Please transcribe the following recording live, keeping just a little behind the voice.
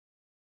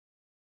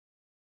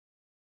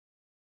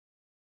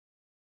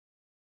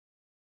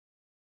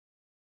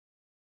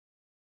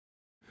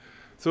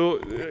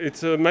So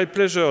it's my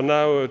pleasure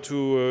now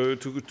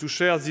to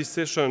share this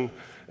session.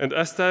 And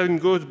as time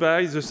goes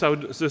by, the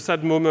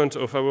sad moment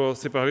of our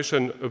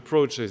separation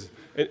approaches.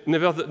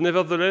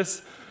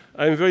 Nevertheless,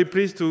 I'm very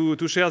pleased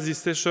to share this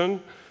session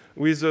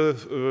with a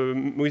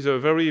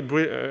very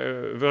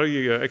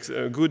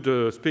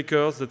good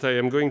speakers that I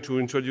am going to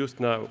introduce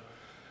now.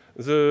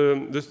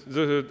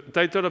 The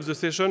title of the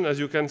session, as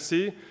you can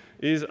see,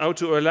 is How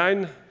to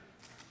Align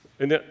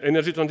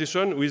Energy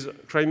Transition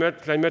with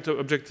Climate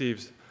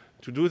Objectives.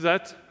 To do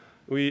that,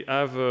 we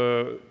have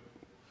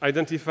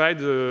identified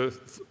the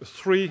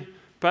 3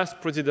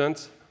 past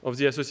presidents of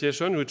the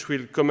association, which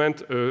will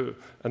comment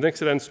an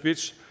excellent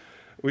speech,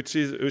 which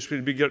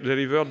will be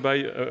delivered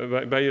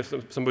by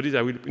somebody that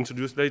I will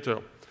introduce later.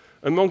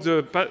 Among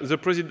the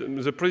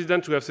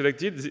presidents we have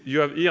selected, you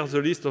have here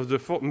the list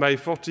of my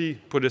 40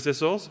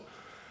 predecessors,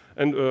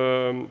 and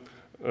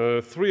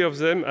 3 of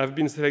them have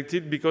been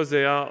selected because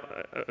they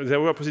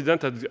were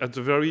president at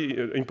a very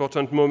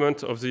important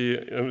moment of the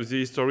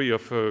history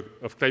of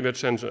climate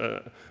change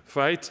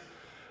fight.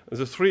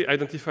 The 3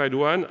 identified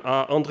ones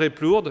are André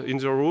Plourde in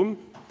the room,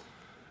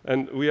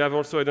 and we have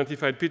also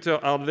identified Peter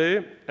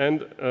Hartley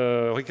and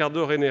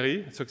Ricardo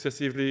Raineri,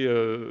 successively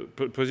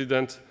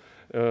president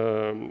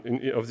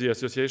of the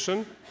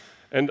association.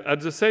 And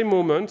at the same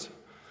moment,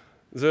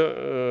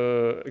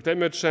 the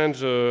climate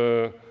change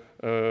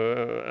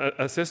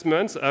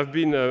assessments have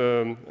been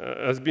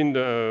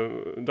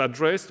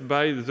addressed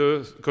by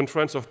the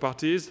Conference of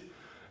Parties,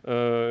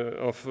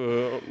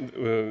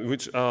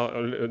 which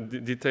are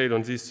detailed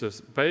on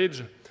this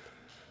page.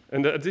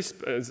 And excuse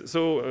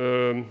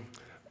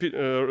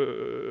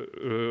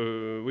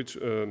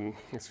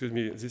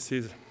me, this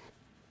is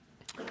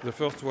the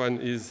first one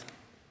is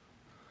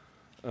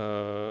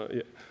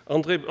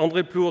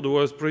André Plourde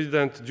was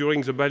president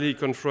during the Bali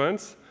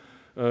conference.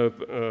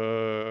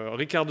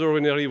 Ricardo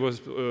Raineri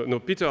was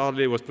Peter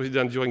Hartley was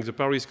president during the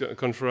Paris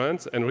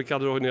conference, and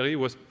Ricardo Raineri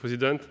was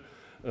president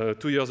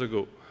 2 years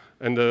ago.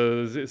 And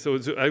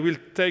I will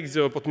take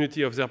the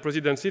opportunity of their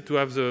presidency to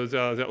have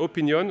their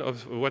opinion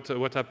of what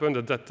happened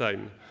at that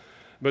time.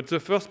 But the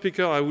first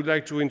speaker I would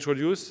like to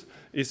introduce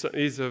is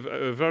a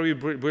very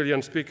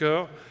brilliant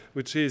speaker,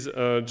 which is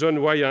John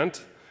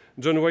Weyant.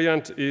 John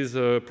Weyant is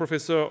a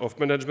professor of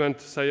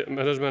management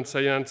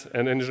science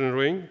and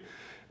engineering,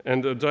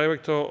 and a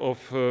director of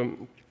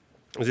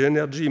the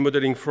Energy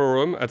Modeling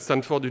Forum at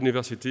Standford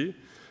University.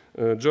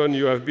 John,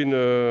 you have been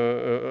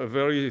a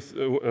very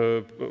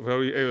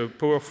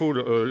powerful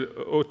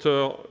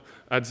author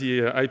at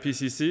the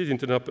IPCC, the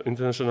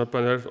International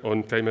Panel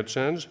on Climate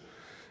Change,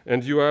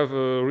 and you have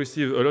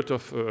received a lot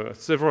of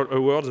several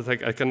awards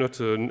that I cannot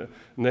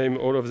name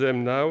all of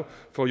them now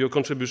for your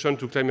contribution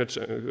to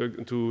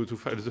to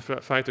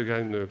fight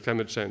against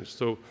climate change.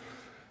 So,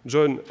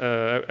 John,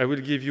 I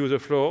will give you the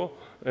floor,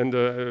 and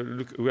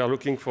we are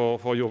looking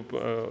for your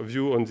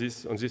view on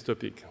this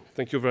topic.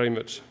 Thank you very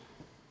much.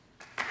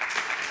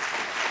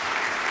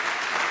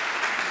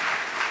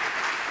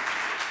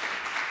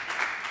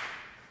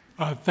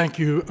 Thank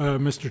you,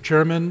 Mr.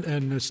 Chairman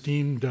and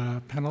esteemed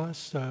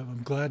panelists.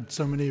 I'm glad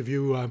so many of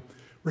you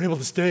were able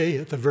to stay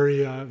at the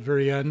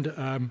very end.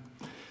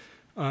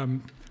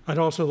 I'd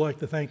also like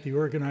to thank the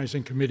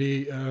organizing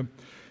committee,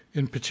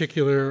 in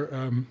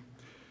particular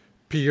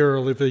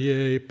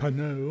Pierre-Olivier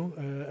Panot.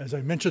 As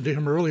I mentioned to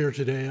him earlier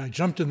today, I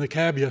jumped in the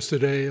cab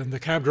yesterday, and the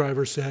cab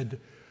driver said,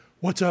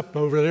 "What's up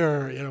over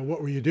there? You know,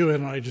 what were you doing?"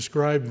 And I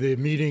described the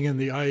meeting in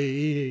the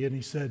IAE, and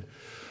he said,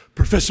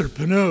 "Professor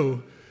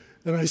Panot."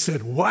 And I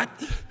said, "What?"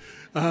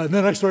 And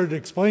then I started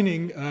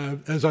explaining,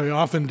 as I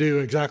often do,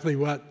 exactly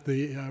what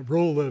the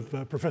role of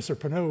Professor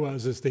Panot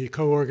was as the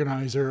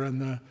co-organizer and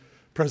the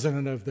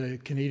president of the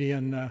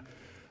Canadian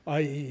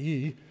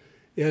IEE.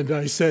 And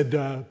I said,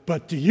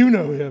 "But do you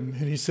know him?"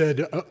 And he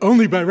said,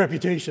 "Only by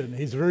reputation.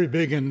 He's very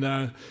big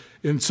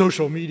in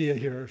social media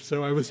here."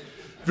 So I was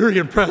very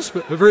impressed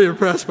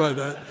by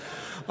that.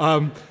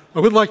 I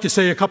would like to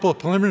say a couple of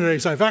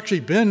preliminaries. I've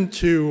actually been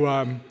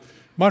to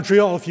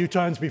Montreal a few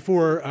times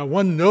before.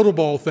 One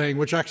notable thing,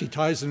 which actually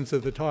ties into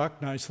the talk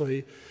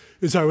nicely,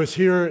 is I was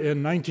here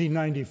in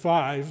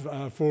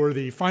 1995 for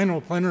the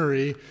final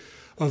plenary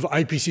of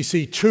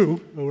IPCC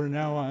 2. We're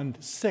now on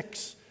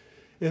 6.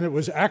 And it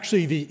was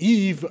actually the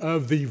eve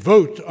of the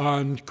vote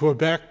on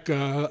Quebec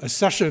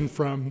accession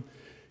from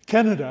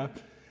Canada.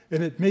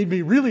 And it made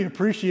me really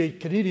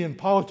appreciate Canadian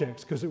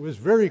politics because it was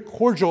very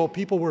cordial.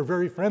 People were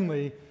very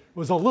friendly. It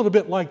was a little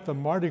bit like the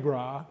Mardi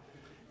Gras.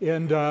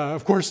 And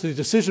of course, the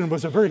decision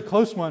was a very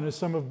close one, as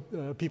some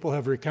of people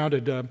have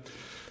recounted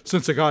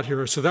since I got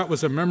here. So that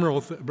was a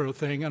memorable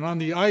thing. And on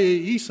the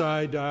IAE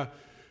side,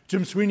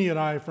 Jim Sweeney and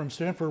I from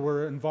Stanford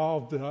were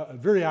involved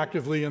very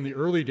actively in the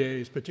early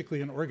days,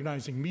 particularly in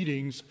organizing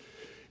meetings.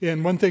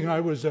 And one thing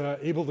I was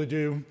able to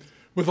do,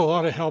 with a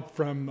lot of help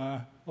from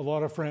a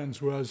lot of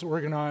friends, was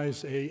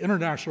organize an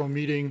international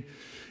meeting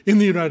in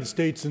the United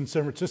States in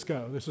San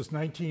Francisco. This was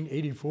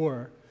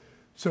 1984.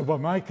 So by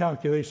my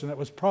calculation, that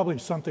was probably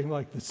something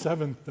like the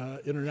 7th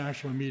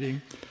international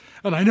meeting.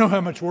 And I know how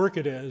much work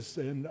it is,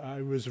 and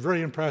I was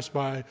very impressed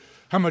by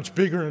how much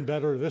bigger and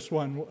better this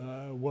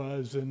one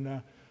was,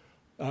 and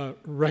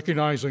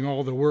recognizing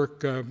all the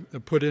work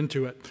put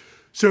into it.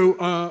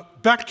 So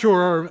back to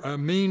our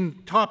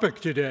main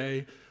topic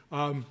today.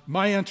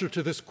 My answer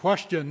to this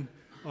question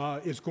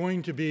is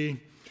going to be,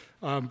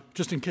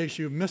 just in case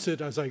you miss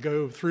it as I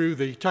go through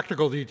the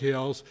technical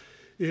details,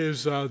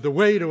 is the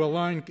way to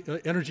align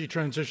energy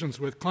transitions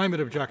with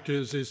climate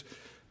objectives is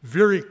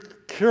very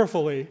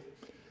carefully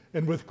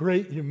and with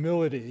great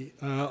humility.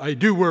 I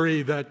do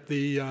worry that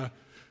the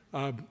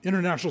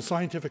international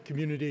scientific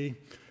community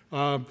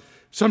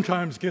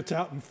sometimes gets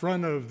out in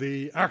front of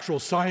the actual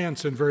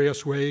science in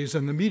various ways,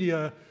 and the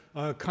media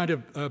kind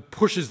of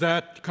pushes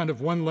that kind of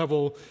one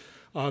level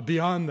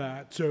beyond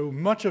that. So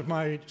much of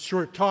my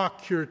short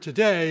talk here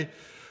today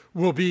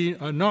will be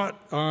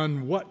not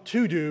on what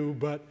to do,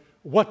 but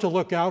what to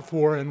look out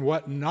for and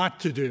what not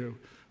to do,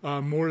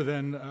 more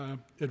than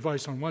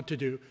advice on what to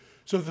do.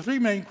 So the three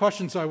main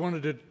questions I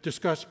wanted to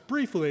discuss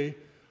briefly,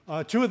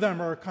 two of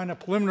them are kind of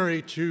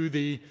preliminary to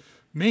the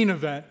main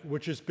event,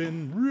 which has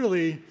been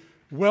really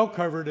well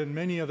covered in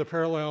many of the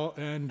parallel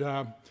and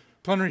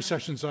plenary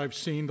sessions I've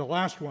seen. The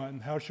last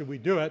one, how should we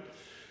do it,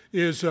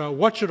 is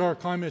what should our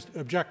climate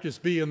objectives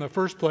be in the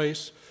first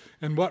place,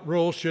 and what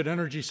role should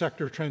energy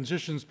sector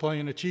transitions play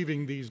in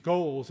achieving these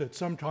goals? It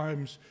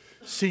sometimes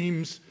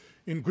seems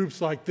in groups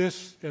like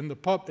this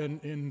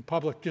in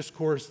public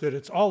discourse that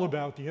it's all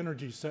about the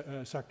energy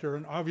sector,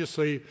 and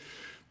obviously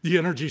the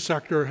energy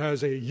sector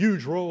has a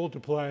huge role to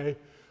play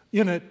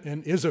in it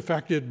and is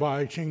affected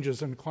by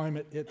changes in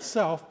climate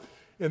itself,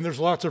 and there's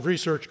lots of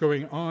research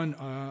going on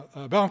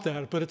about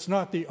that, but it's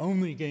not the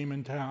only game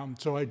in town.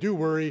 So I do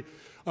worry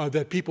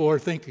that people are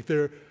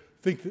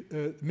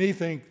may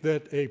think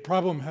that a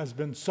problem has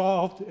been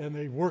solved, and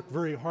they work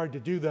very hard to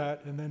do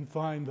that, and then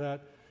find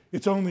that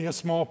it's only a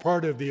small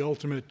part of the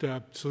ultimate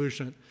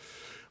solution.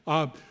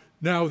 Now,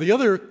 the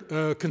other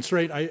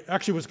constraint, I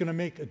actually was going to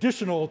make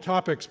additional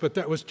topics, but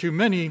that was too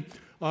many.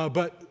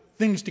 But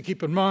things to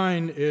keep in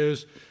mind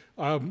is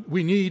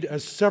we need,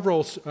 as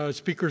several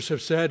speakers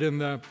have said in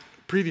the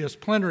previous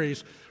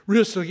plenaries,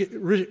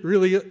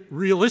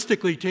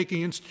 realistically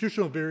taking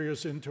institutional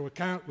barriers into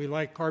account. We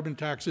like carbon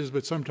taxes,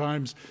 but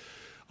sometimes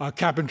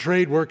cap and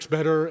trade works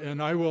better,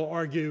 and I will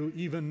argue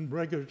even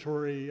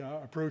regulatory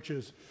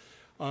approaches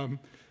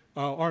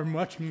are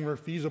much more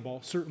feasible.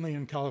 Certainly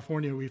in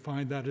California, we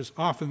find that is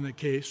often the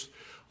case.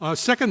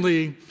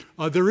 Secondly,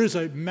 there is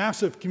a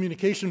massive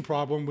communication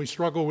problem we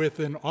struggle with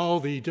in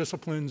all the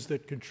disciplines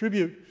that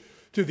contribute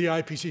to the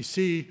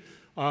IPCC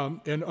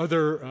and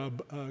other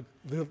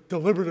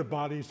deliberative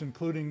bodies,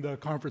 including the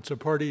Conference of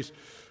Parties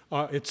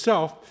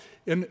itself.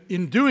 And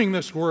in doing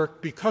this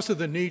work, because of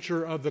the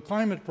nature of the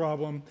climate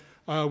problem,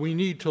 we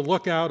need to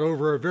look out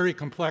over a very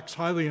complex,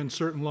 highly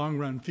uncertain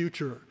long-run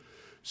future.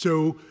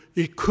 So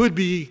it could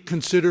be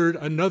considered,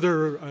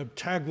 another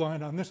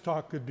tagline on this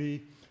talk could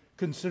be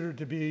considered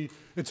to be,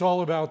 it's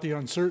all about the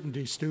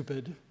uncertainty,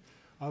 stupid.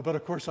 But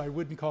of course, I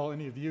wouldn't call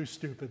any of you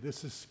stupid.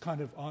 This is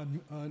kind of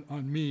on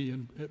me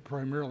and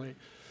primarily.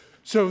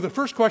 So the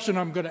first question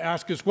I'm going to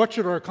ask is, what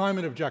should our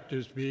climate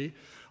objectives be?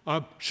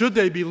 Should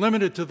they be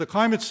limited to the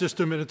climate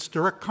system and its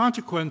direct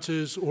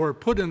consequences, or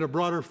put in a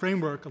broader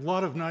framework? A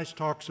lot of nice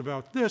talks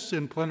about this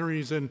in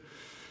plenaries and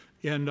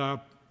in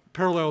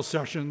parallel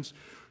sessions.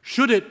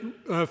 Should it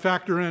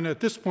factor in, at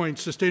this point,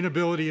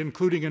 sustainability,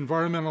 including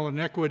environmental and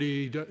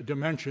equity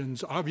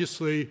dimensions?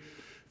 Obviously,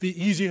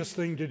 the easiest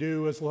thing to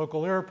do is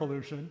local air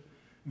pollution,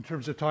 in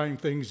terms of tying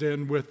things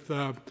in with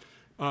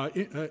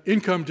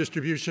income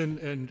distribution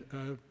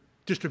and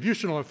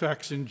distributional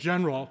effects in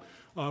general.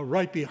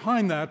 Right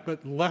behind that,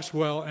 but less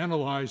well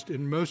analyzed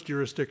in most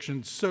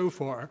jurisdictions so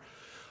far.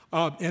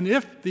 And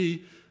if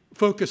the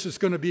focus is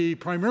going to be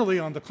primarily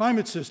on the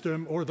climate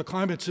system, or the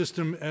climate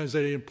system as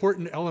an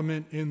important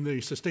element in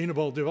the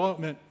sustainable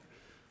development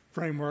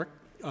framework,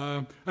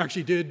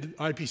 actually did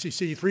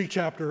IPCC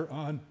 3-chapter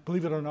on,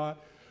 believe it or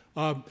not,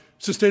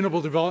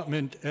 sustainable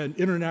development and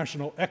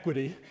international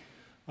equity.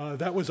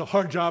 That was a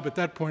hard job at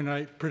that point.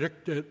 I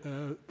predict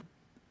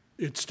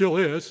it still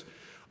is.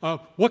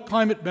 What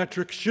climate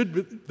metrics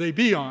should they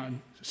be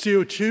on?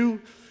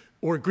 CO2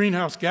 or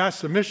greenhouse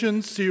gas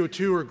emissions,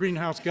 CO2 or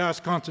greenhouse gas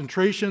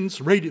concentrations,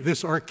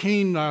 this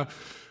arcane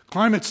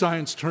climate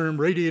science term,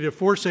 radiative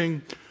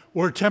forcing,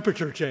 or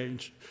temperature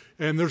change.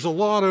 And there's a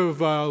lot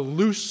of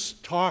loose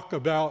talk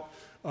about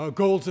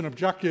goals and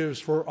objectives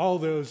for all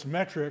those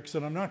metrics,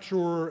 and I'm not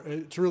sure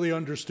it's really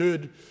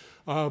understood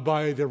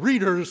by the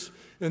readers,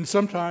 and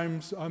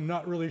sometimes I'm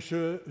not really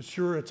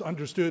sure it's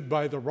understood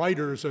by the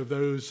writers of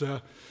those,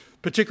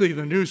 particularly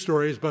the news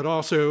stories, but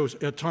also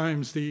at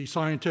times the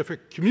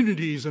scientific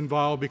communities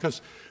involved,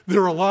 because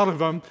there are a lot of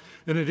them,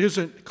 and it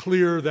isn't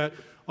clear that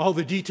all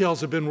the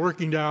details have been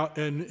working out,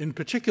 and in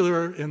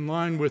particular in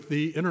line with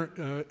the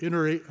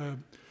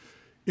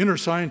inner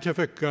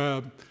scientific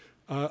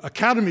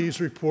Academy's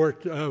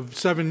report of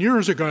 7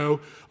 years ago,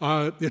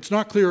 it's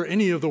not clear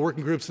any of the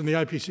working groups in the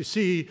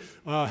IPCC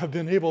have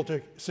been able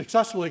to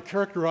successfully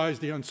characterize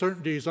the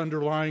uncertainties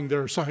underlying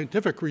their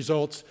scientific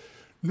results,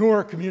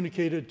 nor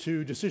communicated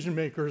to decision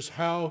makers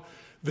how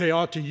they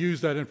ought to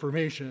use that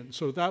information.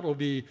 So that will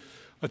be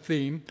a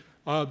theme.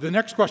 The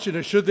next question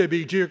is, should they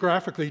be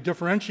geographically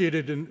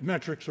differentiated in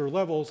metrics or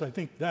levels? I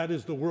think that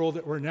is the world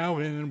that we're now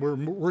in, and we're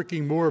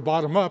working more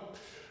bottom up.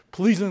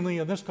 Pleasingly,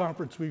 in this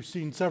conference, we've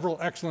seen several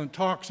excellent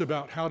talks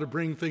about how to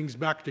bring things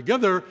back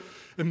together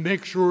and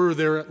make sure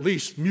they're at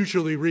least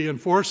mutually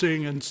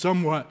reinforcing and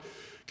somewhat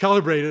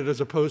calibrated as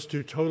opposed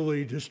to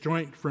totally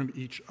disjoint from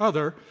each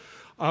other.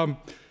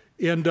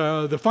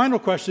 The final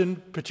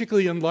question,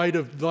 particularly in light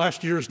of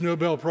last year's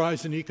Nobel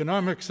Prize in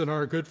Economics and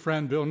our good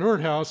friend Bill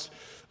Nordhaus,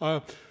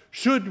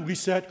 should we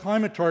set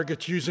climate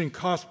targets using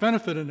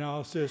cost-benefit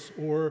analysis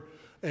or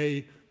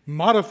a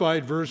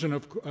modified version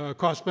of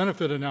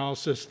cost-benefit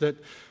analysis that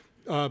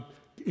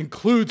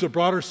includes a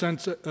broader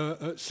set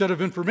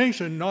of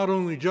information, not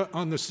only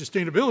on the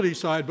sustainability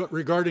side, but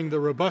regarding the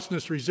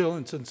robustness,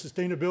 resilience, and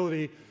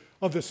sustainability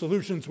of the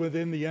solutions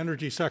within the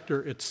energy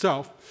sector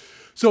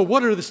itself. So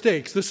what are the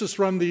stakes? This is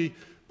from the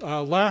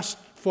last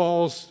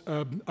fall's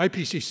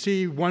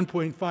IPCC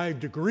 1.5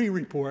 degree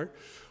report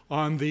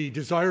on the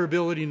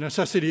desirability and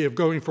necessity of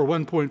going for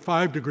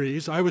 1.5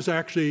 degrees. I was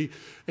actually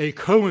a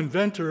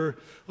co-inventor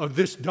of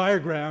this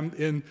diagram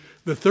in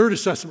the third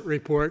assessment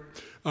report,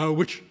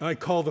 which I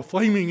call the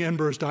flaming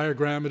embers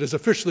diagram. It is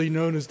officially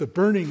known as the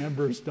burning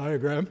embers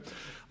diagram.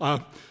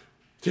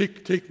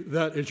 Take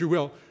that as you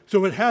will.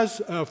 So it has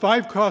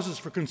 5 causes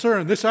for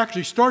concern. This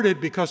actually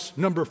started because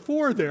number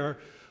 4 there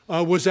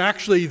was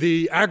actually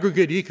the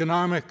aggregate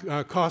economic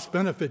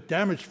cost-benefit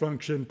damage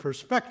function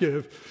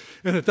perspective.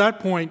 And at that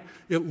point,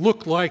 it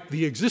looked like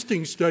the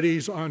existing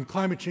studies on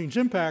climate change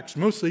impacts,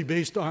 mostly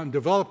based on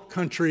developed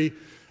country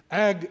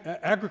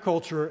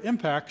agriculture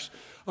impacts,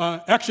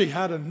 actually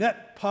had a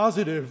net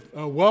positive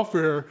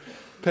welfare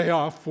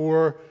payoff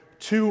for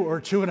 2 or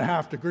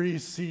 2.5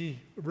 degrees C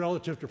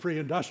relative to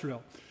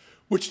pre-industrial,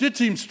 which did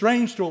seem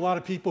strange to a lot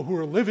of people who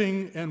are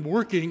living and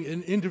working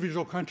in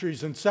individual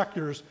countries and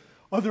sectors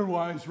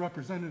otherwise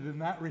represented in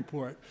that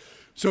report.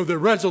 So the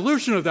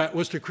resolution of that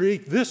was to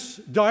create this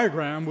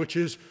diagram, which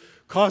is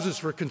causes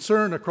for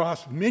concern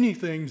across many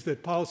things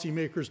that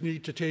policymakers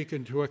need to take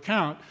into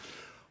account.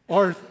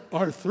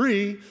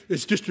 R3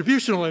 is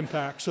distributional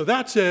impact. So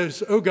that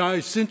says, oh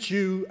guys, since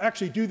you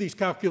actually do these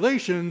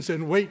calculations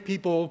and weight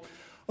people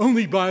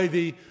only by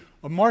the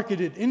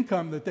marketed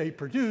income that they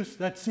produce,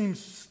 that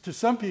seems to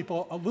some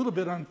people a little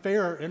bit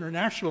unfair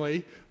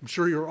internationally. I'm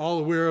sure you're all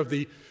aware of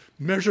the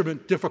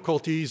measurement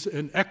difficulties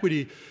and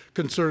equity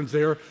concerns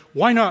there.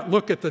 Why not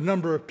look at the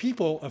number of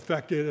people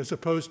affected as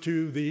opposed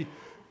to the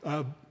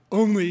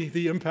only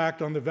the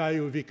impact on the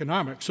value of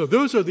economics? So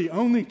those are the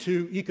only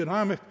 2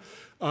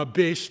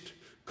 economic-based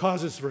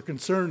causes for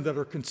concern that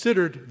are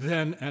considered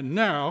then and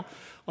now.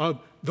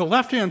 The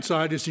left-hand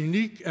side is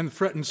unique and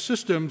threatened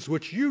systems,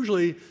 which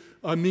usually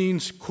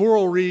means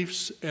coral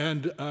reefs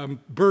and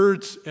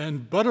birds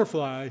and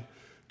butterfly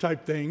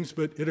type things,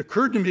 but it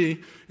occurred to me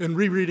in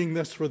rereading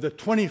this for the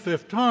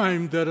 25th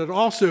time that it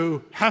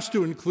also has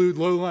to include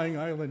low-lying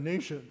island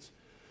nations.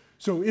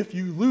 So if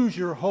you lose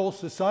your whole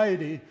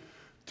society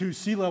to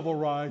sea level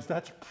rise,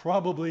 that's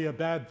probably a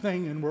bad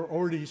thing, and we're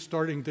already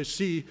starting to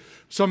see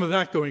some of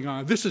that going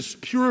on. This is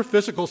pure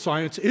physical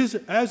science,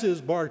 as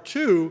is bar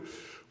 2,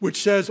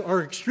 which says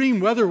are extreme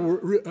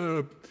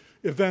weather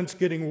events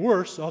getting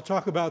worse. I'll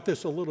talk about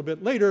this a little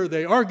bit later.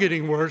 They are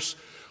getting worse.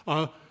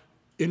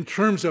 In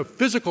terms of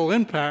physical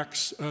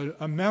impacts,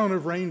 amount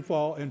of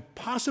rainfall and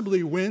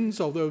possibly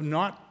winds, although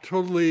not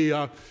totally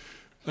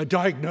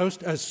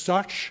diagnosed as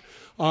such.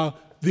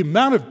 The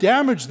amount of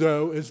damage,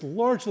 though, is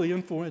largely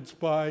influenced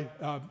by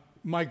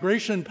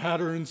migration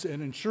patterns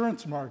and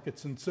insurance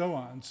markets and so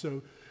on.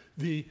 So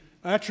the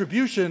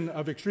attribution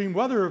of extreme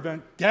weather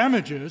event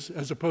damages,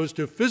 as opposed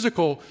to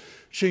physical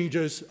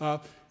changes,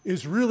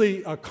 is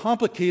really a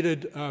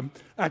complicated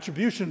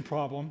attribution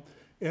problem.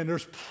 And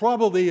there's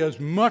probably as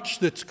much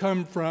that's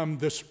come from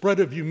the spread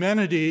of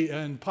humanity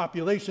and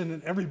population,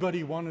 and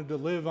everybody wanted to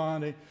live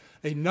on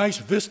a nice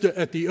vista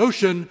at the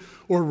ocean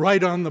or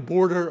right on the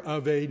border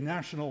of a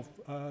national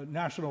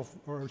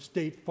or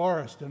state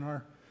forest in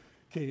our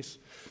case,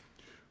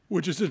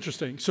 which is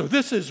interesting. So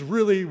this is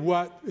really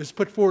what is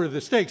put forward as the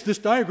stakes. This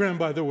diagram,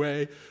 by the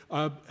way,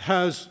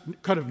 has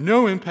kind of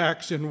no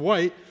impacts in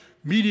white,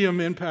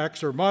 medium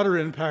impacts or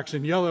moderate impacts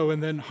in yellow,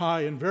 and then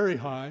high and very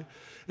high.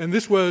 And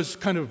this was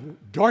kind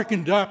of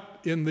darkened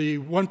up in the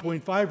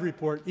 1.5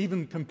 report,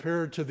 even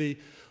compared to the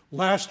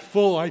last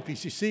full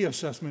IPCC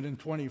assessment in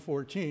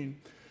 2014.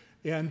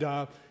 And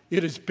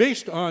it is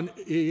based on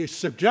a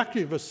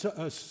subjective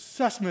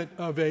assessment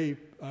of a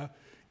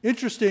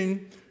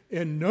interesting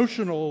and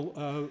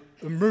notional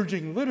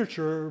emerging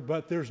literature,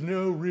 but there's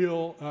no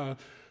real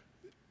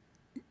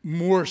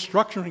more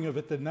structuring of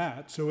it than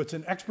that. So it's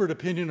an expert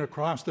opinion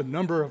across a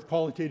number of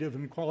qualitative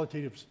and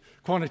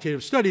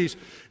quantitative studies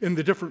in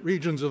the different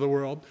regions of the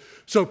world.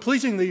 So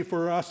pleasingly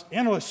for us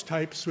analyst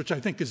types, which I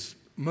think is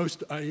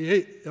most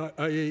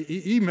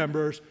IAEE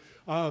members,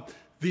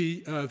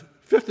 the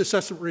fifth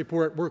assessment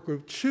report,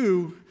 Workgroup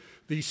 2,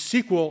 the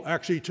sequel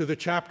actually to the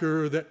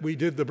chapter that we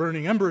did the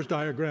burning embers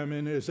diagram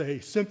in as a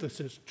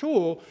synthesis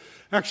tool,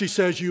 actually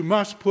says you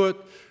must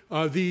put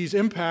these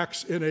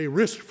impacts in a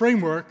risk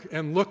framework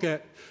and look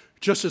at,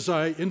 just as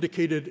I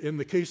indicated in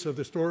the case of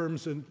the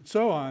storms and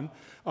so on,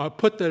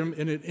 put them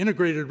in an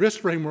integrated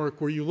risk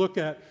framework where you look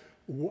at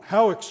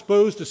how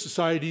exposed a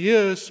society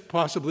is,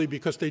 possibly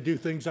because they do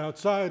things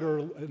outside or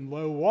in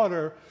low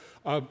water,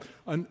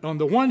 on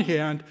the one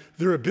hand,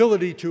 their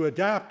ability to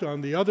adapt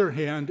on the other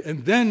hand,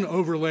 and then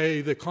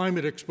overlay the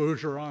climate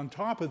exposure on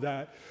top of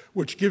that,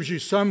 which gives you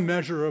some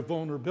measure of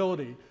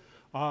vulnerability.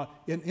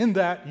 And in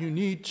that, you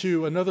need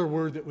to, another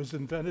word that was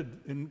invented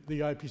in the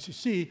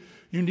IPCC,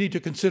 you need to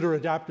consider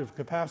adaptive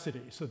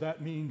capacity. So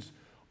that means,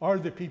 are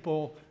the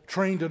people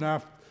trained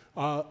enough?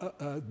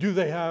 Do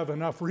they have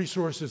enough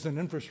resources and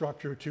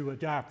infrastructure to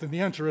adapt? And the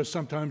answer is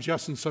sometimes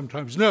yes and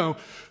sometimes no.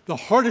 The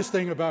hardest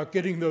thing about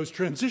getting those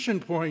transition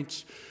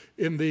points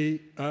in the,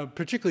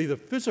 particularly the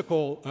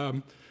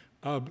physical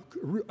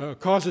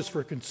causes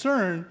for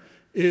concern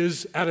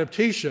is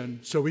adaptation.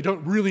 So we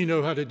don't really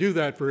know how to do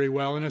that very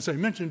well. And as I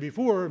mentioned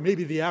before,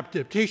 maybe the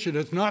adaptation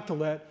is not to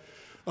let,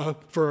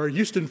 for our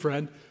Houston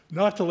friend,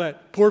 not to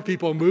let poor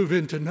people move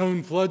into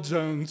known flood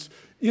zones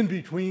in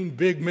between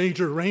big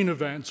major rain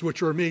events,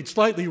 which were made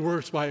slightly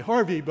worse by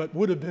Harvey, but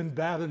would have been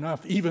bad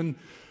enough even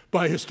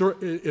by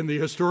in the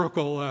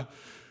historical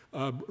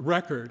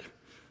record.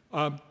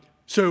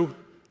 So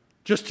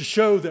just to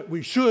show that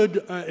we should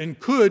and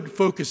could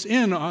focus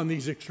in on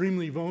these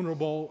extremely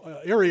vulnerable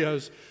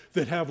areas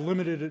that have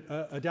limited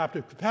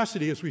adaptive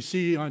capacity, as we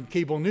see on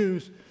cable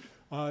news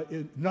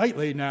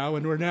nightly now,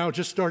 and we're now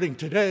just starting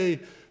today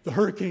the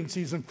hurricane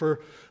season for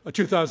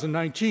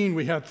 2019.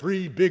 We had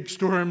 3 big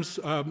storms,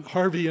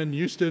 Harvey in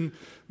Houston,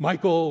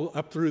 Michael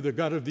up through the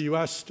gut of the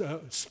US,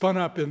 spun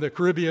up in the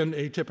Caribbean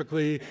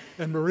atypically,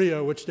 and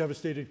Maria, which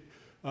devastated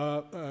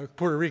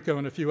Puerto Rico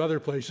and a few other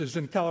places.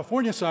 In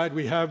California side,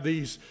 we have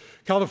these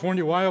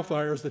California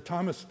wildfires.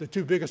 The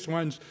 2 biggest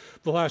ones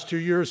the last 2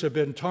 years have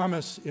been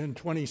Thomas in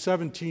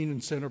 2017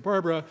 in Santa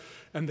Barbara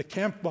and the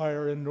Camp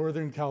Fire in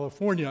Northern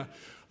California.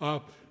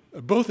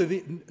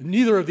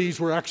 Neither of these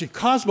were actually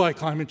caused by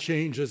climate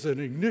change as an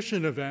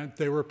ignition event.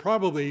 They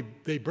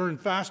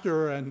burned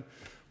faster and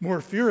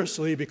more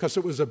furiously because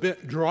it was a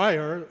bit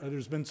drier.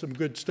 There's been some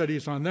good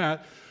studies on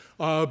that.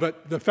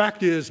 But the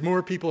fact is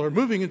more people are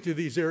moving into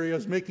these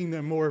areas, making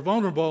them more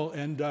vulnerable.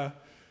 And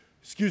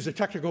excuse the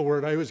technical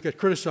word, I always get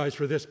criticized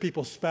for this.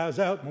 People spaz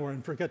out more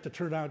and forget to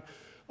turn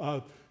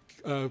out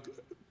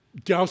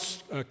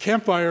douse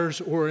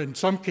campfires, or in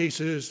some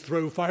cases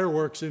throw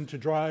fireworks into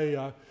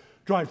dry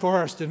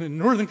forest. And in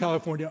Northern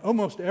California,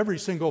 almost every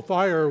single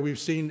fire, we've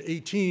seen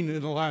 18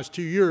 in the last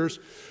 2 years,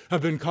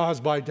 have been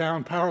caused by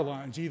downed power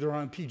lines, either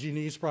on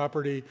PG&E's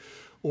property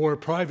or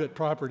private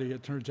property,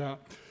 it turns out.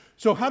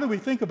 So how do we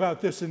think about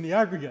this in the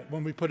aggregate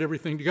when we put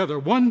everything together?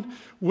 One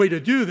way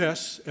to do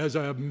this, as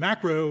a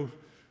macro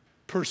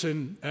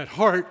person at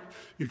heart,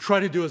 you try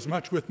to do as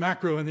much with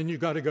macro, and then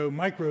you've got to go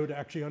micro to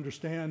actually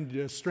understand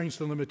the strengths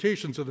and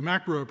limitations of the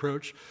macro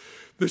approach.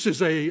 This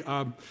is a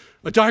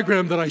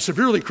diagram that I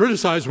severely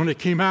criticized when it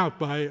came out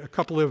by a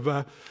couple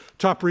of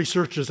top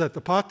researchers at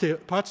the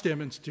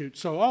Potsdam Institute.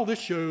 So all this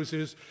shows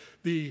is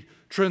the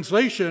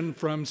translation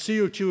from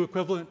CO2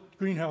 equivalent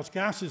greenhouse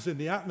gases in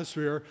the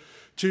atmosphere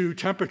to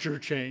temperature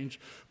change,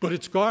 but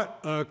it's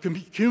got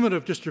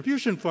cumulative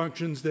distribution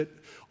functions that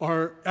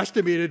are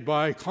estimated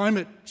by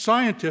climate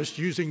scientists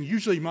using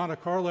usually Monte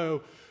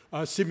Carlo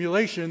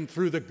simulation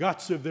through the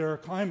guts of their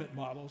climate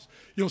models.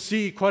 You'll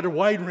see quite a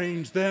wide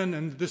range then,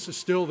 and this is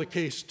still the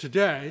case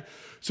today.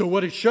 So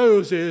what it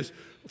shows is,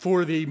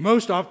 for the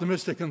most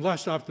optimistic and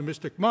less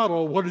optimistic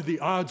model, what are the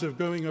odds of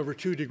going over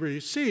 2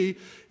 degrees C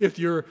if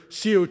your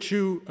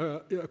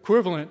CO2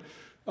 equivalent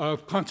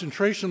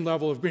concentration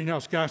level of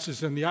greenhouse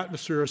gases in the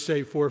atmosphere is,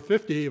 say,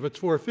 450. If it's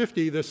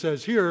 450, this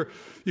says here,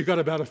 you've got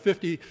about a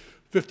 50-50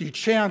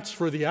 chance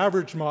for the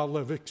average model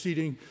of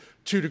exceeding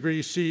 2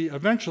 degrees C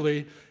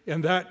eventually,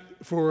 and that,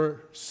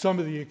 for some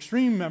of the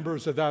extreme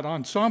members of that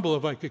ensemble,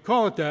 if I could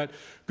call it that,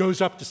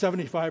 goes up to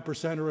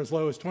 75% or as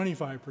low as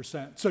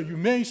 25%. So you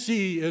may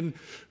see in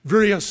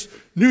various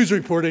news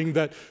reporting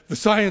that the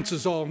science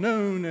is all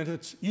known and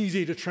it's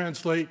easy to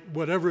translate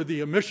whatever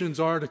the emissions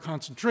are to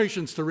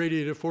concentrations to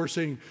radiative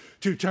forcing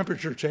to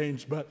temperature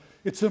change, but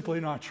it's simply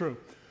not true.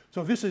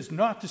 So this is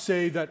not to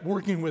say that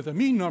working with a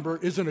mean number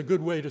isn't a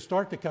good way to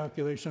start the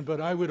calculation, but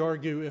I would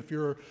argue if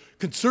you're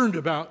concerned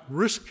about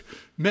risk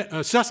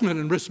assessment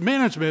and risk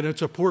management,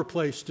 it's a poor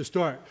place to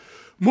start.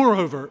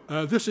 Moreover,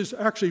 this is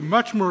actually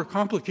much more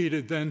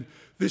complicated than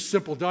this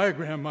simple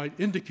diagram might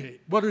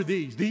indicate. What are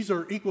these? These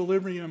are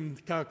equilibrium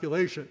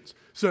calculations.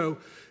 So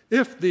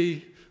if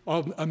the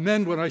I'll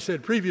amend what I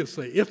said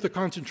previously. If the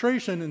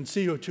concentration in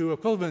CO2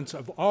 equivalents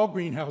of all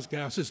greenhouse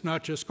gases,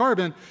 not just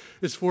carbon,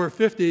 is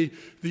 450,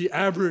 the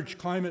average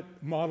climate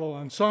model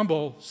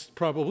ensemble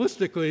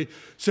probabilistically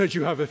says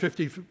you have a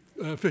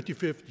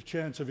 50-50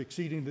 chance of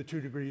exceeding the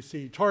 2 degrees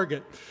C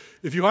target.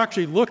 If you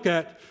actually look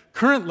at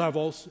current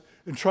levels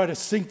and try to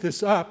sync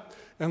this up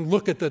and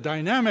look at the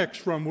dynamics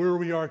from where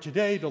we are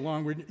today to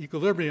long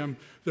equilibrium,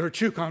 there are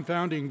two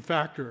confounding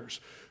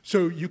factors.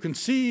 So you can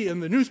see in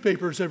the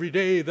newspapers every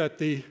day that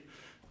the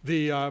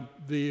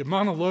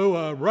Mauna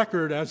Loa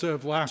record as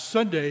of last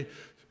Sunday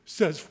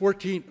says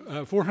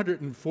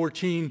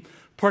 414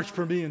 parts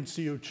per million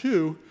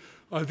CO2.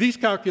 These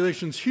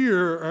calculations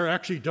here are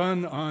actually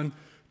done on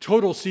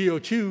total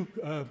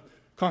CO2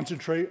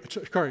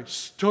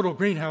 total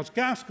greenhouse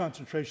gas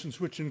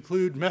concentrations, which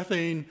include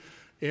methane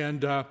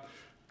and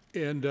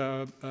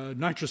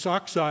nitrous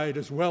oxide,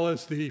 as well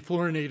as the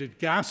fluorinated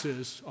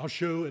gases. I'll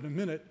show in a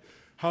minute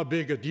how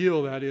big a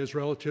deal that is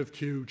relative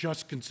to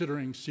just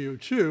considering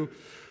CO2.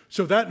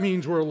 So that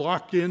means we're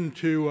locked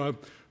into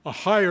a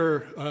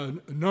higher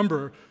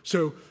number.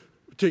 So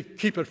to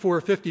keep it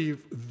 450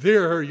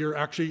 there, you're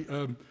actually,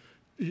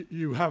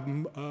 you have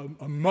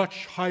a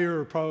much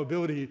higher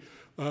probability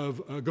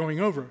of going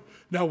over.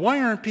 Now,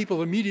 why aren't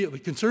people immediately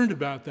concerned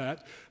about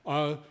that?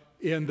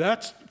 And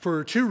that's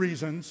for two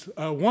reasons.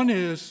 One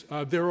is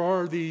there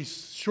are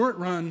these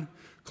short-run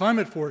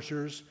climate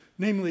forcers,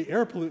 namely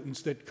air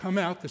pollutants, that come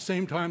out the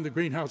same time the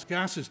greenhouse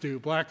gases do,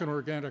 black and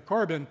organic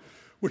carbon,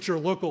 which are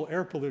local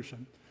air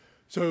pollution.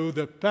 So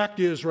the fact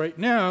is right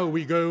now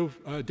we go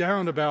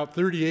down about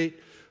 38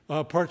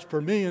 parts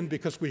per million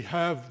because we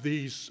have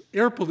these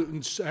air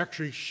pollutants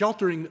actually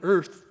sheltering the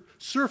Earth's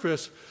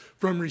surface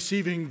from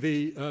receiving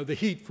the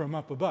heat from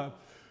up above.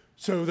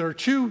 So there are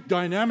two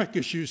dynamic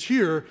issues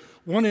here.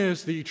 One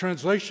is the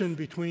translation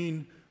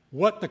between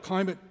what the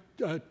climate,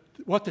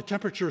 what the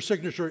temperature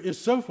signature is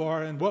so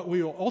far and what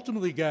we will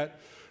ultimately get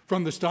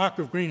from the stock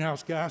of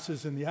greenhouse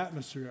gases in the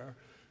atmosphere.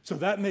 So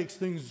that makes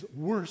things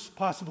worse,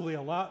 possibly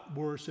a lot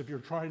worse if you're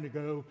trying to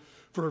go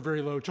for a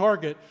very low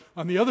target.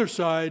 On the other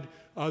side,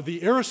 the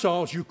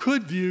aerosols you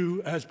could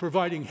view as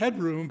providing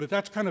headroom, but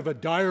that's kind of a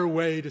dire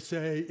way to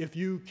say if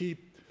you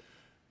keep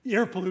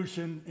air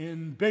pollution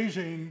in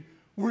Beijing,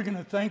 we're going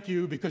to thank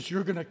you because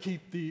you're going to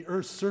keep the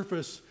Earth's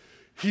surface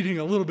heating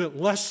a little bit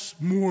less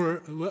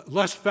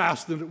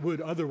fast than it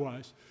would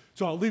otherwise.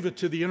 So I'll leave it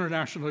to the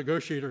international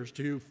negotiators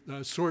to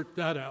sort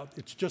that out.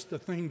 It's just a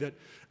thing that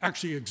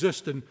actually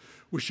exists, and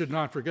we should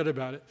not forget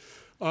about it.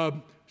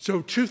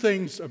 So two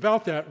things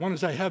about that. One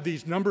is I have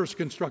these numbers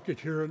constructed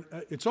here. And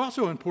it's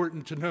also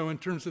important to know in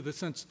terms of the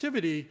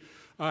sensitivity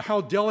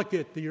how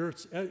delicate the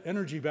Earth's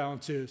energy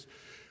balance is.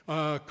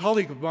 A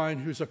colleague of mine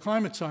who's a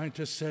climate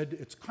scientist said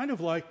it's kind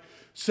of like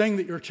saying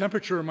that your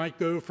temperature might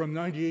go from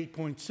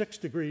 98.6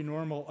 degree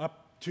normal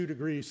up 2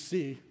 degrees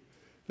C.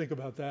 Think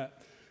about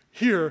that.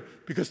 Here,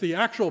 because the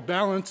actual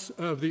balance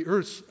of the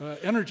Earth's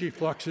energy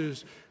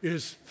fluxes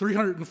is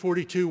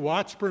 342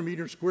 watts per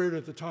meter squared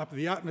at the top of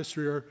the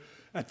atmosphere.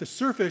 At the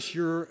surface,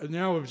 you're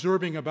now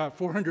absorbing about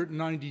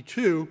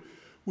 492.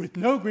 With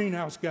no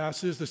greenhouse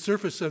gases, the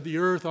surface of the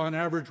Earth on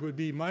average would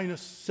be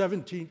minus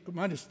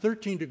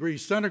 13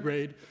 degrees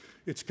centigrade,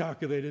 it's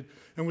calculated.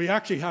 And we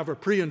actually have a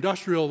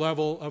pre-industrial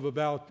level of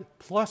about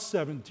plus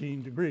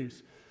 17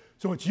 degrees.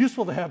 So it's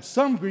useful to have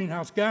some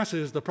greenhouse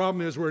gases. The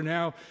problem is we're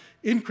now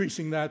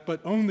increasing that, but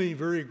only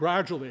very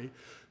gradually.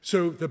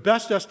 So the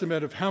best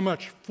estimate of how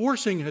much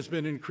forcing has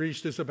been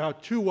increased is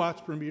about 2 watts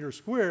per meter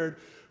squared,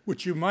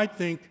 which you might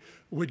think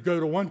would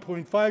go to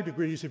 1.5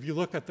 degrees. If you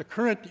look at the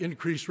current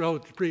increase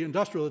relative to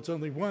pre-industrial, it's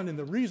only 1. And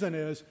the reason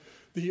is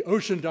the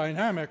ocean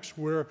dynamics,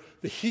 where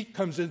the heat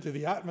comes into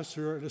the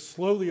atmosphere, it is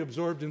slowly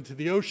absorbed into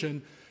the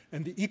ocean,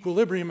 and the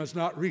equilibrium is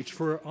not reached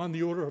for on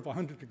the order of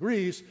 100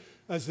 degrees.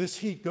 As this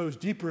heat goes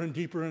deeper and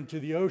deeper into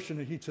the ocean,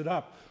 it heats it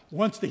up.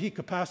 Once the heat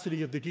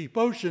capacity of the deep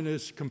ocean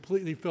is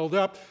completely filled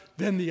up,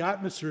 then the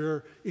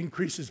atmosphere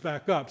increases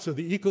back up. So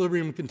the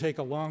equilibrium can take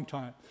a long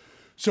time.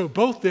 So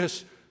both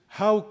this,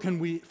 how can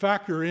we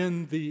factor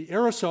in the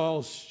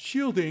aerosols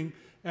shielding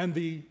and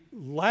the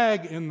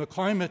lag in the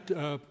climate,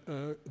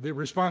 the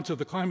response of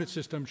the climate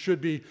system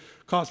should be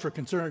cause for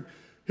concern.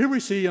 Here we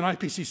see an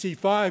IPCC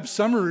 5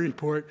 summary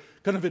report,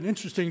 kind of an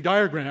interesting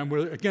diagram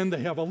where, again,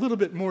 they have a little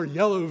bit more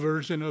yellow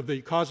version of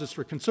the causes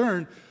for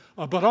concern,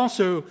 but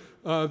also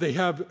they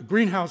have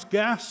greenhouse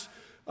gas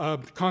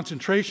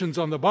concentrations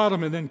on the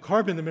bottom and then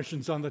carbon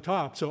emissions on the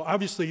top. So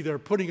obviously they're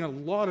putting a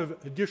lot of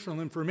additional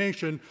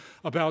information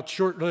about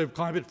short-lived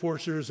climate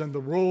forcers and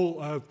the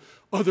role of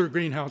other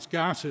greenhouse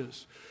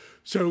gases.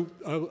 So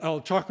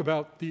I'll talk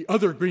about the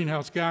other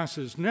greenhouse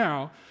gases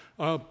now.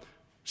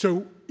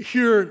 So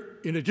here,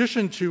 in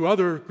addition to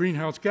other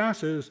greenhouse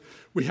gases,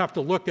 we have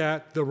to look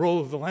at the role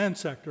of the land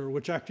sector,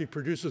 which actually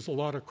produces a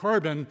lot of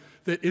carbon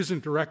that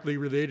isn't directly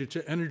related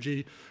to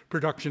energy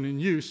production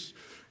and use.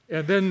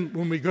 And then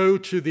when we go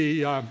to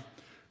the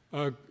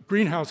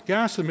greenhouse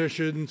gas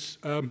emissions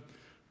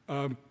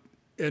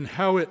and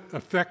how it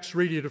affects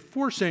radiative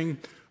forcing,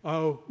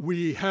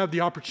 we have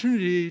the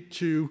opportunity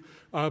to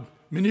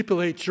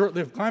manipulate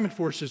short-lived climate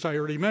forces I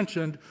already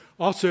mentioned,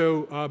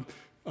 also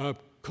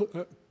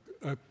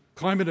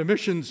climate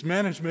emissions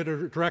management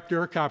or direct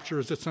air capture,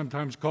 as it's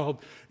sometimes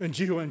called, and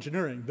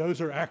geoengineering. Those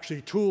are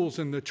actually tools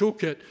in the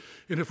toolkit,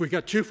 and if we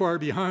get too far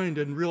behind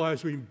and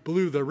realize we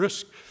blew the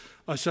risk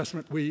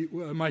assessment, we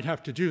might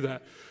have to do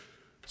that.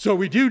 So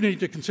we do need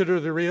to consider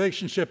the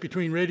relationship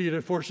between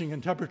radiative forcing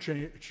and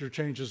temperature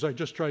changes I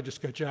just tried to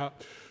sketch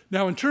out.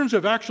 Now, in terms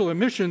of actual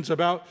emissions,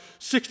 about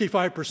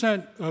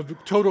 65% of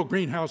total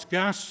greenhouse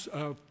gas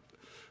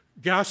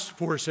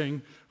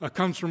forcing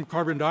comes from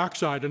carbon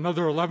dioxide,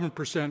 another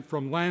 11%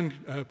 from land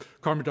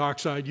carbon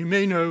dioxide. You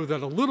may know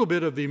that a little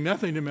bit of the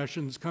methane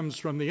emissions comes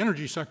from the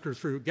energy sector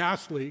through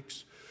gas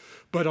leaks.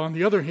 But on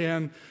the other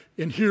hand,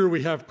 in here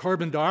we have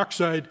carbon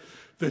dioxide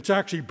that's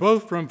actually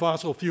both from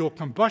fossil fuel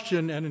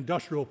combustion and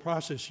industrial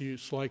process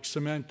use, like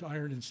cement,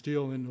 iron and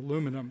steel, and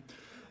aluminum.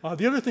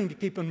 The other thing to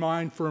keep in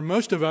mind for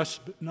most of us,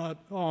 but not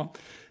all,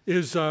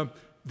 is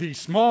the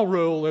small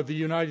role of the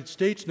United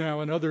States now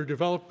and other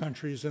developed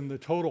countries in the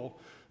total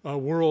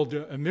world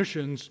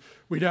emissions.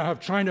 We now have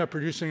China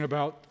producing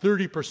about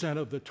 30%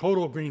 of the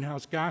total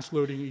greenhouse gas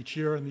loading each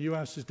year, and the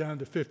US is down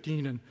to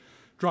 15 and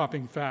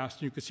dropping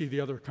fast. You can see the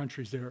other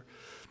countries there.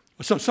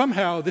 So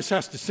somehow this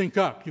has to sync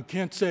up. You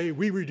can't say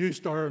we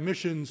reduced our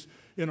emissions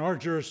in our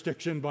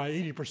jurisdiction by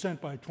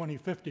 80% by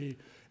 2050,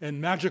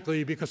 and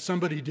magically, because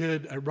somebody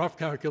did a rough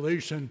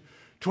calculation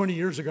 20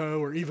 years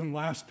ago or even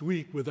last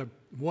week with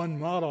one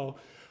model,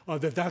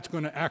 that's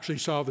going to actually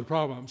solve the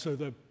problem. So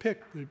the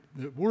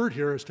word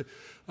here is to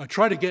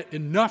try to get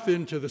enough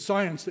into the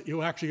science that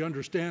you'll actually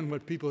understand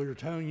what people are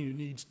telling you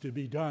needs to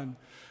be done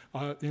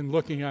in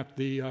looking at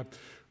the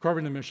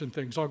carbon emission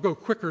things. I'll go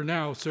quicker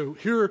now. So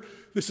here,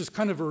 this is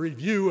kind of a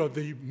review of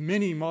the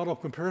many model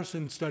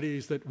comparison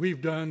studies that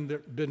we've done,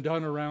 that have been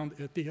done around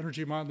at the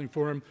Energy Modeling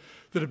Forum,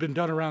 that have been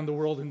done around the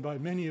world, and by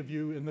many of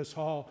you in this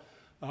hall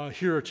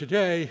here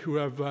today who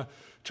have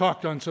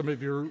talked on some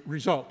of your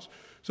results.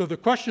 So the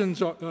questions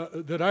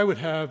that I would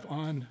have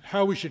on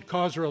how we should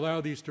cause or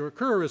allow these to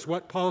occur is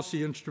what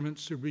policy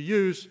instruments should we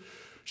use?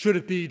 Should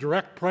it be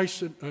direct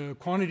price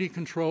quantity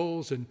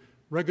controls and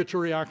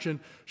regulatory action?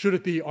 Should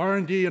it be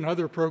R&D and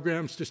other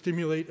programs to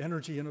stimulate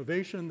energy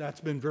innovation? That's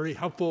been very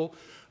helpful.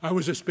 I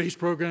was a space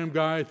program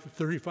guy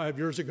 35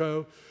 years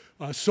ago.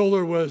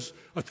 Solar was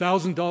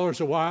 $1,000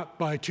 a watt.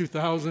 By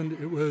 2000,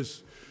 it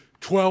was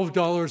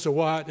 $12 a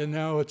watt, and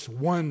now it's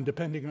 $1,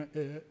 depending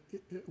on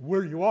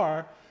where you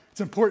are. It's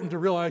important to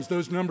realize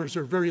those numbers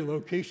are very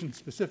location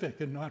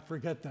specific and not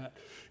forget that.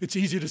 It's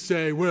easy to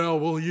say, well,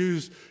 we'll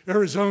use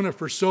Arizona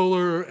for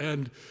solar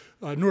and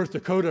North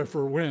Dakota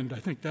for wind. I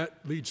think that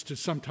leads to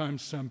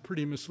sometimes some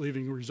pretty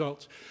misleading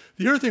results.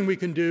 The other thing we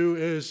can do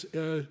is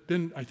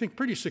been, I think,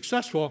 pretty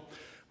successful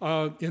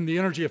in the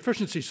energy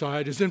efficiency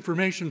side is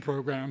information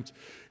programs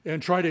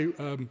and try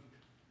to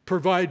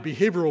provide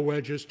behavioral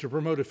wedges to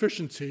promote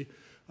efficiency.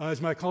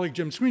 As my colleague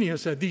Jim Sweeney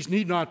has said, these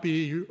need not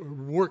be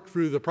worked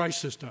through the price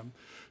system.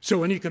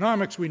 So in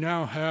economics, we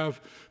now have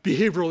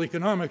behavioral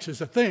economics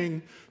as a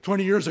thing.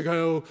 20 years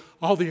ago,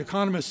 all the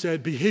economists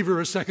said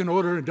behavior is second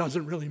order and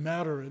doesn't really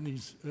matter in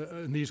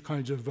these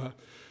kinds of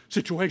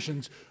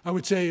situations. I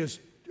would say, as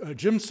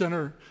Jim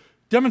Center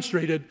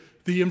demonstrated,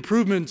 the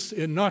improvements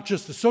in not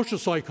just the social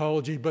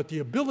psychology, but the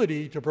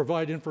ability to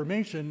provide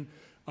information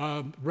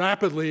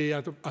rapidly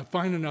at a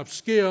fine enough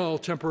scale,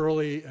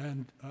 temporally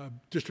and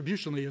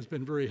distributionally, has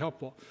been very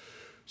helpful.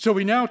 So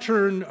we now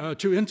turn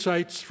to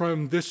insights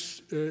from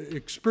this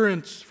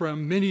experience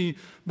from many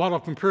model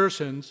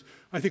comparisons.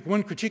 I think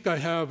one critique I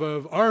have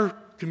of our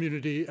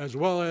community, as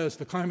well as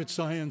the climate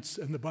science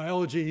and the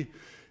biology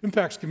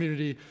impacts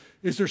community,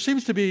 is there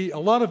seems to be a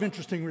lot of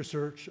interesting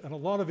research and a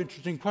lot of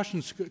interesting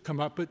questions come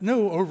up, but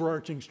no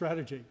overarching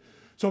strategy.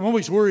 So I'm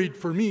always worried,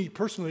 for me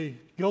personally,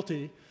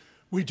 guilty.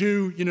 We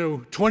do,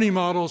 20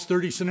 models,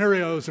 30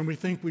 scenarios, and we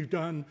think we've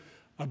done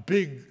a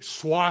big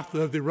swath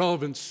of the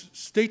relevant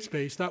state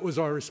space. That was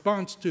our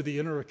response to the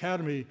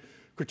inter-academy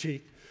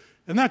critique.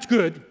 And that's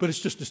good, but it's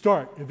just a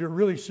start. If you're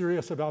really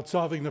serious about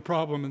solving the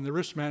problem and the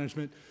risk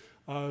management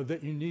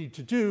that you need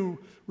to do,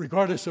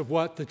 regardless of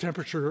what the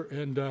temperature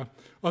and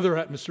other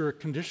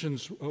atmospheric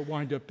conditions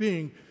wind up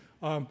being,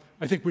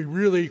 I think we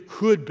really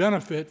could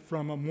benefit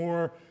from a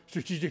more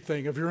strategic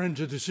thing. If you're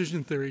into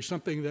decision theory,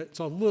 something that's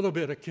a little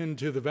bit akin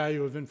to the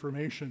value of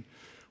information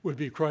would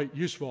be quite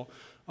useful.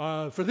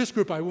 For this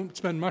group, I won't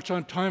spend much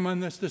time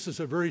on this. This is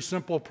a very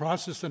simple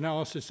process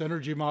analysis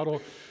energy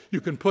model. You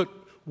can put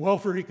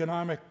welfare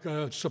economic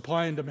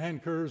supply and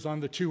demand curves on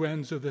the two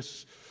ends of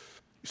this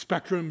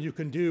spectrum. You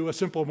can do a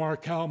simple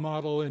Markov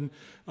model and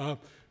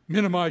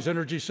minimize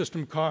energy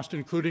system cost,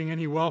 including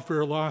any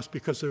welfare loss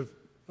because of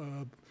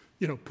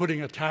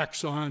putting a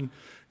tax on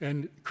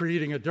and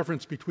creating a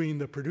difference between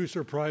the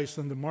producer price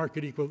and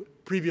the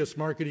previous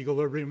market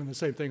equilibrium, and the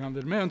same thing on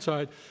the demand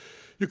side.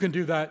 You can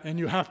do that, and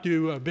you have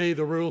to obey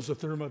the rules of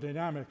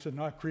thermodynamics and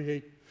not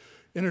create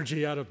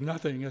energy out of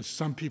nothing, as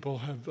some people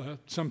have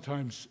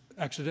sometimes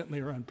accidentally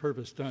or on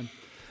purpose done.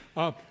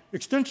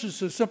 Extensions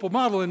to the simple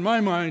model, in my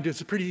mind,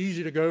 it's pretty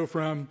easy to go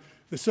from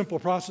the simple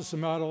process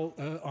model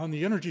on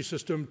the energy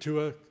system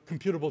to a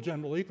computable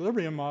general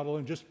equilibrium model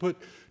and just put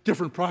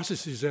different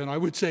processes in. I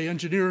would say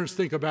engineers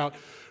think about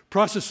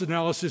process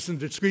analysis and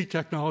discrete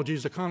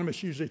technologies.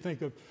 Economists usually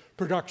think of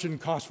production,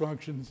 cost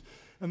functions,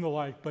 and the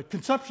like. But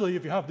conceptually,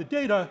 if you have the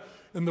data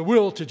and the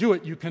will to do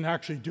it, you can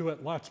actually do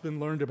it. Lots been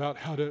learned about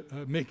how to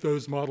make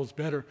those models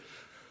better.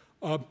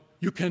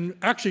 You can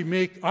actually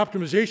make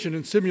optimization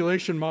and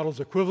simulation models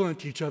equivalent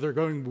to each other,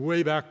 going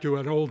way back to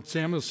an old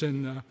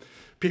Samuelson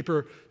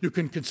paper. You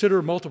can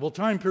consider multiple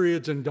time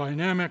periods and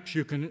dynamics.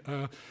 You can,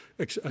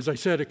 as I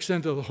said,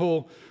 extend to the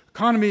whole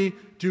economy,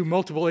 do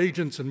multiple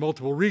agents in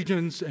multiple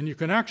regions, and you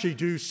can actually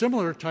do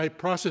similar type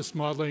process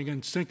modeling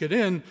and sync it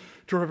in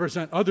to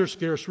represent other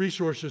scarce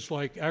resources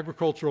like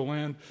agricultural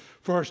land,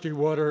 forestry,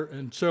 water,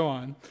 and so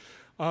on.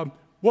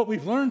 What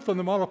we've learned from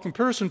the model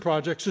comparison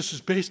projects, this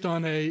is based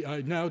on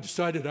I now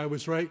decided I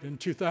was right in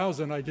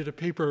 2000. I did a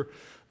paper,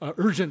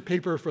 urgent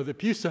paper for the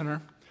Pew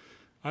Center,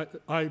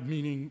 I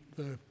meaning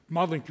the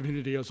modeling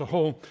community as a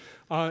whole,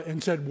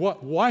 and said,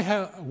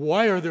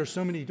 why are there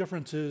so many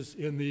differences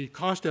in the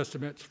cost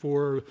estimates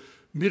for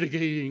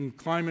mitigating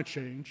climate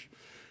change?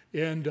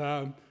 And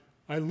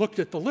I looked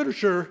at the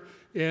literature,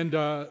 and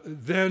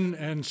then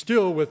and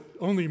still with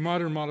only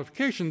modern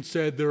modifications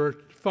said there are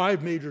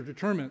 5 major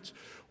determinants.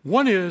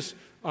 One is,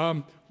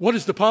 what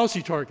is the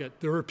policy target?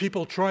 There are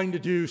people trying to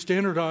do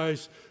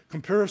standardized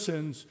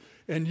comparisons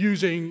and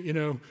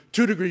using,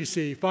 2 degrees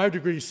C, 5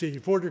 degrees C,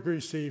 4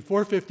 degrees C,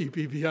 450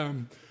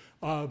 ppm,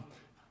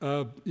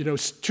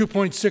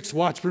 2.6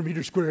 watts per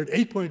meter squared,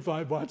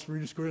 8.5 watts per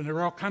meter squared, and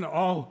they're all kind of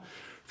all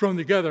thrown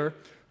together.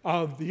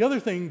 The other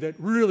thing that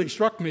really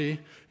struck me,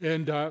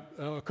 and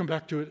I'll come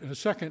back to it in a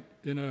second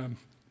in a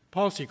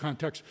policy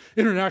context,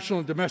 international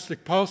and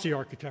domestic policy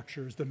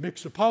architectures, the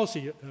mix of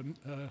policy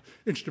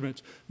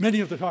instruments. Many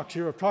of the talks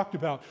here have talked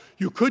about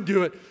you could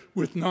do it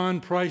with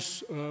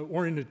non-price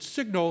oriented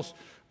signals,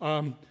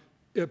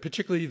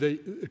 particularly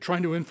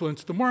trying to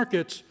influence the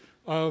markets,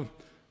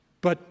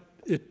 but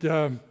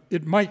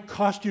it might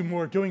cost you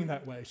more doing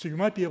that way. So you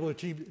might be able to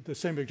achieve the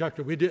same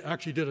objective. We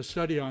actually did a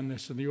study on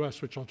this in the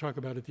US, which I'll talk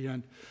about at the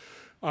end.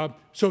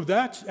 So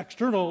that's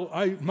external.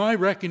 My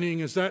reckoning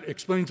is that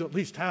explains at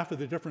least half of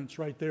the difference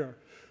right there.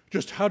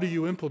 Just how do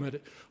you implement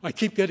it? I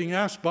keep getting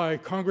asked by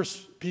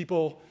Congress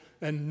people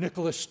and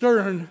Nicholas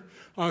Stern,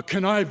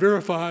 can I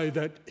verify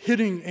that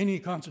hitting any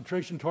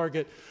concentration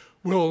target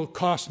will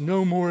cost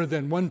no more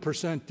than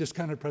 1%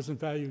 discounted present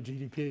value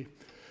GDP?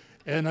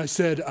 And I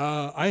said,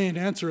 I ain't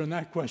answering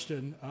that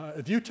question.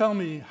 If you tell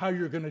me how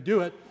you're going to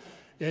do it,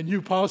 and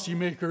you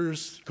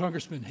policymakers,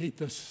 congressmen hate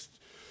this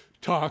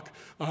talk,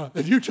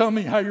 if you tell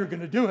me how you're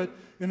going to do it,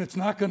 and it's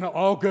not going to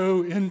all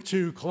go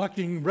into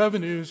collecting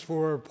revenues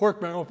for pork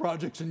barrel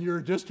projects in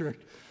your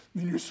district,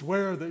 and you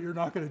swear that you're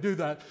not going to do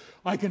that,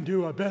 I can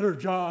do a better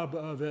job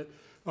of it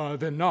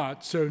than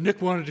not. So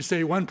Nick wanted to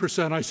say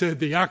 1%. I said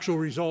the actual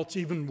results,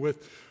 even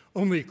with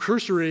only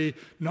cursory,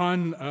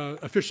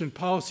 non-efficient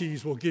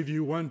policies, will give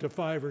you 1 to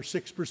 5 or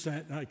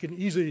 6%. And I can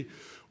easily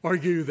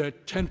argue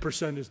that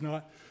 10% is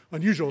not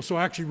unusual. So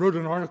I actually wrote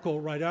an article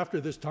right after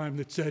this time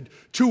that said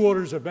 2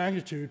 orders of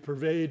magnitude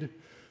pervade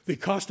the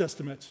cost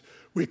estimates.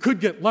 We could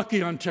get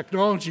lucky on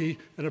technology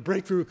and a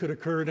breakthrough could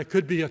occur, and it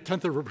could be a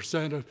tenth of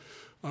 1% of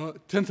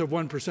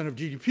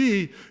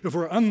GDP. If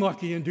we're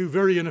unlucky and do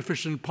very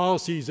inefficient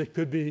policies, it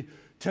could be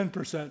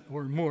 10%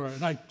 or more.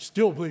 And I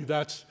still believe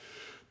that's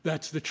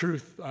the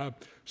truth.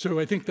 So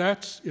I think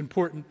that's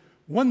important.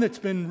 One that's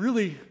been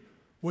really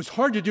was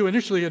hard to do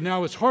initially and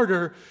now is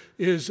harder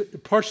is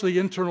partially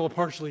internal,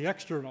 partially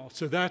external.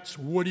 So that's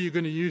what are you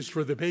going to use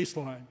for the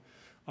baseline?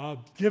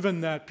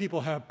 Given that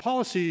people have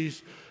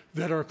policies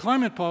that are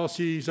climate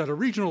policies at a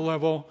regional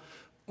level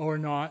or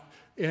not,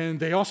 and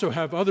they also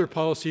have other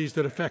policies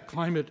that affect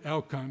climate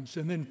outcomes.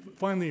 And then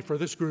finally, for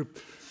this group,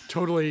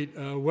 totally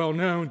well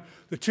known,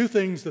 the 2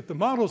 things that the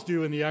models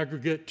do in the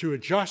aggregate to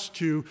adjust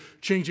to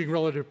changing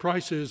relative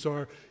prices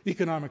are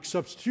economic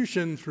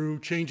substitution through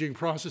changing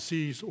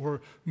processes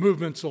or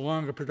movements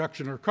along a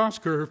production or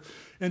cost curve,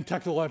 and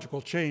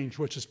technological change,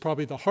 which is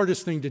probably the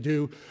hardest thing to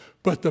do,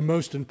 but the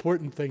most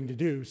important thing to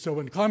do. So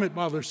when climate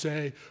modelers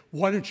say,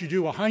 why don't you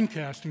do a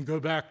hindcast and go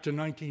back to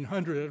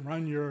 1900 and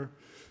run your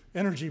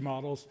energy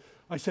models,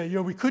 I say,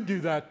 we could do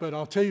that, but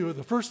I'll tell you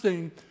the first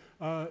thing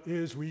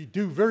is we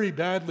do very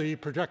badly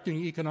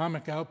projecting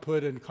economic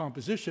output and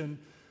composition.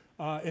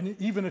 And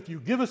even if you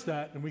give us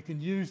that and we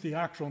can use the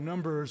actual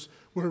numbers,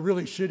 we're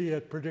really shitty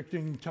at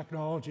predicting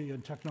technology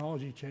and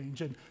technology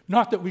change. And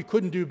not that we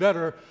couldn't do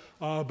better,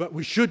 but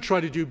we should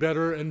try to do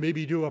better and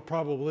maybe do a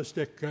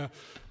probabilistic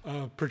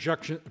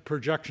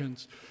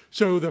projections.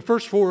 So the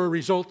first 4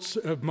 results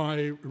of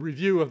my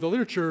review of the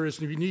literature is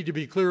you need to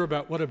be clear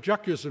about what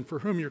objectives and for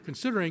whom you're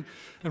considering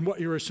and what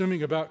you're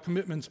assuming about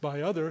commitments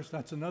by others.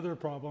 That's another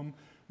problem.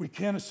 We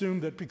can't assume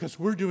that because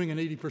we're doing an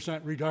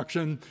 80%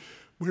 reduction,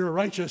 we're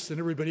righteous and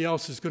everybody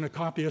else is going to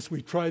copy us.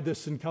 We tried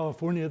this in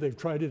California. They've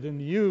tried it in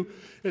the EU.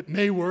 It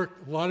may work.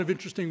 A lot of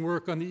interesting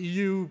work on the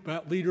EU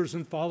about leaders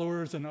and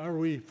followers, and are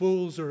we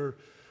fools or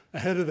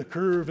ahead of the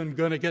curve and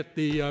going to get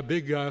the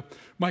big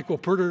Michael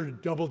Porter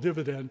double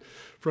dividend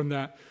from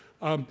that.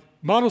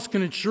 Models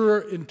can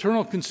ensure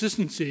internal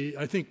consistency.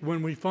 I think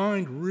when we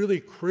find really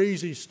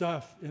crazy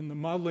stuff in the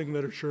modeling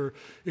literature,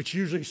 it's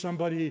usually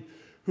somebody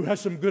who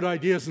has some good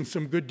ideas and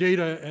some good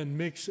data and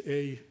makes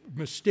a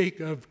mistake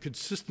of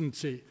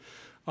consistency.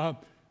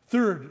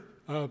 Third,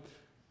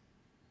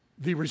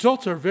 the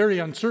results are very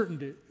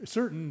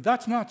uncertain.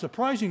 That's not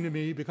surprising to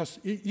me because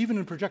even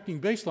in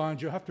projecting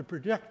baselines, you have to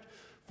project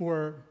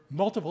for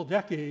multiple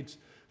decades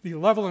the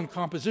level and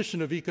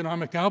composition of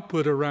economic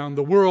output around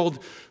the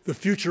world, the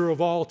future of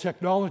all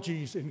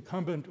technologies,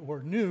 incumbent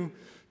or new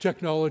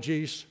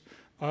technologies,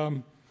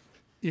 and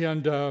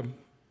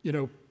you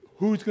know,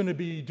 who's going to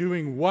be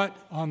doing what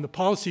on the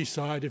policy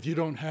side if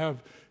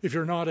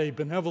you're not a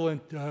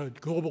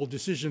benevolent global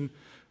decision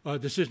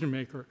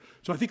maker.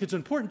 So I think it's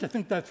important to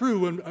think that through.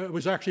 When I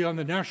was actually on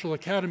the National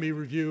Academy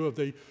review of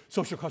the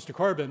social cost of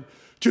carbon,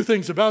 two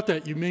things about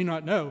that you may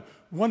not know.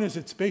 One is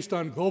it's based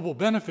on global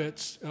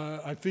benefits.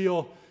 I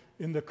feel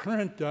in the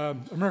current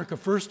America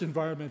First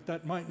environment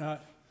that might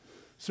not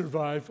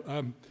survive.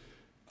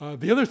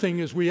 The other thing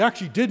is we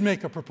actually did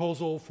make a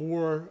proposal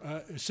for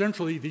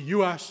essentially the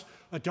US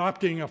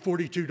adopting a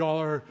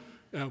 $42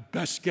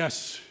 best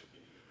guess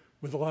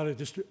with a lot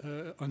of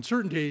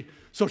uncertainty,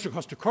 social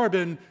cost of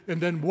carbon,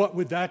 and then what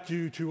would that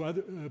do to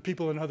other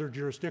people in other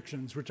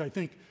jurisdictions, which I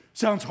think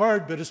sounds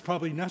hard, but is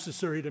probably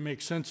necessary to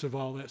make sense of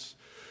all this.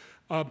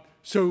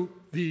 So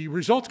the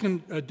results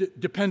can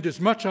depend as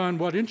much on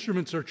what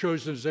instruments are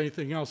chosen as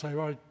anything else. I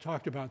already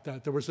talked about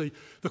that. There was the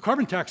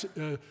carbon tax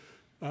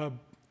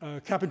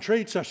cap and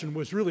trade session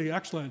was really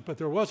excellent, but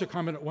there was a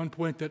comment at one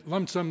point that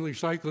lump sum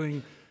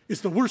recycling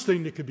is the worst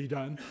thing that could be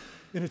done.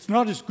 And it's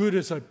not as good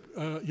as a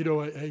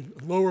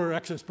lower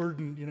excess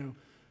burden,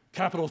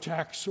 capital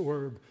tax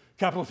or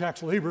capital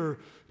tax, labor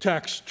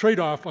tax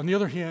trade-off. On the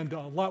other hand,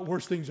 a lot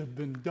worse things have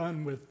been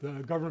done with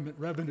government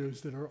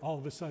revenues that are all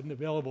of a sudden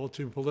available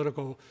to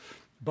political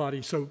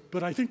bodies. So,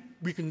 but I think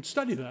we can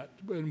study that,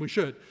 and we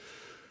should.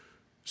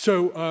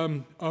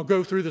 So I'll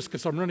go through this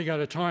because I'm running out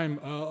of time.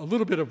 A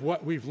little bit of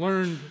what we've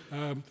learned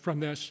from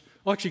this.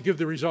 I'll actually give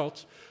the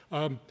results.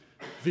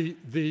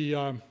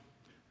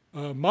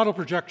 Model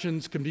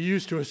projections can be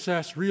used to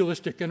assess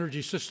realistic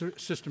energy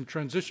system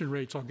transition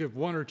rates. I'll give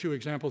one or two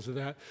examples of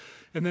that.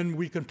 And then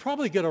we can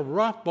probably get a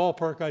rough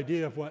ballpark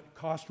idea of what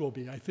cost will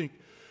be. I think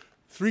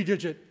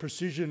 3-digit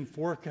precision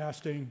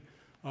forecasting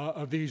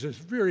of these is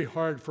very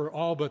hard for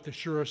all but the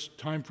surest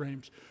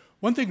timeframes.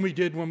 One thing we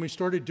did when we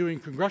started doing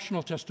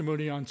congressional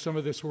testimony on some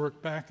of this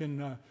work back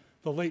in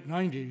the late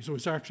 90s, it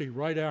was actually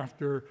right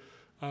after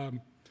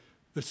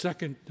the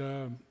second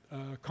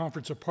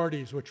Conference of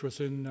Parties, which was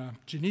in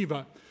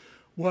Geneva,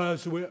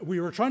 was we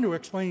were trying to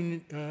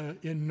explain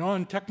in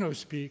non-techno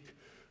speak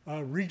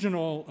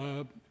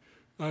regional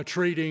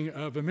trading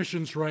of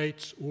emissions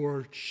rights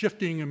or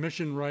shifting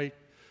emission right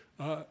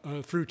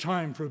through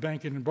time for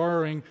banking and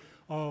borrowing.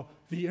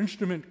 The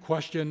instrument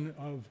question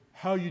of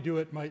how you do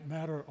it might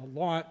matter a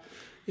lot,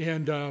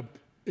 and I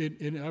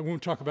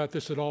won't talk about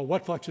this at all.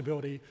 What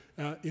flexibility?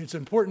 It's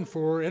important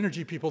for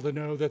energy people to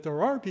know that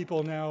there are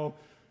people now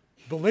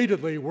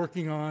belatedly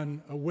working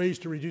on ways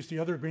to reduce the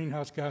other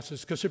greenhouse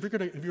gases, because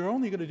if you're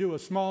only going to do a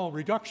small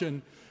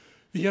reduction,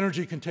 the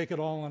energy can take it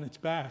all on its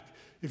back.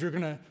 If you're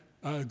going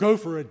to go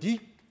for a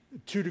deep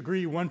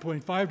 2-degree,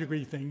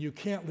 1.5-degree thing, you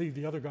can't leave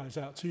the other guys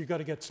out. So you've got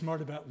to get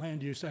smart about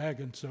land use, ag,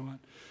 and so on.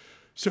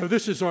 So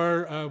this is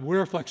our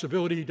where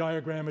flexibility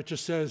diagram. It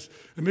just says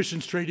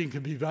emissions trading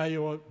can be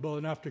valuable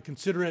enough to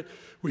consider it.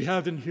 We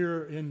have in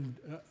here in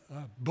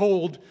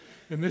bold,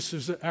 and this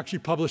is actually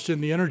published in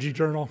the Energy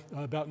Journal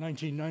about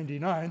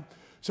 1999.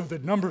 So the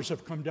numbers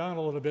have come down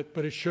a little bit,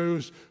 but it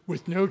shows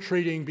with no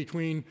trading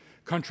between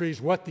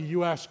countries what the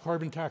US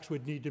carbon tax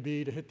would need to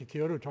be to hit the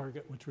Kyoto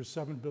target, which was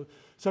 7%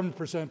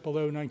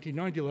 below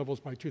 1990 levels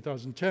by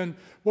 2010.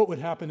 What would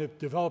happen if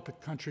developing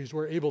countries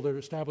were able to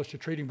establish a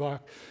trading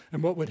bloc,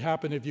 and what would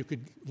happen if you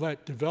could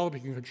let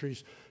developing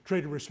countries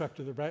trade in respect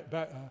to the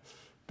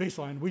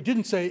baseline. We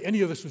didn't say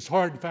any of this was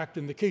hard. In fact,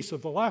 in the case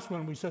of the last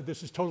one, we said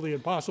this is totally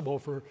impossible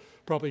for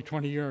probably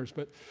 20 years,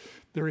 but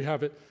there you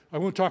have it. I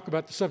won't talk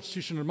about the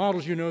substitution of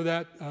models, you know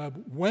that.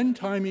 When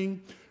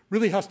timing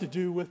really has to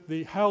do with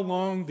how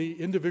long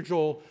the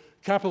individual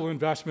capital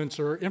investments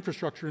or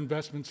infrastructure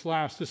investments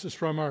last. This is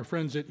from our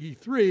friends at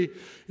E3,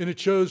 and it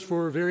shows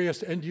for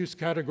various end-use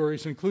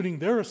categories, including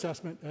their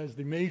assessment as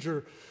the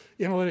major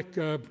analytic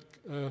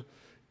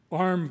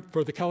arm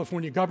for the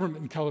California government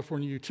and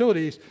California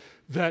utilities,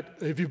 that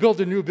if you build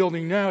a new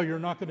building now, you're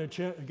not going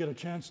to get a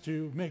chance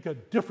to make a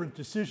different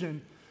decision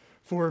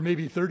for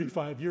maybe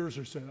 35 years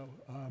or so.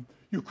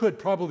 You could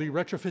probably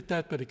retrofit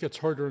that, but it gets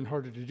harder and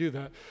harder to do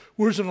that.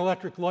 Whereas in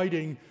electric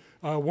lighting,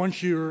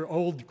 once your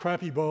old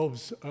crappy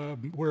bulbs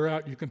wear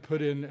out, you can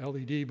put in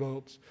LED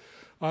bulbs.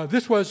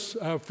 This was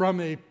from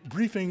a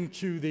briefing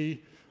to the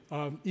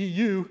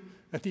EU,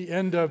 at the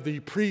end of the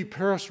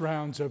pre-Paris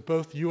rounds of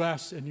both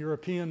US and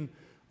European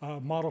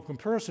model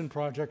comparison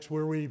projects,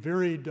 where we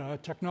varied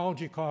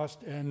technology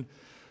cost and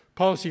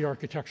policy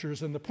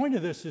architectures. And the point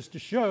of this is to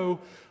show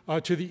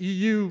to the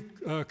EU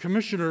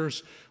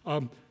commissioners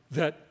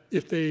that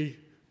if they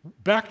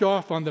backed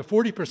off on the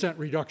 40%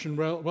 reduction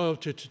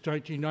relative to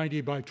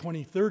 1990 by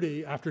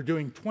 2030, after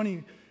doing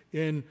 20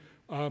 in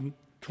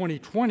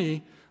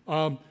 2020,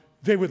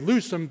 they would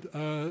lose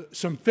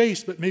some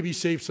face, but maybe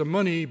save some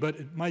money, but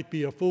it might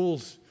be a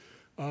fool's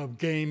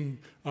game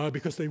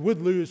because they would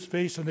lose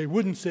face and they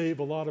wouldn't save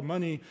a lot of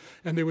money,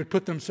 and they would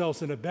put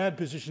themselves in a bad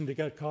position to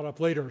get caught up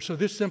later. So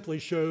this simply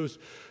shows,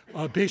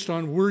 based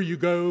on where you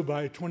go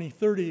by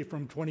 2030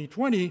 from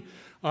 2020,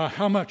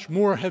 how much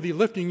more heavy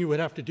lifting you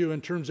would have to do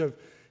in terms of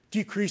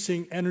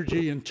decreasing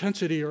energy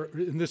intensity, or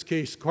in this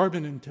case,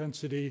 carbon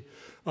intensity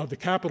of the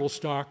capital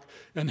stock,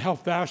 and how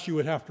fast you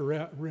would have to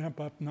ramp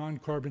up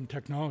non-carbon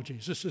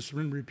technologies. This has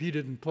been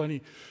repeated in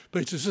plenty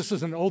places. This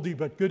is an oldie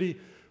but goodie,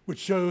 which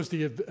shows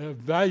the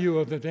value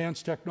of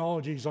advanced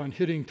technologies on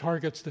hitting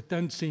targets that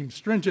then seem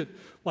stringent,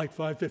 like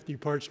 550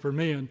 parts per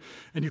million.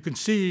 And you can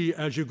see,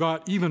 as you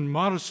got even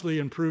modestly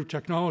improved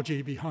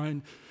technology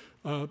beyond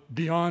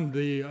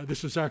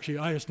this is actually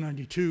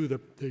IS-92,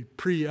 the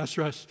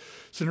pre-SRES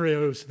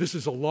scenarios. This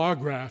is a law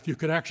graph. You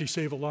could actually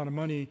save a lot of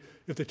money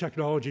if the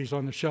technologies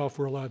on the shelf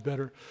were a lot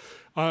better.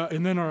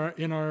 And then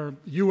in our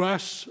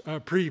US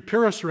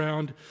pre-Paris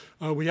round,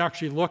 we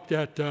actually looked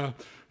at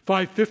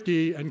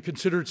 550 and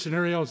considered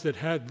scenarios that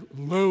had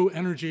low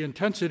energy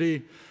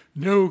intensity,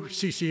 no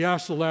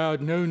CCS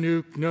allowed, no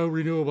nuke, no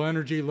renewable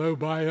energy, low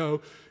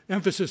bio,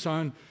 emphasis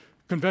on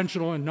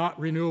conventional and not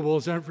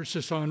renewables,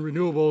 emphasis on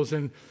renewables,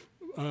 and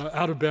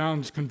out of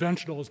bounds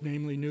conventionals,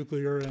 namely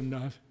nuclear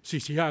and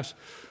CCS.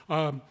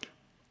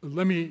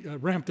 Let me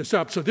ramp this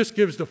up. So this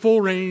gives the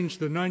full range,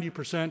 the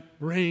 90%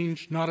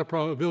 range, not a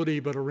probability,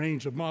 but a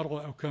range of model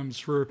outcomes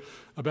for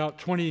about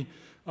 20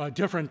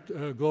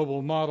 different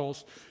global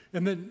models.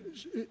 And then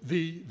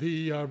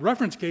the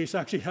reference case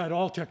actually had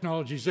all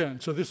technologies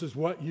in. So this is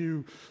what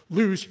you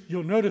lose.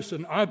 You'll notice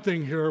an odd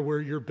thing here where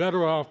you're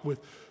better off with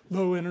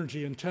low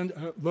energy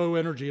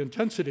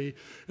intensity.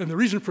 And the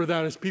reason for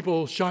that is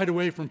people shied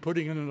away from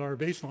putting it in our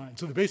baseline.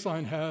 So the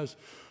baseline has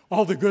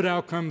all the good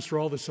outcomes for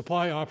all the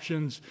supply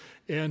options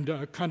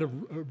and kind of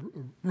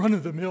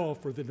run-of-the-mill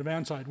for the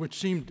demand side, which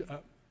seemed,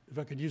 if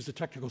I could use the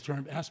technical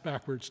term, ass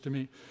backwards to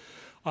me.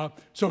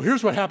 So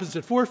here's what happens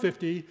at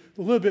 450,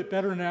 a little bit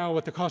better now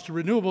with the cost of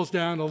renewables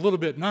down, a little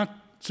bit not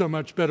so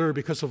much better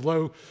because of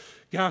low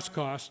gas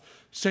costs.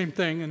 Same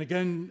thing, and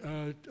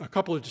again, a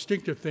couple of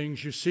distinctive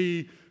things. You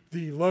see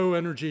the low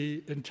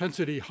energy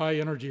intensity, high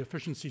energy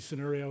efficiency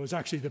scenario is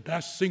actually the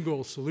best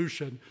single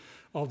solution,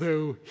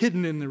 although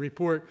hidden in the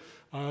report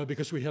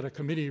because we had a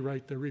committee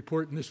write the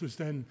report, and this was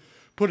then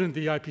put into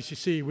the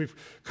IPCC. We've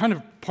kind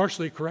of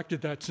partially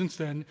corrected that since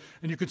then,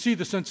 and you can see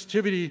the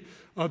sensitivity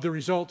of the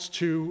results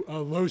to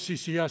low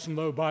CCS and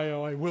low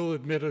bio. I will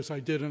admit, as I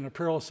did in a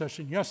parallel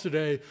session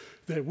yesterday,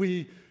 that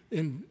we,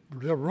 in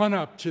the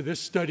run-up to this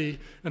study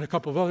and a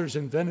couple of others,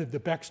 invented the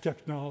BECCS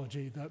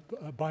technology, the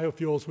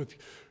biofuels with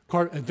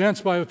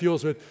advanced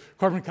biofuels with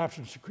carbon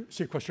capture and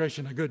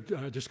sequestration, a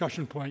good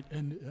discussion point.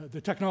 And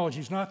the technology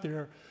is not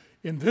there.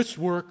 In this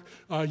work,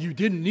 you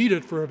didn't need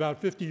it for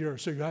about 50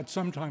 years, so you had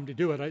some time to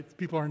do it.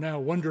 People are now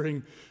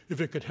wondering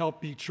if it could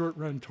help beat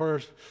short-run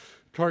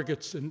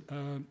targets in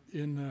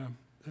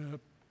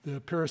the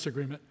Paris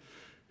Agreement.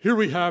 Here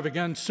we have,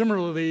 again,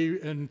 similarly,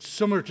 and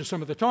similar to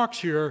some of the talks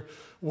here,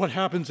 what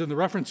happens in the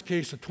reference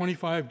case, a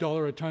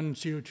 $25 a ton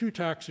CO2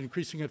 tax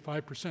increasing at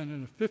 5%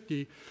 and a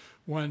 50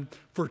 one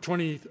for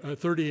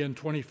 2030 and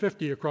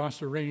 2050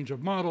 across a range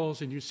of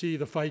models, and you see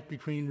the fight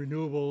between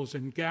renewables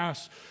and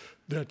gas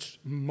that's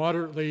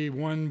moderately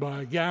won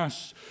by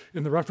gas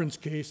in the reference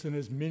case, and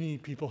as many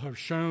people have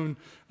shown,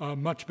 a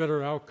much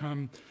better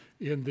outcome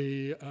in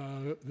the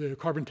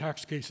carbon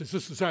tax cases.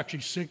 This is actually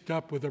synced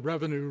up with a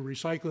revenue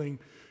recycling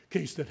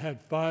case that had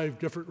 5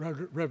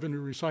 different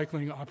revenue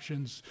recycling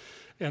options,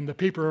 and the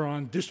paper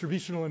on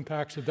distributional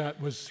impacts of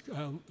that was,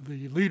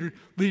 the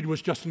lead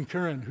was Justin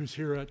Curran, who's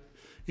here at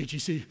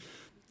HEC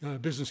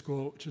Business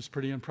School, which is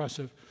pretty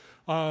impressive.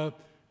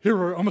 Here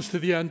we're almost to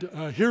the end.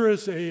 Here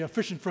is a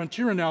efficient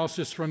frontier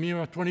analysis from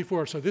EMF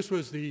 24. So this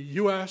was the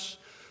US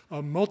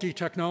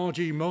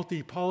multi-technology,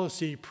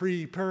 multi-policy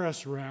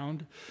pre-Paris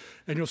round.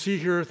 And you'll see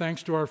here,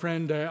 thanks to our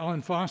friend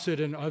Alan Fawcett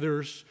and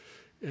others,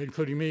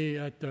 including me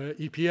at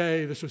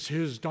EPA, this was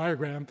his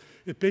diagram.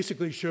 It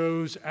basically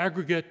shows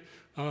aggregate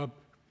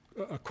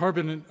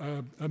carbon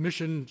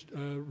emission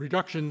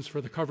reductions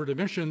for the covered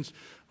emissions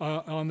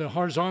on the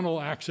horizontal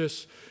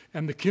axis,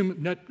 and the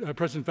net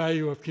present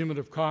value of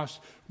cumulative costs.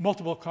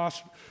 Multiple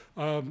cost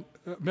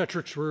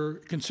metrics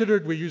were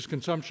considered. We used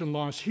consumption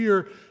loss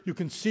here. You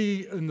can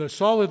see in the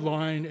solid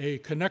line a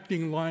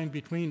connecting line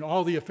between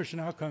all the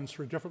efficient outcomes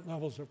for different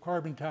levels of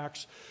carbon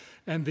tax,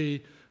 and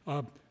the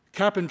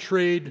cap and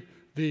trade,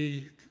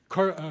 the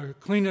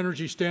clean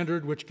energy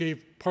standard, which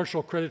gave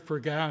partial credit for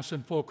gas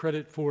and full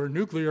credit for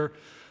nuclear,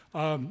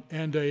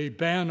 and a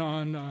ban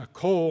on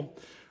coal,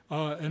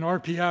 an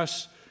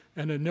RPS,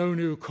 and a no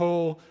new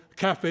coal,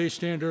 CAFE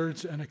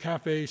standards, and a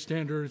CAFE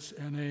standards,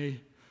 and a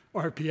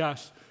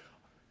RPS.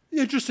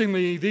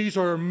 Interestingly, these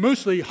are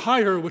mostly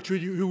higher, which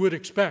you would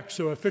expect.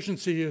 So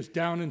efficiency is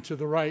down and to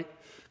the right,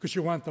 because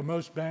you want the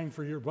most bang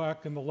for your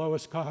buck and the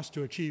lowest cost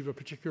to achieve a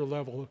particular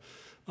level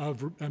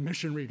of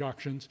emission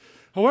reductions.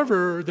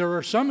 However, there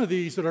are some of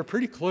these that are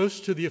pretty close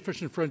to the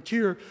efficient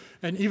frontier,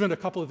 and even a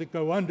couple that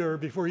go under.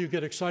 Before you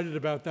get excited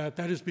about that,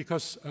 that is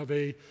because of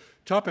a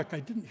topic I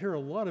didn't hear a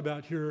lot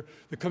about here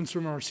that comes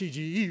from our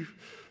CGE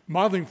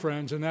modeling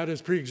friends, and that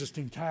is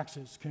pre-existing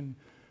taxes can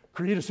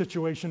create a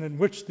situation in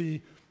which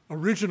the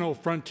original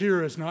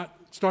frontier is not,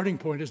 starting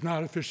point is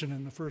not efficient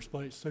in the first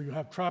place. So you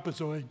have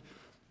trapezoid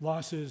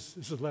losses.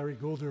 This is Larry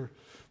Goulder,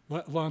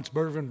 Lance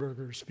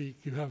Bervenberger speak.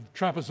 You have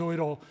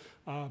trapezoidal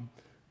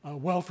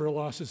welfare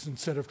losses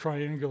instead of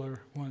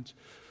triangular ones.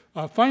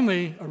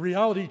 Finally, a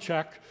reality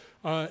check.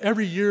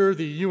 Every year,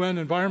 the UN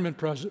Environment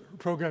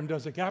Program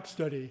does a gap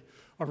study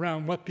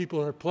around what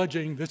people are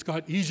pledging. This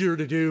got easier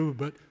to do,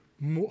 but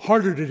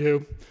harder to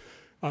do.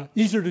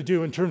 Easier to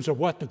do in terms of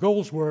what the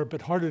goals were,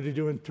 but harder to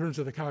do in terms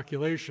of the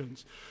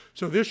calculations.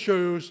 So this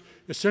shows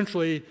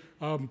essentially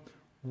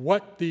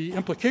what the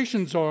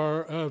implications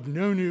are of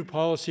no new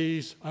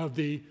policies, of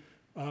the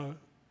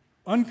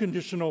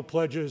unconditional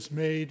pledges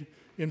made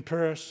in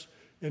Paris.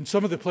 And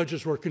some of the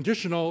pledges were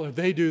conditional. If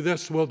they do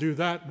this, we'll do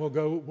that. We'll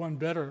go one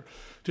better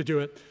to do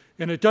it.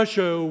 And it does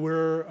show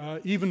we're,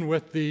 even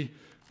with the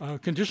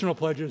conditional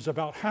pledges,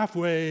 about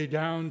halfway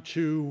down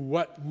to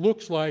what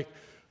looks like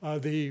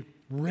the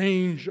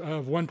range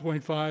of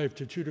 1.5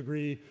 to 2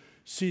 degree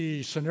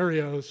C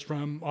scenarios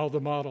from all the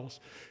models.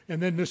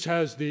 And then this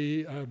has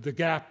the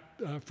gap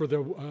for the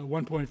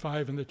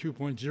 1.5 and the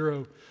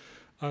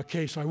 2.0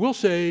 case. I will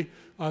say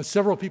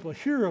several people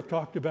here have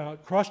talked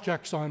about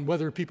cross-checks on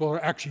whether people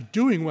are actually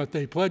doing what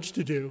they pledged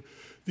to do.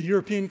 The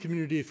European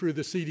community, through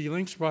the CD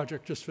Links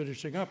project just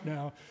finishing up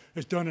now,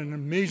 has done an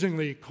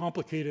amazingly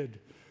complicated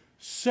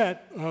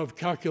set of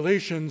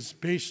calculations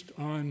based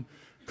on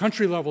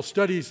country-level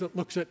studies that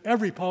looks at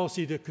every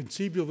policy to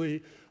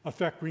conceivably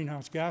affect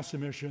greenhouse gas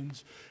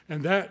emissions.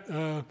 And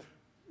that,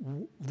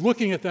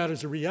 looking at that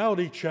as a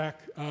reality check,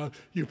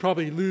 you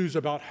probably lose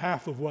about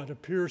half of what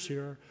appears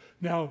here.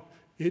 Now,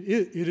 it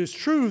is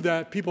true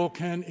that people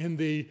can, in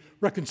the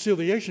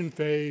reconciliation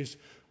phase,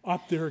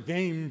 up their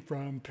game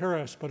from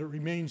Paris, but it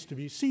remains to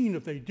be seen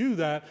if they do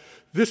that.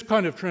 This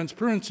kind of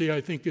transparency, I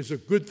think, is a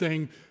good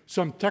thing.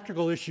 Some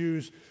technical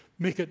issues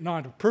make it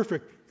not a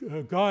perfect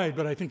guide,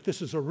 but I think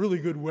this is a really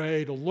good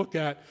way to look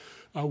at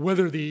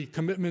whether the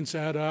commitments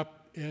add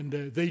up, and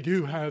they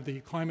do have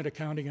the climate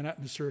accounting and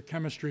atmospheric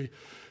chemistry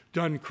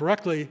done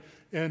correctly,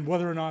 and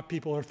whether or not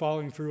people are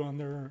following through on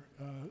their,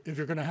 if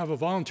you're going to have a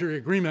voluntary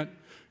agreement,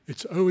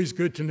 it's always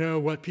good to know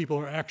what people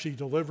are actually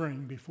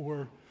delivering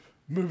before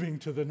moving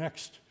to the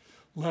next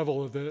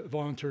level of the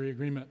voluntary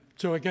agreement.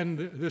 So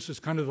again, this is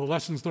kind of the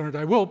lessons learned.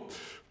 I will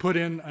put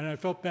in, and I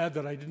felt bad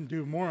that I didn't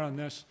do more on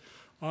this,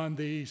 on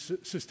the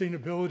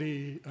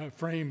sustainability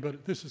frame,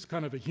 but this is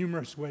kind of a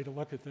humorous way to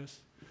look at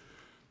this.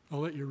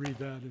 I'll let you read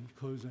that in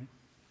closing.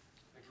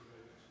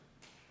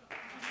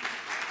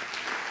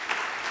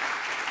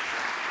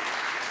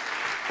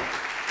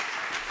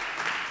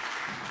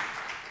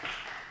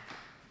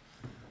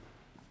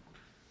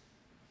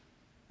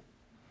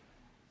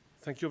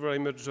 Thank you very much. Thank you very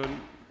much, John,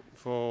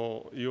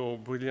 for your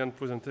brilliant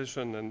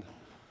presentation, and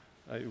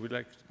I would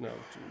like now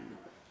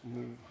to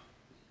move.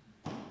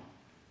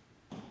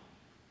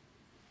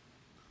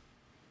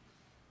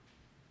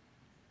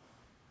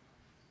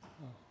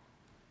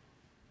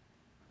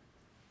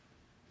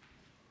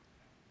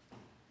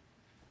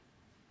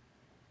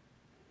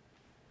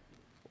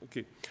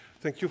 Okay,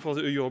 thank you for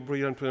your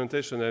brilliant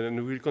presentation,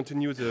 and we'll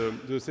continue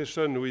the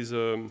session with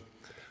the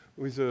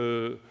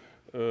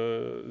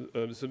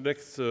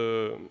next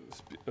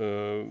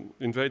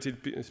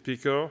invited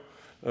speaker,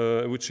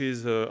 which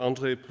is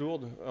André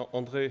Plourde.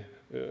 André,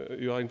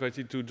 you are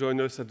invited to join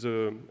us at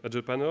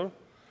the panel.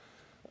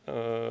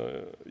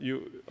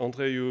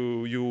 André,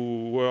 you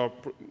were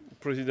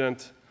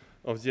president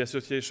of the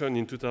association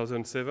in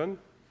 2007.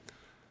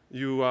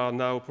 You are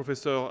now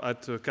professor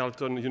at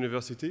Carleton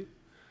University.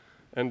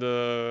 And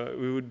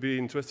we would be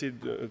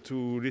interested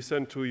to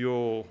listen to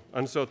your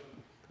answer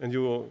and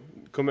your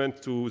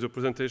comment to the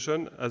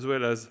presentation, as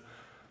well as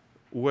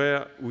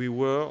where we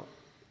were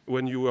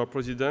when you were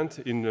president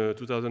in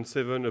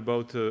 2007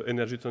 about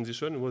energy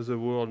transition. Was the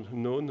world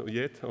known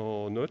yet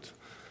or not?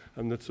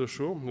 I'm not so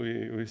sure.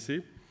 We'll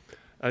see.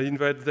 I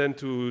invite then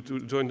to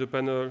join the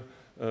panel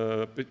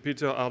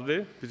Peter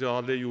Hartley. Peter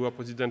Hartley, you were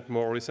president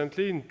more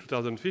recently in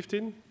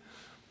 2015,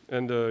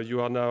 and you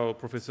are now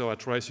professor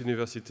at Rice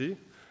University.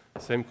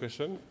 Same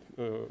question.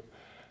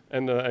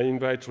 And I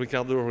invite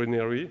Ricardo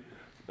Raineri,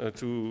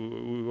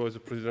 who was the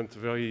president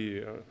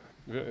very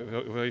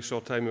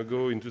short time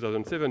ago in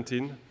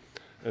 2017.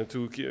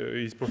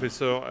 He's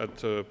professor at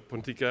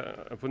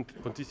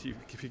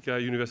Pontificia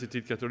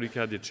University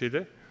Catolica de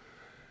Chile.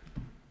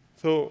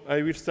 So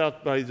I will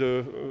start by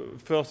the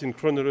first in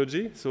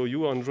chronology. So you,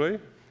 André,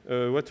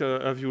 what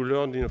have you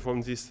learned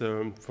from this,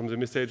 from the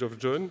message of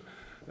John,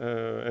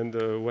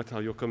 and what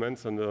are your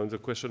comments on the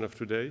question of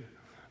today,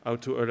 how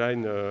to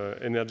align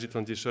energy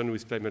transition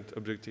with climate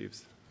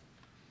objectives?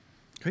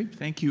 Great,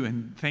 thank you,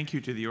 and thank you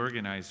to the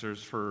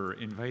organizers for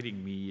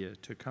inviting me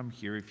to come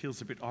here. It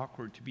feels a bit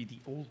awkward to be the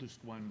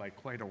oldest one by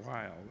quite a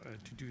while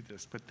to do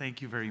this, but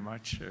thank you very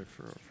much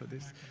for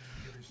this.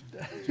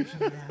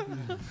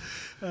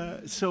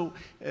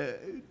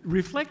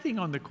 Reflecting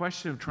on the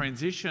question of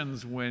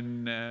transitions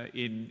when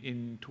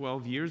in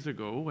 12 years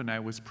ago when I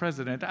was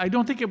president, I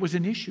don't think it was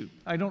an issue.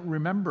 I don't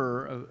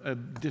remember a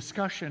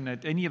discussion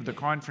at any of the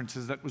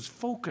conferences that was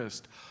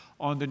focused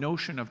on the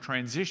notion of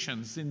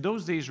transitions. In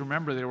those days,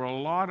 remember, there were a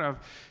lot of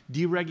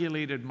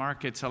deregulated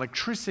markets.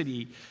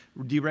 Electricity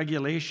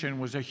deregulation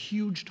was a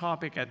huge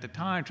topic at the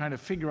time, trying to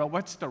figure out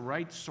what's the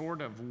right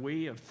sort of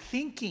way of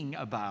thinking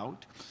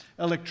about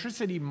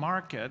electricity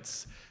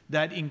markets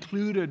that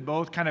included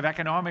both kind of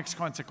economics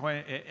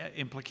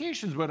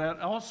implications, but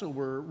also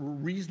were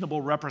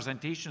reasonable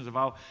representations of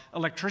how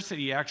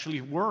electricity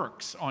actually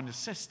works on a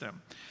system.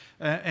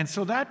 And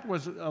so that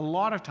was a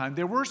lot of time.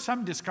 There were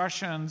some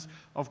discussions,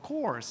 of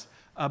course,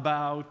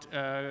 about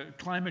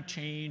climate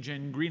change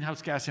and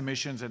greenhouse gas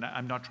emissions, and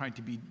I'm not trying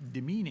to be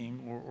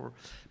demeaning,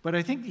 but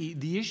I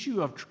think the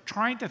issue of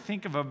trying to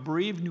think of a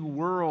brave new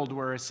world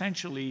where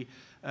essentially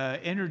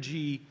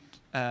energy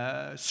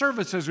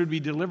services would be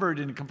delivered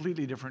in a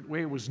completely different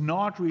way was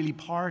not really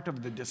part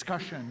of the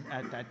discussion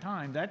at that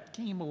time. That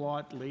came a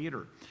lot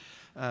later.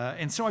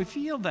 And so I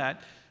feel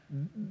that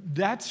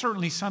that's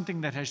certainly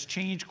something that has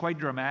changed quite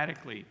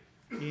dramatically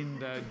in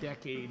the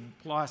decade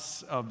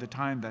plus of the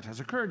time that has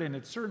occurred, and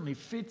it certainly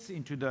fits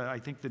into I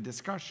think the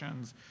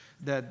discussions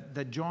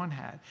that John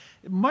had.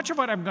 Much of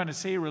what I'm going to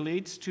say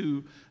relates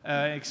to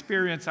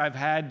experience I've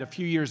had a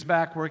few years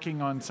back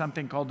working on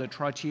something called the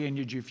Trottier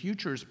Energy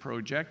Futures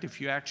Project.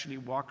 If you actually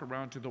walk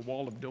around to the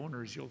wall of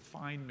donors, you'll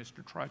find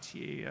Mr.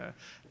 Trottier,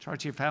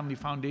 Trottier Family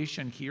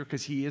Foundation here,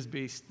 because he is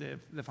based,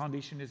 the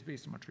foundation is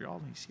based in Montreal,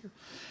 and he's here.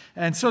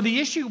 And so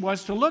the issue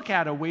was to look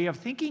at a way of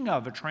thinking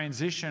of a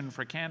transition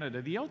for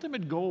Canada. The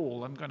ultimate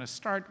goal, I'm going to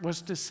start,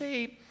 was to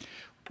say,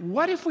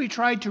 what if we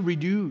tried to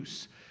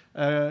reduce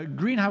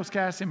greenhouse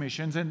gas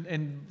emissions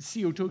and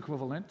CO2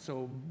 equivalent,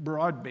 so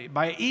broad-based,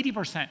 by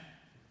 80%,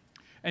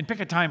 and pick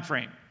a time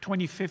frame.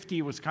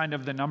 2050 was kind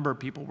of the number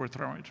people were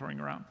throwing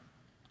around.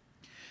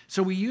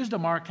 So we used a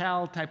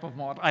Markal type of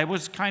model. I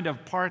was kind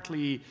of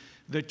partly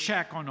the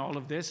check on all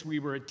of this. We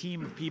were a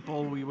team of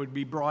people. We would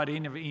be brought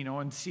in, you know,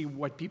 and see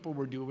what people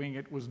were doing.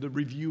 It was the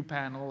review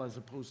panel as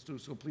opposed to,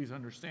 so please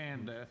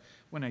understand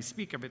when I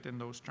speak of it in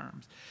those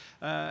terms.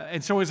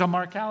 And so it was a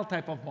Markal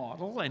type of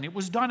model, and it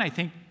was done, I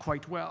think,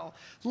 quite well.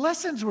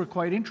 Lessons were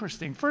quite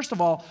interesting. First of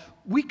all,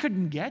 they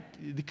couldn't get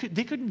to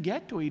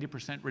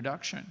 80%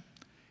 reduction.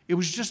 It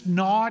was just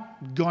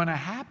not going to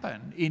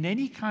happen in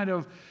any kind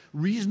of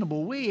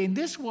reasonable way. And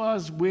this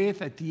was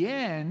with, at the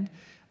end,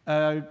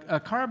 a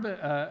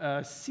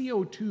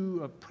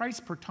CO2 price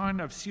per ton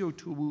of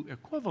CO2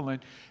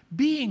 equivalent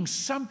being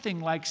something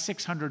like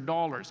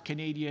 $600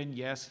 Canadian.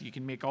 Yes, you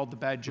can make all the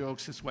bad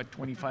jokes. It's what,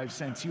 25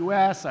 cents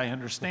US. I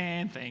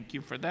understand. Thank you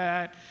for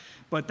that.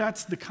 But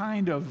that's the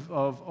kind of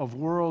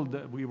world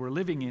that we were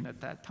living in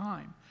at that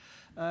time.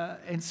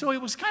 And so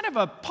it was kind of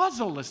a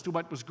puzzle as to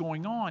what was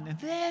going on. And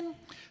then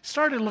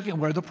started looking,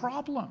 where are the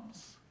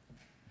problems?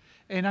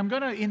 And I'm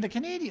going to, in the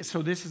Canadian,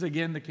 so this is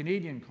again the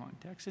Canadian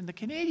context. In the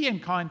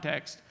Canadian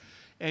context,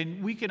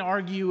 and we can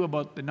argue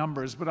about the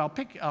numbers, but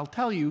I'll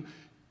tell you,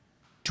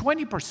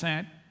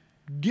 20%,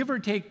 give or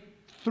take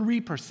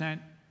 3%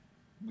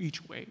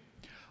 each way,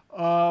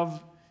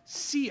 of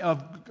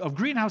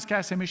greenhouse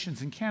gas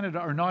emissions in Canada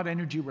are not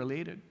energy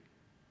related.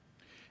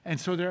 And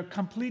so they're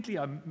completely,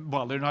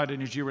 well, they're not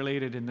energy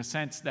related in the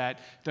sense that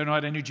they're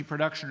not energy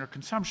production or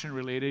consumption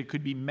related. It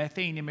could be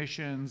methane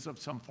emissions of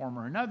some form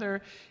or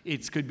another.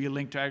 It could be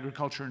linked to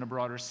agriculture in a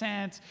broader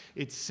sense.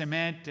 It's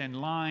cement and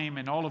lime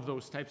and all of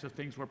those types of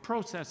things where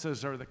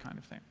processes are the kind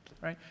of thing,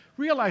 right?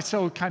 Realize,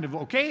 so kind of,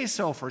 okay,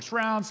 so first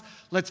rounds,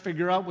 let's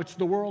figure out what does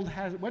the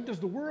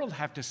world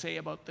have to say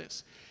about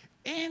this?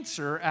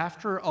 Answer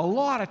after a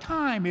lot of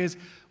time is,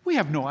 we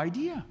have no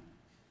idea.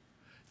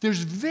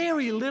 There's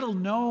very little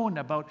known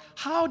about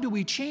how do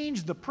we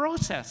change the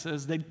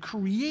processes that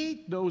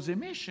create those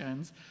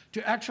emissions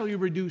to actually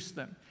reduce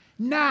them.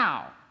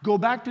 Now, go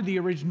back to the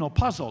original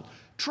puzzle.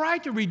 Try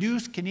to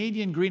reduce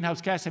Canadian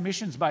greenhouse gas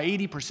emissions by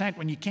 80%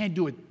 when you can't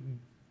do a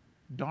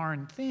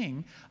darn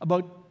thing.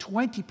 About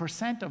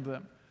 20% of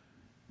them,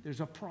 there's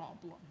a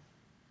problem,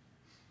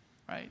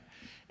 right?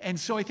 And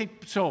so I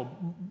think, so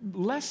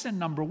lesson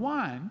number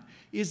one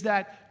is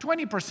that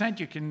 20%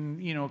 you can,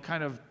 you know,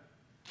 kind of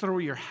throw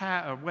your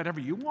hat or whatever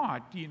you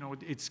want, you know,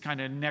 it's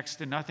kind of next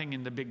to nothing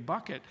in the big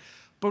bucket.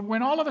 But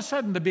when all of a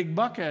sudden the big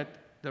bucket,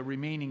 the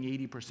remaining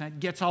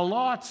 80%, gets a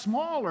lot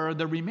smaller,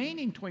 the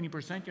remaining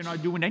 20% you're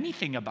not doing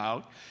anything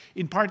about,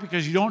 in part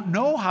because you don't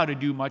know how to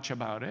do much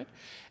about it,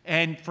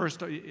 and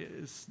first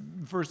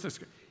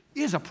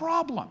is a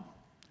problem.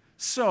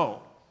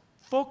 So,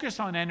 focus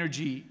on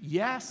energy,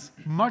 yes,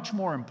 much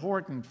more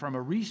important from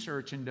a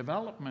research and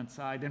development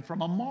side and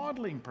from a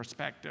modeling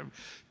perspective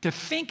to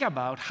think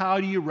about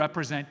how do you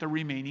represent the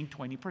remaining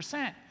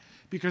 20%.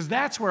 Because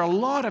that's where a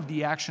lot of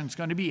the action is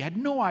going to be. You had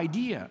no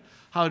idea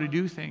how to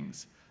do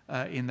things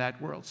in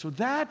that world. So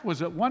that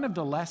was one of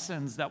the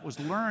lessons that was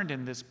learned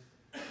in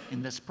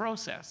this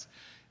process.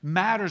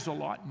 Matters a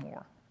lot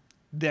more.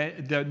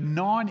 The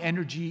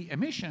non-energy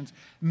emissions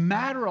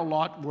matter a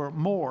lot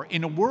more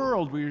in a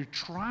world where you're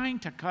trying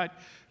to cut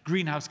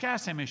greenhouse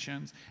gas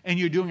emissions and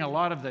you're doing a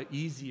lot of the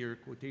easier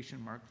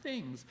quotation mark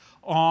things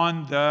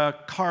on the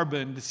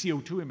carbon, the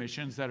CO2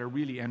 emissions that are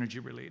really energy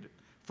related.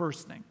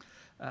 First thing.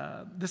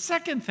 The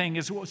second thing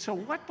is, so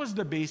what was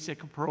the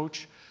basic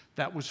approach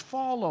that was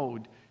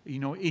followed,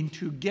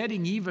 into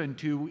getting even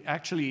to,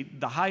 actually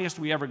the highest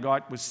we ever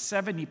got was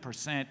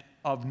 70%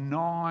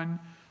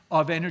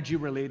 of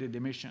energy-related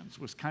emissions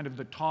was kind of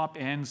the top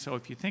end. So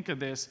if you think of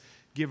this,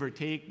 give or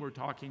take, we're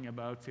talking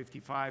about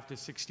 55 to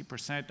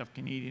 60% of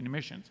Canadian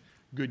emissions.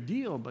 Good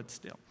deal, but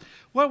still.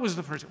 What was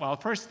the first? Well,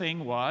 first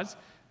thing was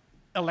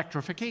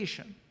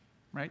electrification,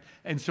 right?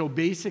 And so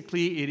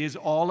basically it is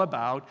all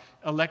about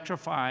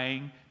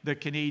electrifying the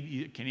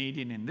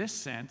Canadian in this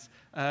sense,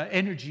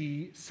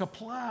 energy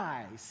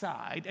supply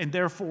side, and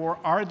therefore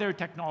are there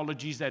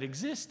technologies that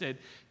existed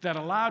that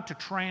allowed to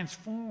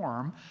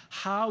transform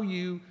how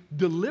you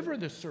deliver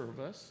the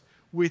service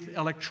with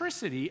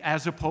electricity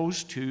as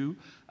opposed to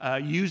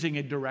using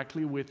it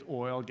directly with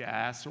oil,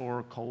 gas,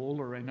 or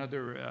coal, or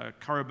another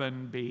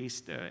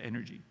carbon-based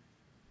energy.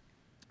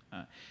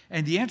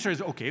 And the answer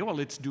is, okay, well,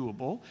 it's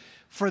doable.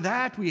 For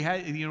that, we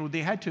had,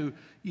 they had to,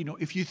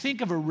 if you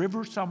think of a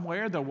river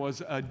somewhere, there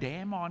was a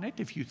dam on it.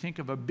 If you think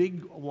of a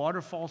big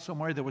waterfall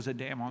somewhere, there was a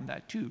dam on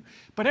that too.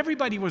 But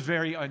everybody was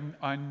very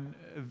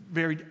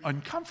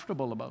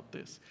uncomfortable about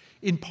this,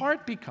 in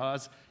part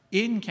because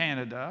in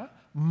Canada,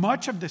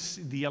 much of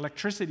the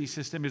electricity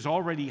system is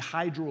already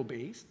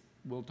hydro-based.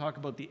 We'll talk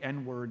about the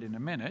N word in a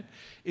minute.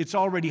 It's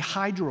already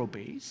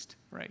hydro-based,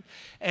 right?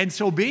 And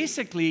so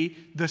basically,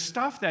 the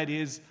stuff that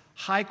is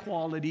high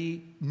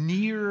quality,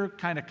 near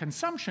kind of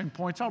consumption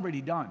point's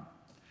already done.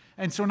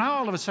 And so now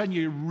all of a sudden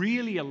you're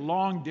really a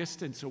long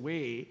distance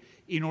away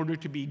in order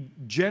to be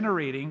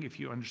generating, if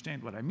you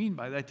understand what I mean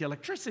by that, the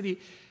electricity,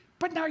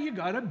 but now you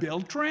got to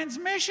build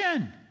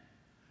transmission.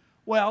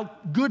 Well,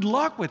 good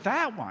luck with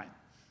that one,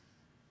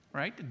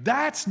 right?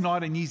 That's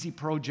not an easy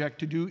project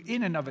to do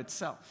in and of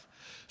itself.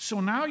 So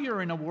now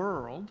you're in a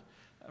world,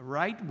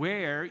 right,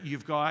 where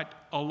you've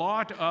got a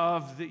lot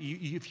of,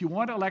 if you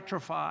want to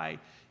electrify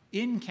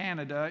in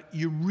Canada,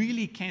 you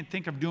really can't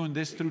think of doing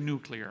this through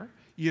nuclear.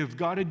 You've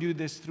got to do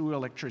this through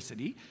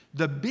electricity.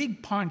 The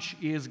big punch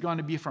is going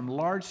to be from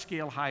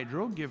large-scale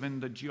hydro, given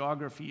the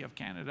geography of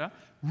Canada.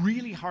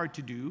 Really hard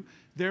to do.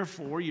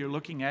 Therefore, you're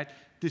looking at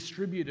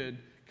distributed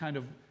kind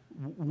of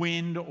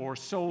wind or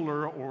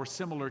solar or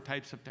similar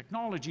types of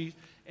technologies.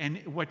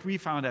 And what we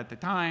found at the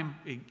time,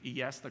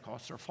 yes, the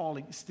costs are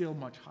falling, still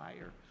much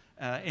higher.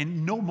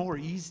 And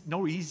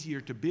no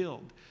easier to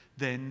build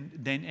than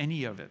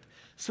any of it.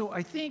 So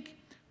I think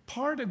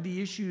part of the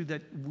issue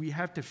that we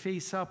have to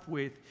face up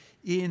with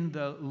in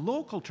the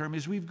local term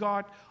is we've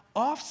got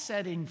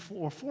offsetting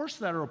forces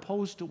that are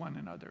opposed to one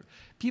another.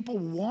 People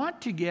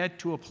want to get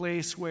to a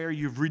place where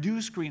you've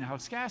reduced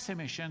greenhouse gas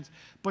emissions,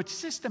 but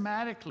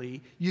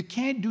systematically you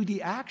can't do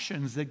the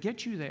actions that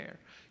get you there.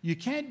 You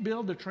can't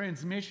build the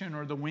transmission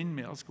or the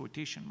windmills,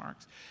 quotation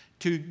marks,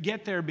 to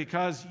get there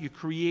because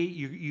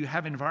you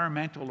have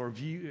environmental or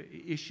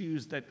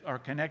issues that are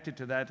connected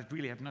to that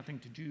really have nothing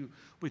to do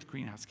with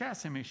greenhouse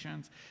gas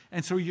emissions.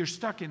 And so you're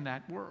stuck in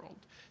that world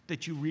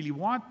that you really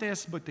want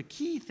this, but the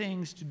key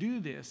things to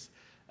do this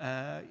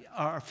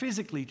are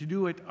physically to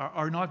do it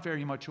are not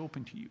very much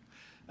open to you.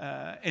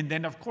 And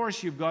then, of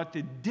course, you've got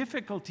the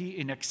difficulty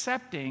in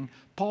accepting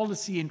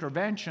policy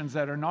interventions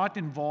that are not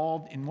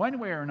involved in one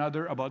way or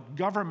another about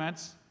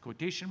governments,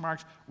 quotation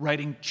marks,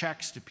 writing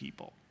checks to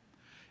people.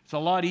 It's a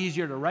lot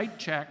easier to write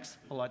checks,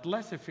 a lot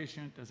less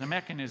efficient as a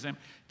mechanism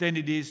than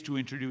it is to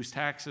introduce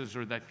taxes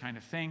or that kind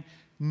of thing.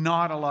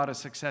 Not a lot of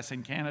success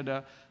in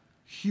Canada.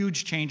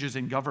 Huge changes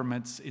in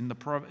governments at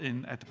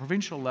the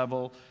provincial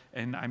level,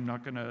 and I'm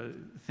not going to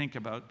think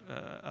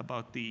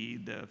about the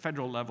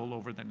federal level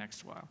over the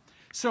next while.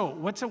 So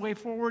what's a way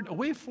forward? A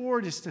way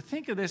forward is to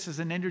think of this as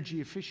an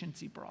energy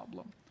efficiency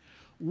problem.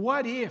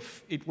 What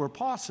if it were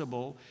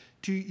possible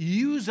to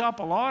use up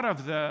a lot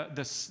of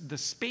the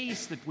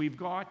space that we've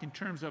got in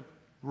terms of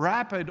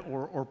rapid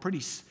or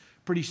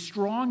pretty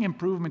strong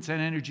improvements in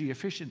energy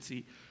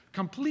efficiency,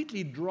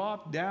 completely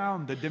drop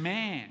down the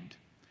demand?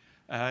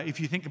 If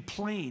you think of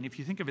plane, if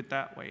you think of it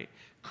that way,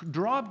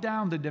 drop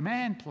down the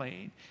demand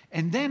plane,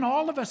 and then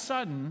all of a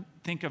sudden,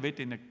 think of it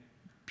in a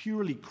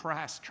purely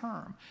crass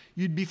term,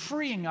 you'd be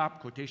freeing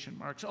up, quotation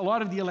marks, a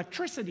lot of the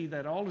electricity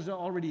that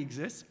already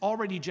exists,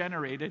 already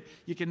generated.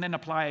 You can then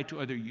apply it to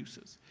other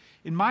uses.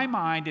 In my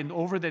mind, and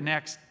over the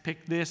next,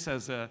 pick this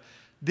as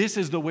this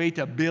is the way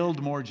to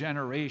build more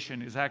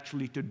generation, is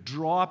actually to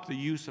drop the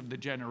use of the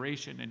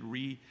generation and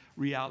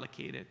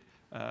reallocate it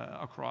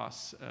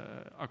across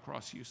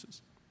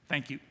uses.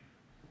 Thank you.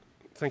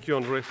 Thank you,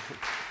 André.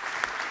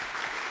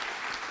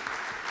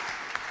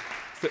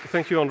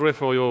 Thank you, André,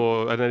 for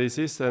your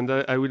analysis. And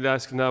I will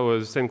ask now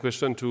the same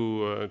question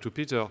to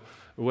Peter.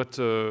 What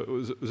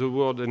the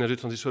word energy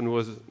transition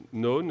was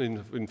known in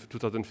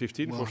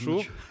 2015, well, for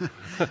sure.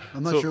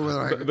 I'm not sure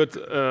whether I...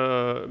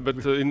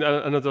 But in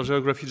another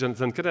geography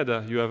than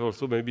Canada, you have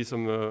also maybe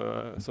some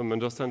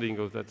understanding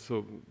of that.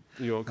 So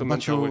your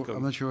comments are welcome.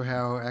 I'm not sure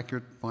how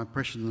accurate my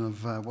impression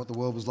of what the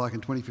world was like in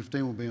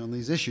 2015 will be on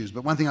these issues.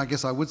 But one thing I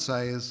guess I would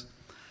say is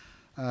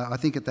I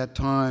think at that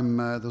time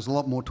there was a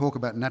lot more talk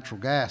about natural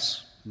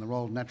gas and the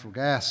role of natural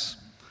gas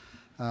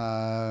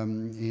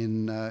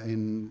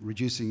in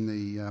reducing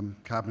the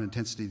carbon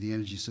intensity of the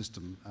energy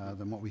system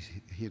than what we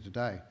hear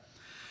today.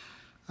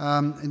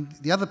 And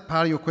the other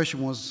part of your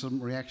question was some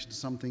reaction to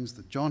some things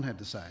that John had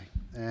to say.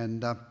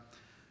 And I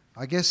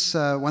guess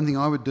one thing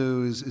I would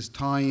do is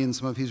tie in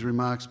some of his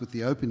remarks with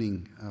the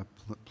opening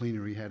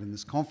plenary he had in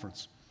this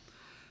conference,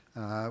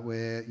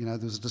 where there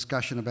was a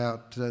discussion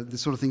about the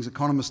sort of things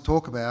economists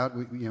talk about.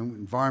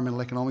 Environmental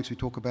economics, we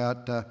talk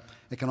about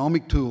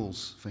economic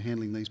tools for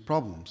handling these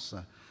problems.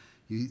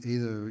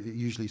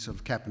 Usually sort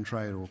of cap and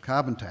trade or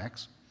carbon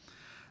tax.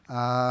 But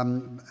a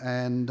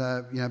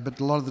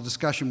lot of the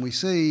discussion we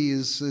see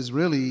is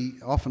really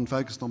often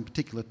focused on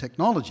particular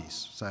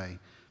technologies, say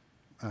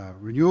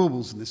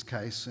renewables in this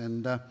case.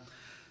 And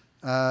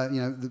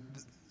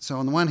so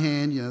on the one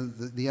hand,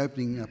 the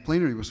opening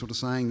plenary was sort of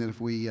saying that if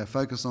we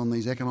focus on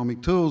these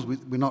economic tools,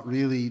 we're not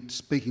really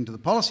speaking to the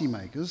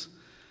policymakers.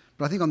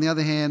 But I think on the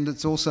other hand,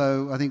 it's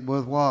also, I think,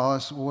 worthwhile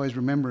us always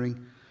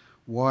remembering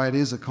why it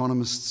is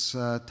economists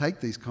take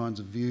these kinds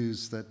of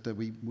views that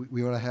we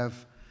ought to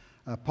have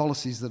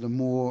policies that are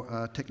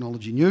more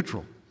technology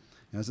neutral.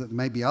 So there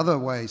may be other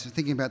ways of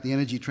thinking about the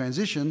energy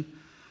transition.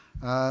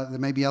 There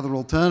may be other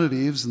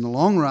alternatives in the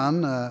long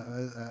run,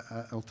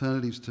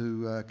 alternatives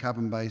to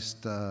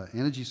carbon-based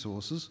energy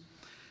sources,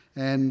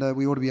 and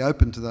we ought to be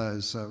open to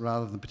those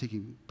rather than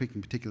picking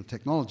particular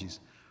technologies.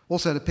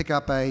 Also, to pick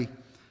up a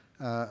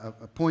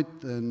point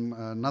in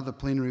another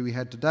plenary we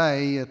had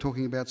today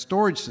talking about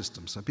storage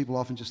systems. So people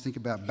often just think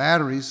about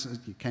batteries.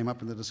 It came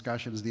up in the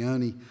discussion as the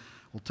only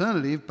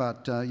alternative,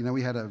 but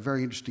we had a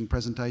very interesting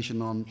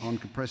presentation on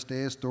compressed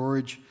air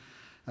storage,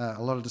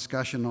 a lot of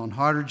discussion on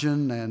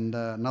hydrogen and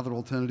other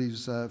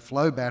alternatives,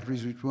 flow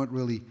batteries, which weren't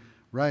really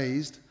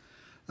raised.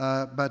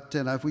 But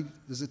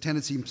there's a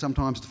tendency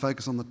sometimes to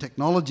focus on the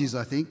technologies,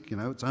 I think.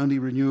 It's only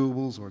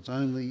renewables or it's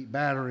only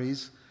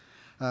batteries.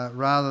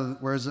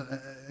 Whereas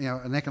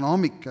an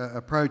economic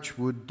approach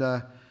would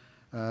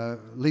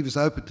leave us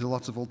open to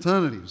lots of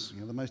alternatives,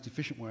 the most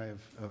efficient way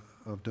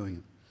of doing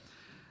it.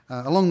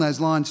 Along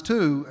those lines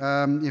too,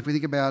 if we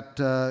think about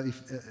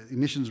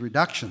emissions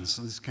reductions,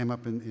 this came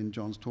up in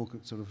John's talk,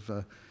 sort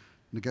of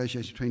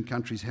negotiation between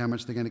countries, how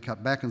much they're going to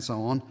cut back and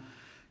so on.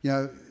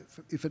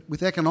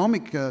 With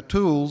economic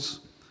tools,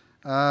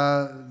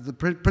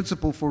 the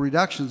principle for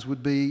reductions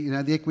would be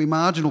the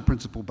equimarginal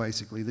principle,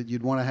 basically, that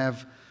you'd want to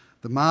have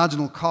the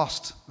marginal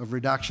cost of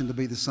reduction to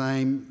be the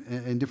same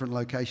in different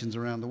locations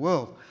around the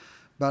world.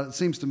 But it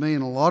seems to me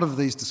in a lot of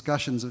these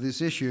discussions of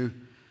this issue,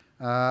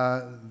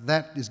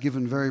 that is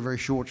given very, very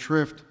short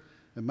shrift,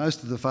 and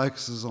most of the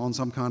focus is on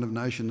some kind of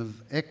notion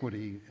of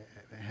equity.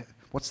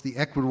 What's the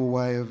equitable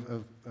way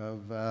of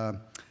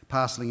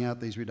parceling out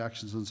these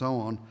reductions and so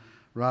on,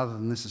 rather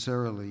than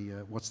necessarily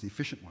what's the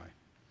efficient way.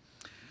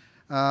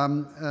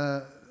 And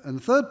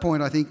the third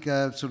point, I think,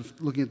 sort of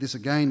looking at this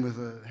again with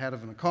the hat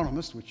of an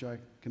economist, which I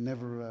can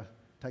never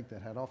take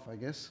that hat off, I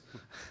guess,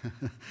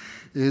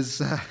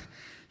 is, I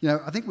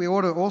think we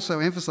ought to also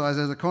emphasise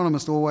as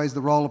economists always the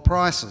role of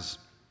prices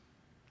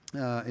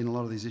in a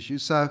lot of these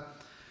issues. So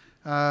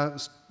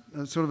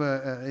sort of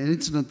an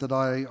incident that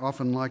I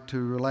often like to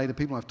relay to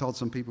people, I've told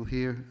some people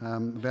here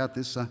about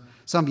this.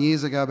 Some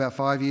years ago, about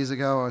 5 years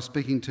ago, I was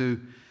speaking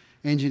to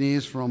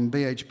engineers from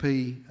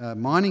BHP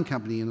mining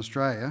company in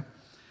Australia,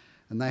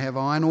 and they have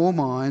iron ore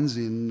mines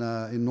in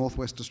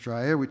northwest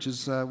Australia, which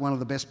is one of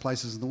the best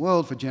places in the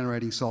world for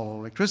generating solar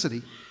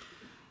electricity.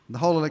 The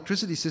whole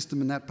electricity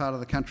system in that part of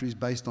the country is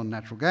based on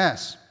natural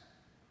gas.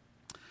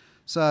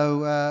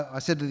 So I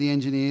said to the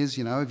engineers,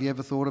 have you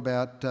ever thought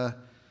about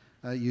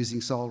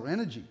using solar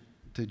energy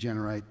to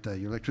generate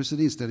your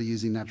electricity instead of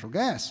using natural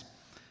gas?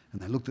 And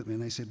they looked at me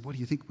and they said, what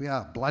do you think we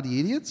are, bloody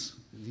idiots?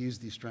 They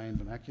used the Australian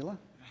vernacular.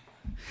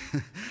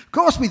 Of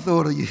course we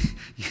thought of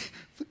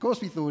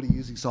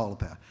using solar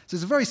power. So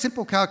it's a very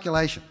simple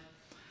calculation.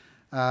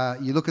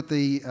 You look at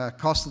the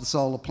cost of the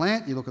solar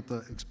plant, you look at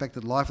the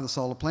expected life of the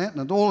solar plant,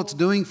 and all it's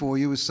doing for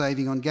you is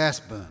saving on gas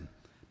burn.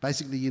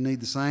 Basically, you need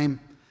the same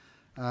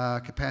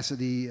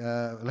capacity,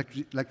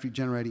 electric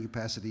generating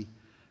capacity,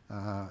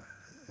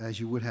 as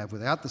you would have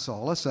without the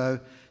solar. So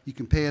you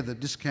compare the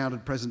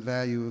discounted present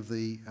value of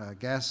the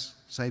gas,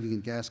 saving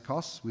in gas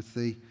costs, with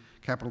the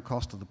capital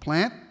cost of the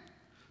plant.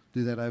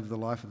 Do that over the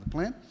life of the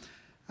plant.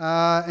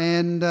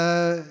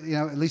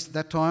 At least at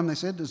that time, they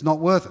said, it's not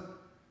worth it.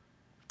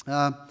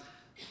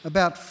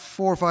 About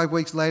 4 or 5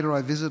 weeks later,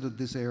 I visited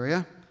this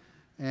area,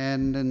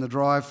 And in the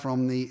drive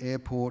from the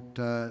airport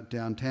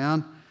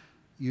downtown,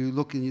 you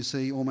look and you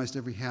see almost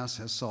every house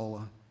has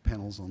solar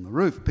panels on the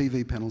roof,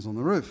 PV panels on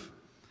the roof.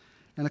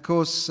 And of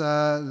course,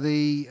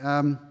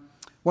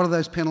 what are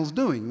those panels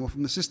doing? Well,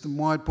 from the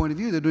system-wide point of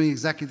view, they're doing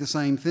exactly the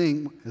same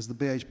thing as the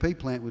BHP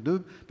plant would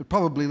do, but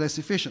probably less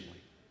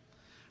efficiently,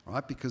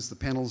 right? Because the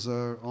panels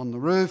are on the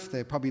roof,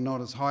 they're probably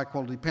not as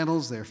high-quality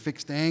panels, they're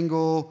fixed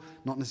angle,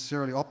 not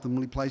necessarily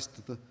optimally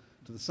placed to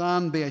the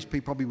sun.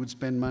 BHP probably would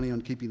spend money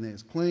on keeping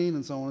theirs clean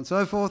and so on and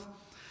so forth.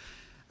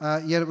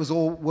 Yet it was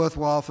all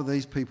worthwhile for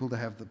these people to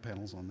have the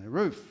panels on their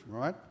roof,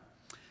 right?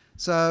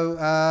 So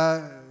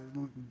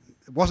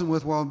it wasn't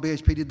worthwhile when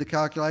BHP did the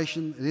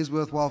calculation. It is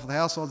worthwhile for the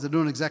households. They're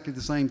doing exactly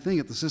the same thing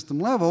at the system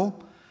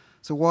level.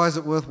 So why is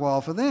it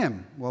worthwhile for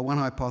them? Well, one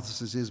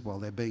hypothesis is, well,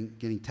 they're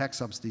getting tax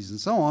subsidies and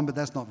so on, but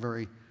they're not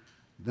very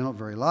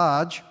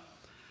large.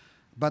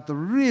 But the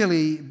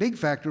really big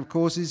factor, of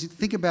course, is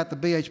think about the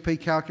BHP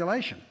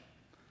calculation.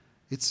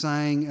 It's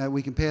saying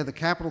we compare the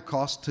capital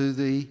cost to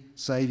the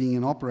saving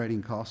in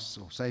operating costs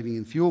or saving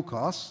in fuel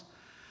costs.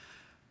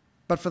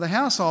 But for the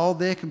household,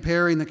 they're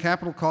comparing the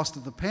capital cost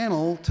of the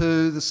panel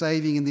to the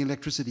saving in the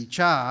electricity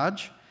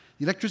charge.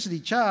 The electricity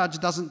charge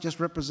doesn't just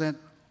represent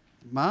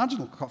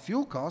marginal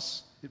fuel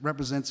costs, it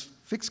represents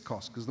fixed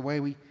costs, because the way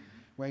we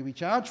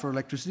charge for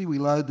electricity, we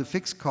load the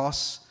fixed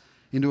costs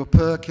into a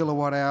per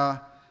kilowatt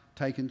hour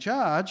taken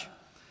charge.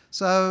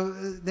 So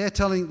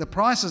the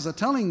prices are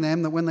telling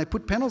them that when they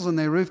put panels on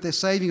their roof, they're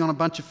saving on a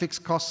bunch of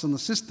fixed costs in the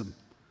system,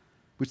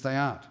 which they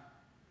aren't,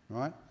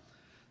 right?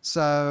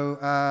 So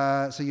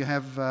you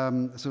have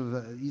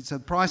so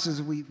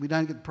prices, we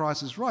don't get the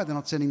prices right, they're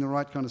not sending the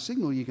right kind of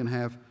signal, you can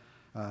have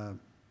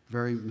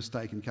very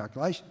mistaken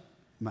calculation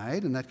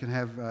made, and that can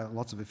have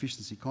lots of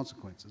efficiency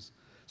consequences.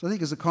 So I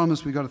think as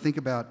economists we've got to think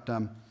about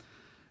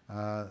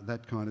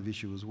that kind of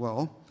issue as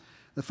well.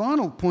 The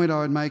final point I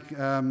would make,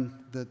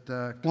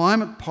 that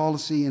climate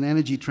policy and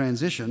energy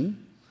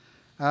transition,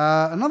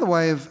 another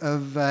way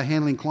of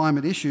handling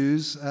climate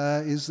issues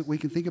is that we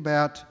can think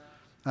about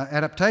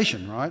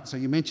adaptation, right? So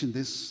you mentioned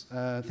this,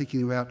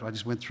 thinking about, I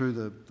just went through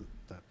the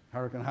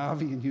Hurricane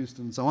Harvey in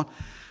Houston and so on.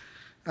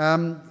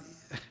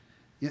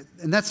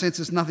 In that sense,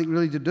 there's nothing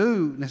really to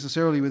do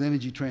necessarily with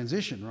energy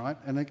transition, right?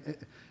 And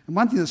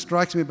one thing that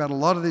strikes me about a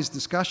lot of these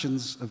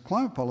discussions of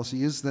climate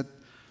policy is that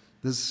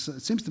it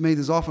seems to me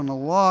there's often a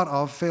lot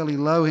of fairly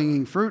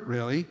low-hanging fruit,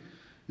 really,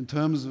 in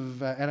terms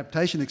of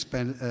adaptation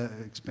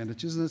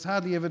expenditures, and it's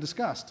hardly ever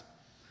discussed.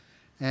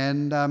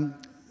 And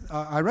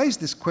I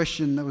raised this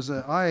question. There was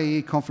an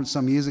IAE conference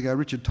some years ago.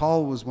 Richard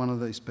Toll was one of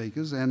these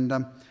speakers, and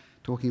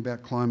talking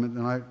about climate,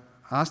 and I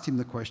asked him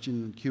the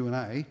question in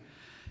Q&A,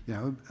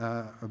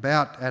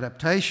 about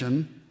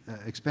adaptation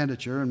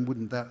expenditure, and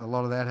wouldn't a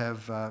lot of that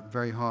have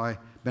very high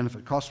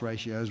benefit-cost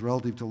ratios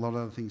relative to a lot of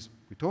other things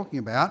we're talking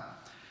about?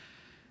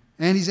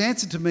 And his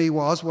answer to me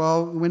was,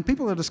 well, when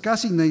people are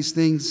discussing these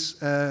things,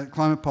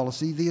 climate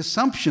policy, the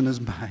assumption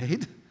is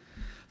made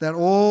that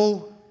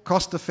all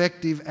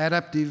cost-effective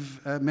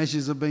adaptive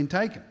measures have been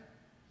taken.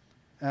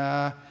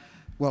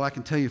 Well, I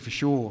can tell you for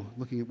sure,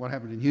 looking at what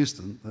happened in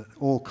Houston, that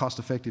all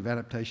cost-effective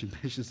adaptation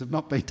measures have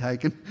not been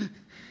taken.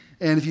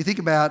 And if you think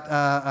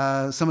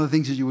about some of the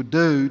things that you would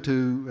do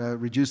to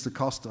reduce the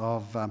cost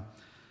of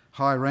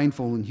high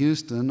rainfall in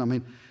Houston, I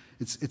mean,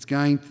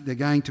 they're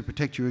going to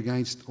protect you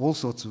against all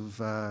sorts of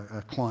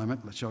climate,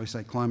 shall we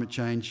say climate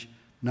change,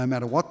 no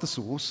matter what the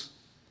source.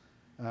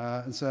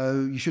 And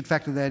so you should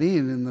factor that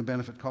in the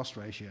benefit-cost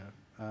ratio.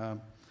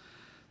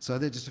 So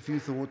they're just a few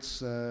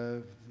thoughts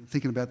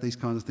thinking about these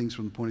kinds of things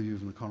from the point of view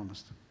of an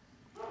economist.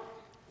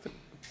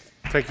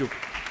 Thank you.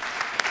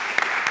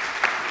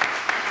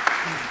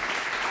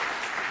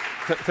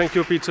 Thank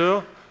you,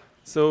 Peter.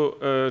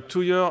 So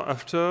 2 years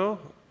after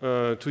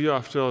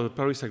the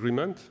Paris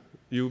Agreement,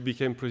 you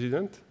became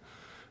president,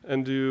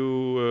 and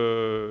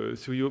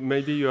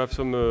maybe you have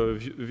some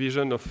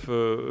vision of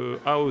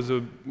how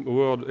the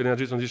world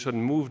energy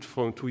transition moved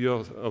from 2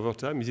 years over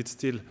time. Is it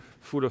still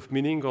full of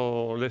meaning,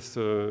 or less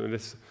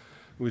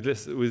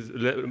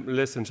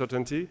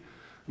uncertainty,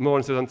 more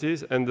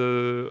uncertainties? And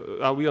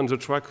are we on the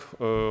track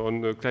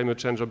on the climate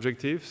change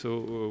objective?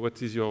 So what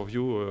is your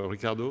view,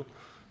 Ricardo?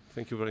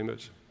 Thank you very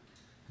much.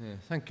 Yeah,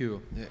 thank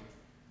you. Yeah.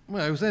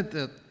 Well, I would say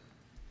that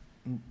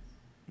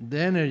the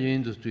energy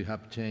industry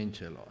have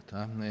changed a lot.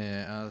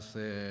 As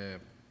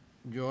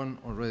John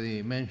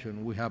already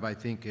mentioned, we have, I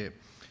think,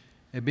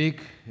 a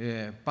big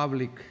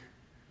public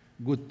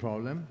good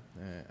problem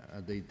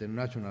at the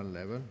international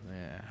level.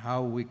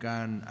 How we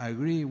can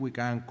agree, we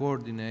can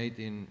coordinate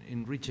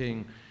in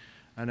reaching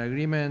an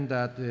agreement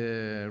that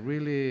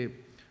really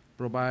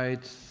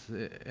provides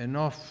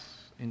enough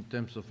in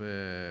terms of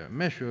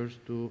measures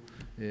to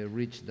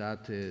reach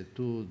that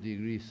 2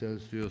 degrees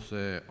Celsius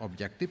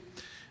objective.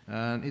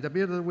 And it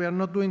appears that we are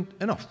not doing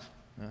enough.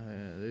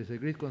 There is a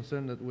great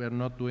concern that we are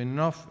not doing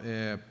enough.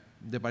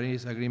 The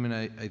Paris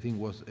Agreement, I think,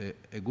 was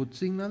a good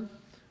signal,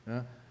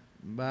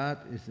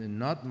 but it's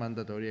not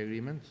mandatory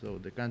agreement, so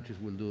the countries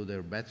will do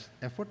their best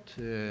effort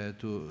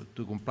to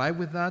comply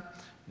with that.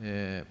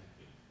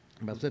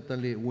 but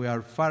certainly we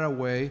are far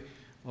away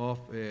of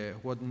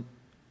what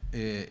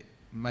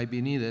might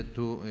be needed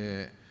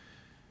to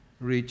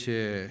reach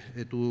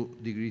 2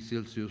 degrees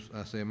Celsius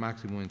as a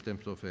maximum in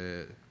terms of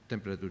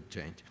temperature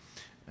change.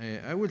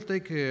 I will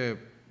take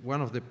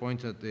one of the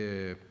points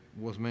that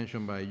was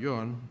mentioned by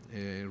John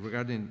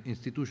regarding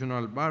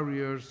institutional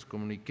barriers,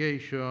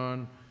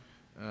 communication,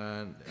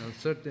 and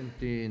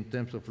uncertainty in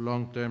terms of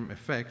long-term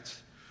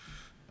effects.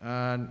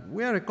 And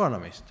we are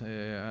economists,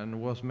 and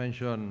was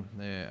mentioned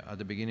at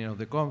the beginning of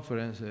the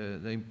conference,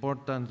 the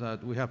importance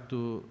that we have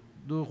to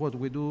do what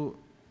we do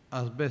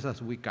as best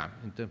as we can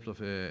in terms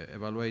of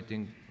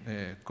evaluating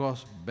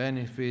cost,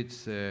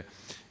 benefits,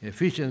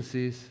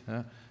 efficiencies,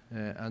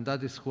 and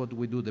that is what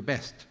we do the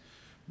best.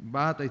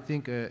 But I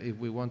think if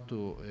we want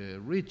to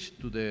reach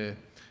to the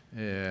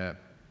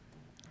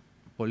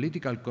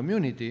political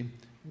community,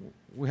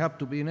 we have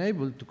to be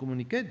able to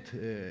communicate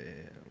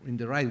in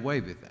the right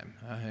way with them.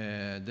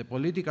 The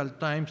political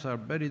times are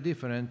very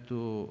different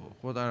to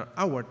what are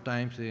our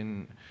times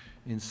in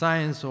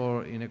science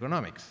or in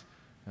economics.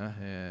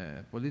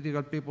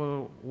 Political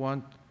people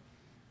want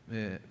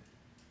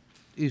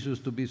issues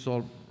to be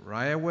solved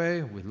right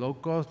away with low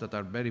cost that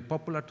are very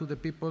popular to the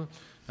people.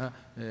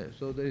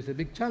 So there is a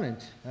big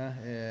challenge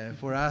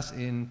for us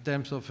in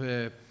terms of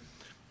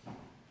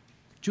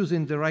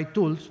choosing the right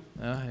tools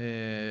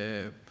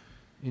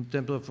in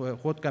terms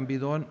of what can be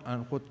done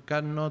and what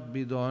cannot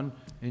be done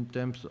in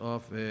terms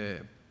of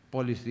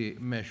policy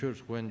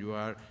measures when you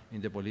are in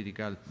the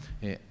political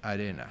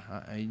arena.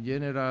 In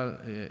general,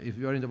 if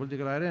you are in the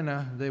political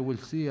arena, they will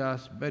see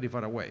us very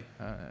far away.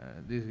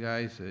 These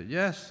guys,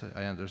 yes,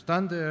 I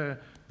understand their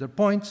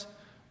points,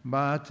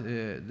 but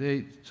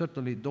they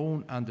certainly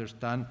don't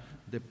understand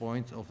the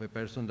points of a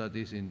person that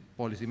is in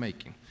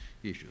policy-making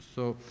issues.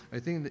 So I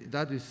think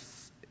that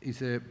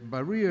is a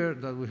barrier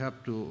that we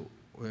have to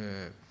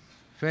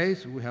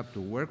face. We have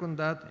to work on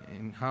that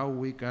in how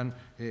we can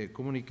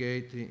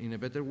communicate in a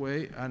better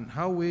way and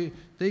how we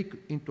take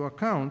into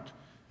account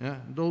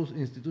those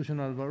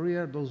institutional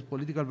barriers, those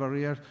political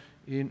barriers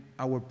in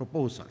our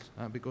proposals,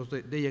 because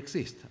they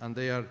exist and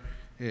they are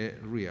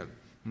real.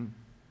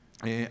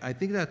 I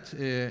think that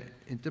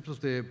in terms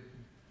of the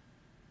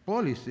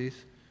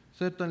policies,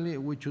 certainly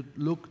we should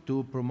look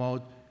to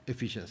promote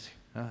efficiency.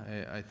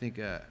 I think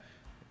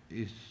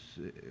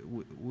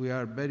we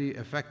are very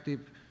effective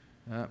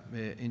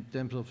in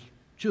terms of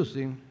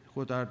choosing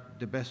what are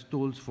the best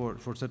tools for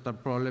certain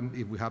problems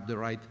if we have the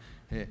right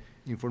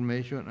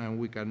information, and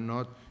we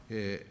cannot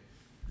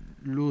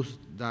lose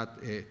that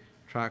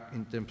track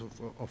in terms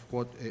of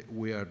what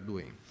we are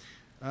doing.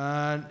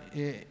 And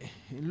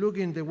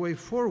looking the way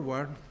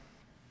forward,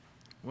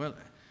 well,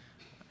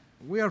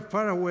 we are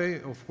far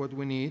away of what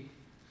we need,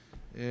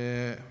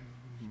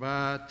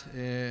 but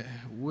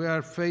we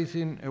are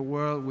facing a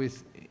world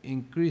with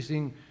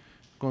increasing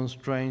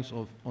constraints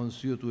on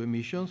CO2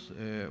 emissions.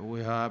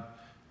 We have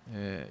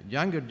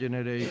younger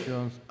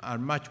generations are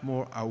much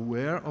more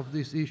aware of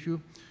this issue,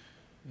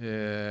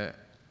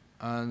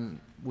 and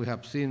we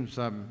have seen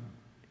some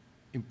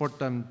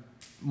important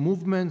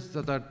movements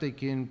that are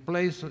taking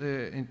place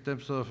in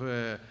terms of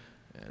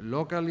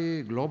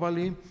locally,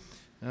 globally,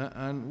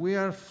 and we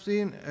are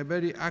seeing a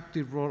very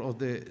active role of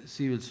the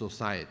civil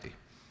society.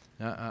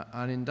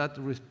 And in that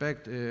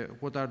respect,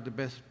 what are the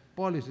best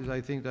policies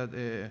I think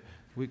that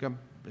we can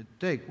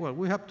take? Well,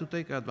 we have to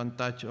take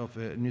advantage of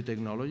new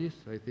technologies.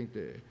 I think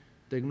the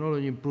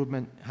technology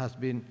improvement has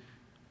been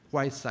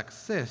quite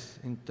success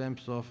in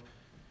terms of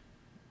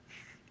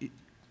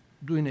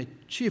doing a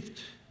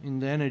shift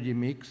in the energy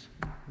mix.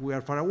 We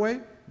are far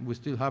away. We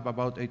still have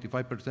about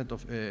 85%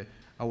 of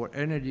our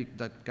energy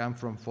that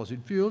comes from fossil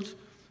fuels.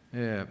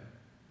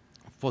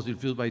 Fossil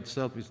fuel by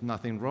itself is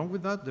nothing wrong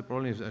with that. The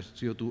problem is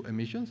CO2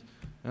 emissions.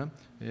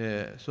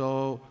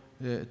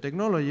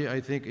 Technology, I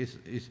think, is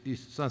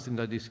something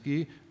that is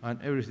key,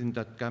 and everything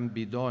that can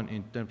be done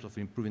in terms of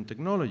improving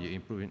technology,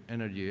 improving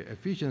energy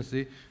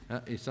efficiency,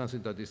 is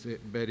something that is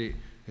very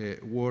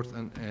worth,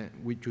 and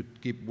we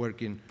should keep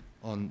working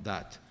on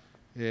that.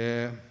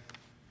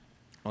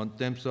 On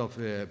terms of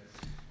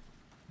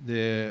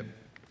the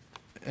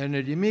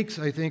energy mix,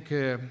 I think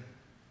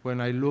when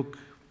I look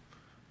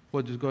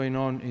what is going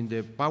on in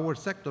the power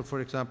sector, for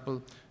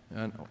example,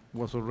 and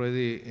was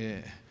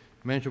already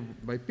mentioned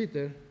by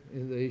Peter,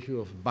 is the issue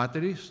of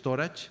battery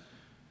storage.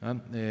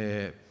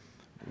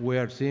 We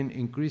are seeing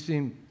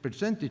increasing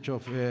percentage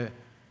of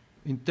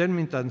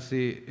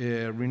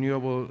intermittency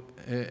renewable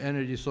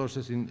energy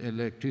sources in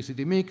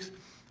electricity mix.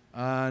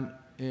 And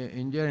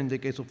in the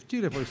case of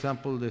Chile, for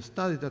example, the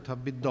studies that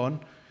have been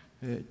done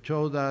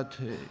show that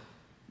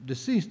the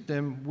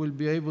system will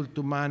be able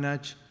to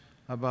manage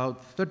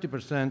about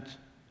 30%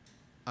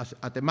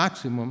 at a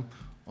maximum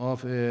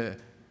of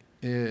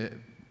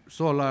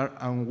solar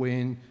and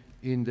wind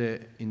in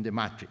the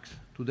matrix.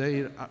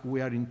 Today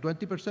we are in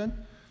 20%,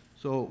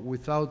 so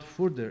without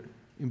further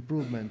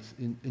improvements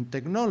in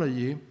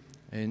technology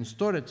and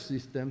storage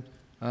systems,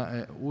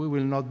 we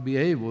will not be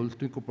able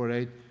to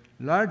incorporate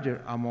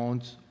larger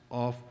amounts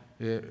of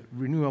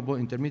renewable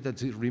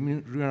intermittency,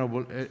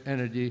 renewable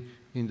energy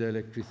in the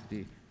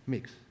electricity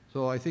mix.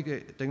 So I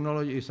think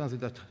technology is something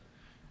that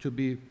should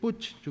be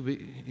pushed, to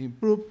be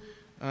improved,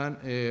 and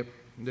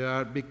there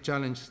are big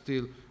challenges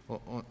still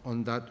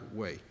on that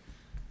way.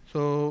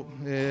 So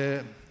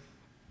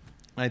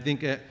I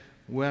think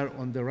we're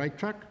on the right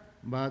track,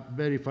 but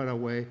very far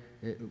away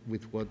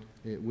with what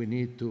we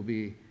need to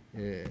be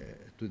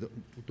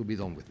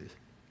done with this.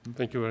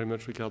 Thank you very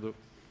much, Ricardo.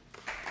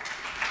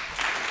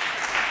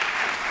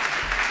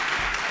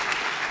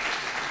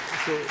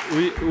 So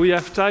we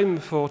have time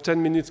for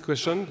 10 minutes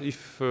question.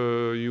 If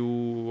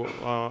you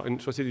are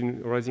interested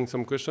in raising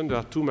some question, there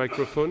are 2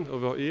 microphones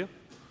over here.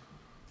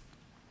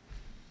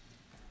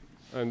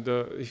 And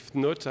if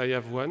not, I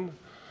have one.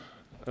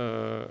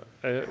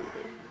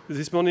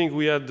 This morning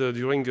we had,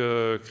 during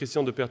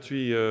Christian de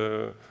Pertuis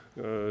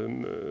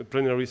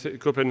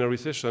co-plenary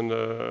session,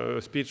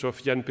 a speech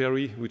of Jan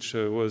Perry, which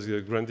was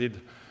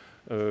granted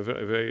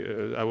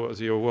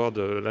the award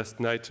last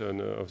night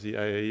of the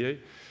IAEA.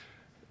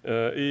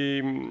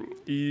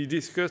 He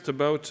discussed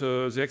about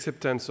the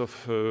acceptance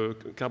of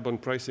carbon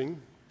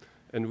pricing,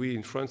 and we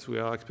in France, we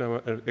are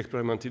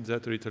experimented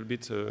that a little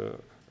bit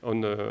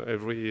on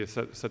every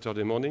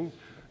Saturday morning.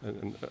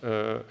 And,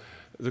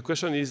 the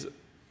question is,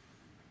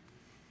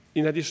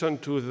 in addition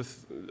to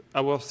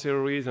our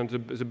theories and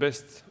the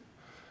best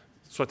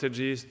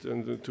strategies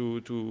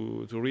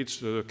to reach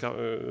the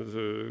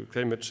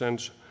climate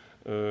change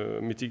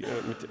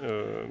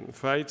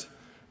fight,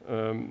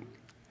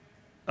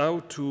 how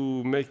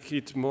to make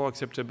it more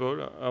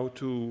acceptable,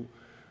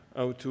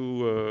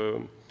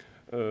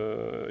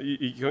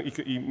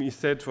 he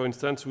said, for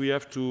instance, we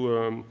have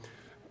to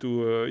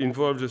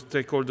involve the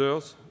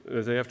stakeholders,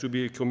 they have to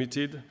be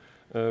committed,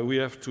 we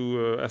have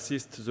to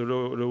assist the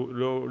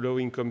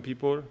low-income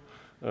people,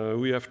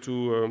 we have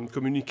to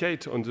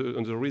communicate on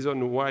the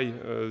reason why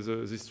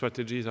these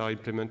strategies are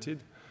implemented.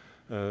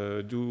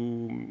 Do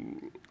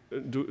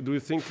you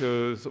think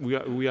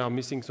we are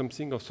missing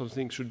something, or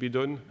something should be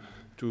done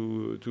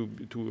to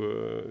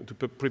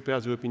prepare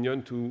the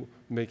opinion to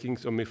making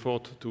some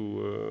effort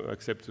to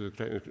accept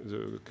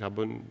the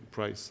carbon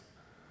price?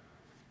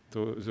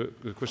 So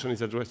the question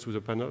is addressed to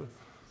the panel.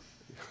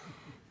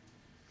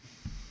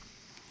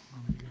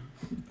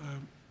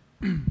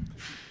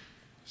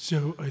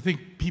 So I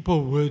think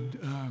people would,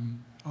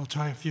 I'll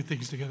tie a few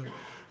things together.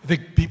 I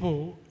think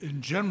people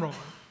in general,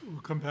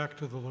 we'll come back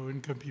to the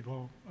low-income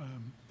people,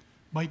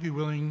 might be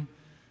willing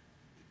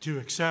to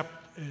accept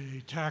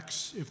a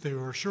tax if they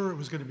were sure it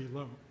was going to be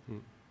low.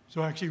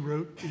 So I actually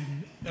wrote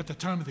at the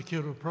time of the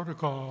Kyoto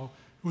Protocol,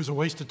 it was a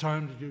waste of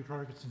time to do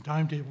targets and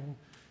timetable.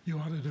 You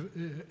wanted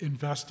to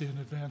invest in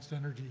advanced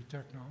energy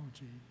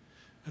technology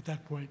at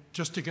that point,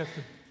 just to get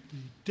the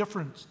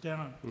difference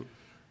down.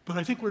 But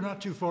I think we're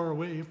not too far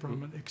away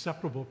from an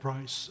acceptable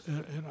price.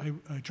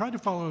 And I tried to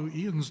follow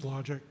Ian's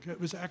logic. It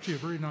was actually a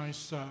very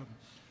nice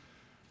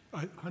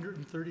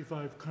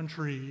 135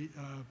 country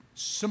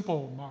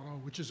simple model,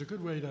 which is a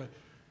good way to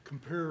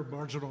compare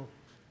marginal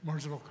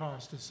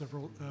cost, as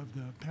several of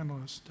the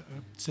panelists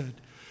said.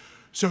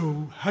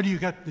 So how do you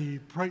get the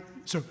price?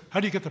 So how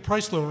do you get the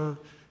price lower?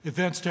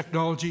 Advanced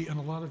technology and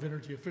a lot of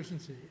energy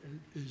efficiency.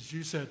 As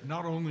you said,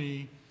 not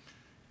only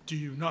do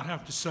you not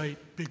have to site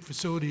big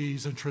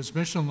facilities and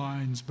transmission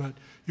lines, but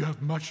you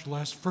have much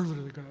less further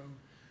to go,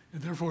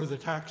 and therefore the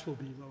tax will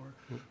be lower.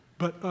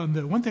 But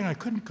the one thing I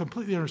couldn't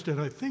completely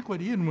understand, I think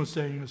what Ian was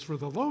saying is for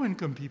the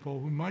low-income people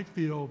who might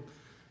feel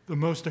the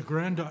most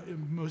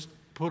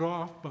put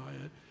off by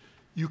it,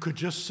 you could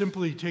just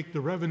simply take the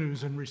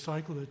revenues and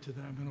recycle it to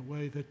them in a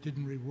way that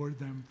didn't reward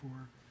them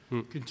for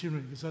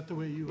continuing. Is that the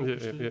way you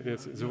understood it?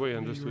 Yes, the way I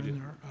understood it.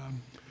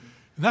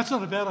 And that's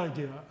not a bad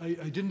idea.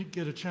 I didn't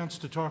get a chance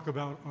to talk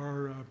about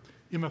our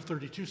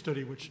MF32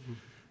 study, which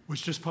was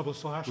just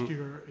published last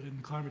year in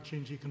Climate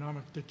Change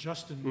Economics, that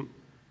Justin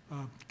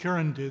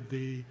Karen did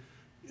the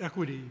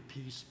equity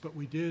piece, but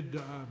we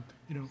did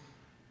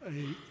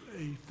a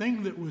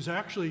thing that was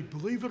actually,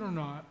 believe it or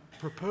not,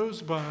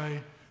 proposed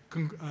by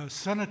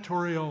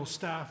senatorial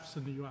staffs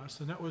in the US,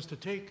 and that was to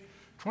take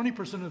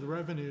 20% of the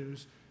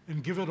revenues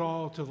and give it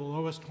all to the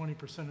lowest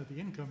 20% of the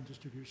income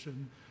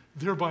distribution,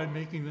 thereby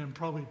making them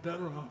probably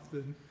better off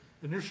than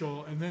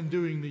initial, and then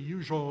doing the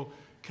usual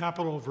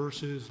capital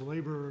versus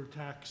labor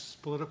tax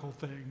political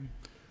thing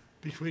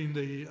between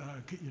the,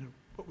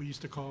 what we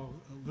used to call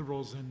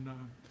liberals and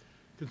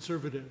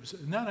conservatives.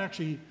 And that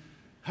actually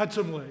had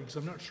some legs.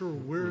 I'm not sure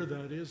where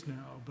that is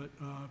now, but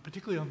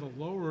particularly on the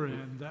lower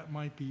end, that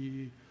might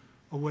be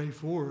a way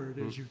forward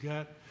as you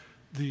get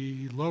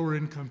the lower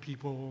income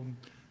people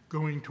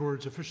going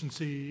towards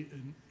efficiency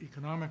in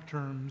economic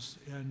terms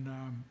and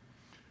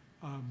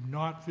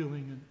not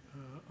feeling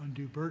an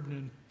undue burden.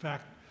 In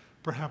fact,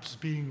 perhaps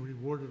being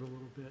rewarded a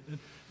little bit.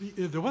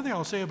 And the one thing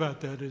I'll say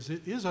about that is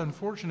it is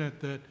unfortunate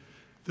that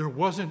there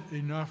wasn't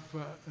enough,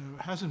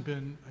 hasn't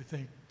been, I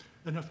think,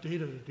 enough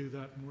data to do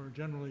that more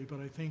generally, but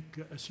I think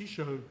as he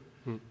showed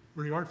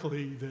very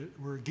artfully that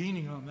we're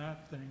gaining on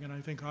that thing. And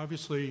I think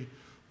obviously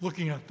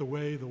looking at the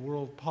way the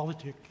world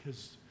politic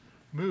has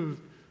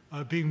moved,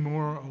 being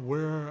more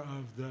aware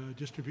of the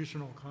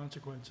distributional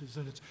consequences.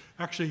 And it's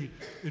actually,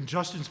 in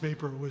Justin's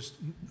paper, it was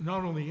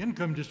not only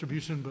income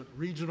distribution, but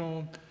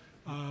regional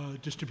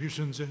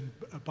distributions and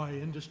by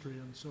industry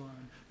and so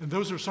on. And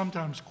those are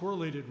sometimes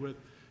correlated with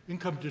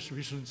income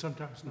distribution and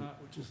sometimes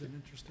not, which is an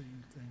interesting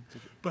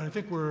thing. But I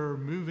think we're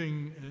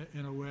moving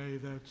in a way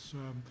that's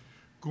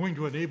going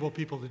to enable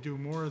people to do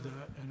more of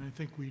that, and I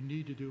think we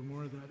need to do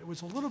more of that. It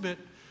was a little bit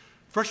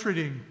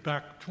frustrating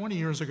back 20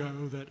 years ago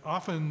that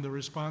often the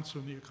response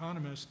from the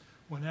economists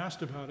when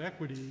asked about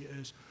equity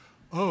is,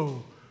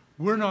 oh,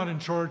 we're not in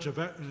charge of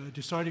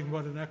deciding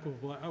what an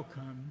equitable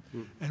outcome,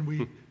 and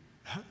we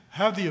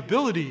have the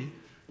ability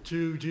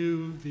to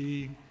do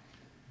the,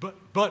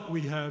 but we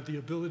have the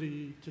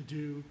ability to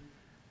do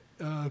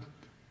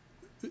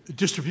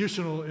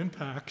distributional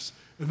impacts,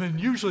 and then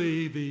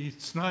usually the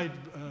snide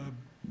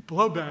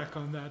blowback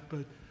on that,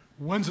 but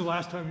when's the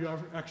last time you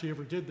actually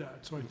ever did that?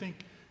 So I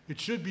think it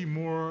should be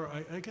more,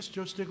 I guess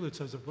Joe Stiglitz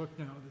has a book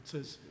now that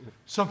says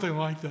something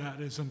like that,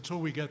 is until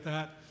we get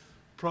that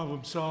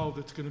problem solved,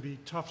 it's going to be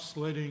tough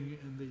sledding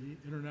in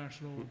the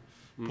international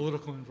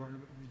political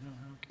environment we now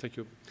have. Thank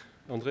you.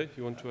 André,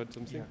 you want to add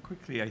something? Yeah,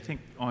 quickly, I think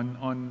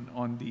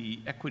on the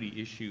equity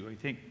issue, I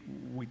think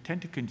we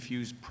tend to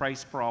confuse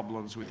price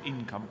problems with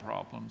income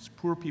problems.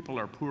 Poor people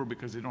are poor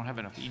because they don't have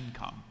enough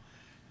income.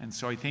 And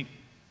so I think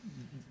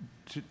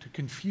to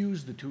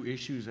confuse the two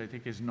issues, I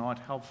think, is not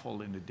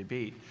helpful in the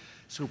debate.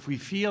 So if we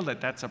feel that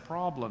that's a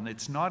problem,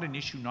 it's not an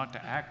issue not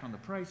to act on the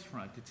price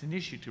front. It's an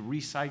issue to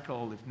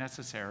recycle if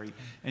necessary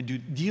and to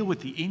deal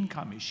with the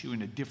income issue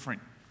in a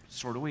different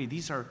sort of way.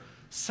 These are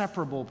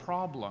separable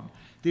problems.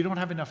 They don't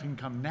have enough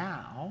income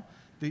now.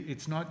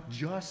 It's not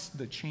just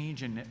the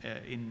change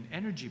in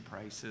energy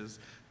prices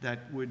that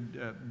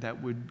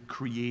would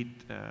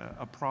create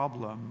a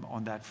problem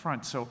on that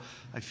front. So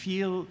I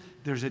feel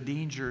there's a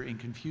danger in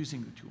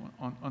confusing the two.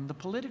 On the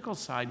political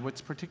side, what's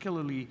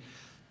particularly,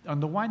 on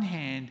the one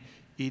hand,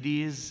 it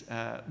is,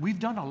 we've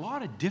done a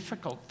lot of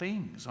difficult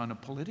things on a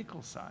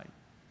political side.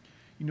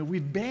 You know,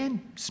 we've banned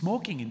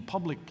smoking in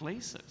public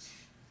places.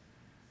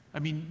 I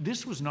mean,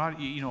 this was not,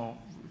 you know,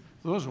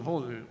 those of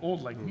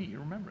old like me, you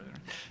remember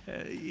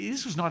that.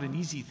 This was not an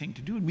easy thing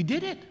to do, and we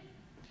did it.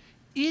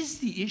 Is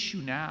the issue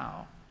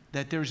now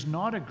that there's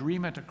not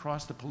agreement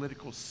across the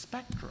political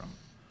spectrum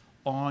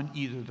on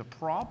either the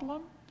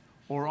problem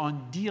or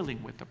on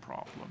dealing with the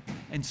problem?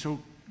 And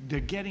so they're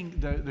getting,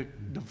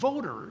 the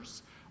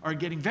voters are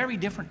getting very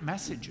different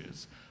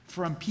messages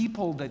from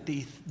people that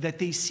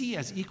they see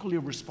as equally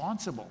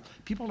responsible.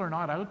 People are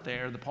not out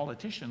there, the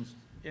politicians,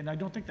 and I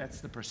don't think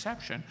that's the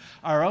perception,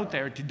 are out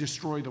there to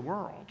destroy the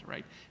world,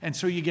 right? And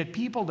so you get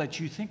people that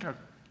you think are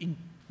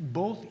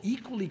both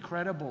equally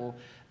credible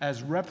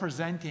as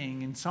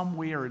representing in some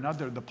way or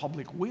another the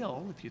public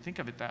will, if you think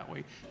of it that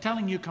way,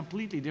 telling you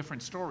completely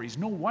different stories.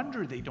 No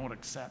wonder they don't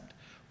accept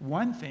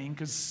one thing,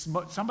 because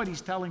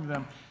somebody's telling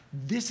them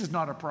this is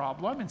not a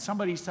problem, and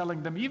somebody's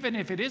telling them even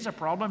if it is a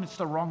problem, it's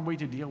the wrong way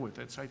to deal with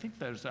it. So I think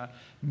there's a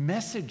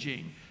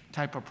messaging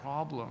type of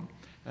problem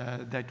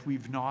that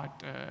we've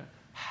not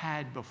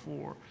had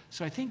before.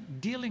 So I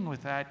think dealing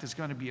with that is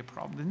going to be a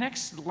problem.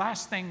 The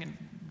last thing, and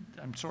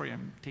I'm sorry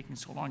I'm taking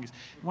so long, is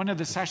one of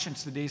the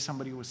sessions today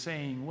somebody was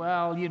saying,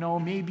 well, you know,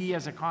 maybe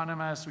as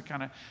economists we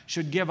kind of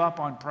should give up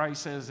on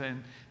prices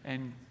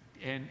and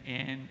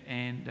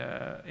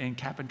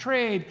cap and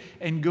trade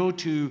and go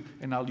to,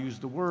 and I'll use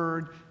the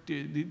word,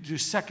 to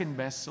second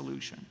best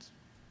solutions.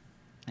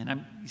 And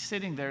I'm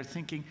sitting there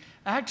thinking,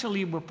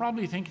 actually, we're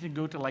probably thinking to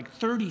go to like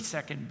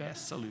 32nd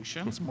best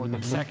solutions, more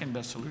than second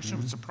best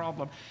solutions. It's a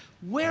problem.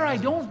 Where I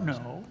don't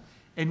know,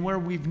 and where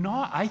we've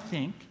not, I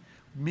think,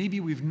 maybe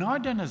we've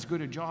not done as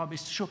good a job,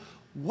 is to show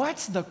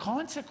what's the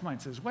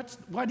consequences,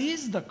 what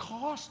is the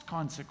cost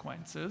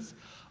consequences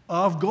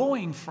of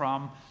going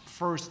from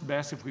first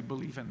best, if we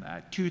believe in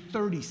that, to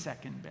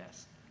 32nd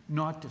best,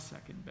 not to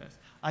second best.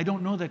 I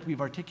don't know that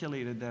we've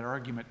articulated that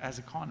argument as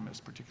economists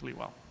particularly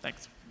well.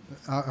 Thanks.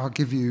 I'll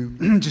give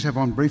you, just have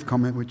one brief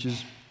comment, which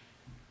is,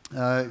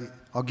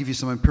 I'll give you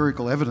some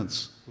empirical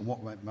evidence on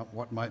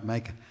what might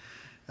make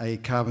a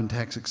carbon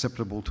tax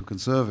acceptable to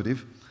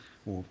conservative,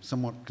 or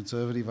somewhat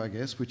conservative, I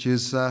guess, which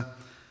is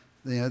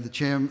the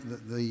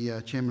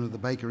chairman of the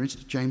Baker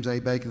Institute, James A.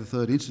 Baker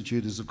III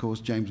Institute, is of course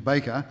James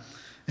Baker,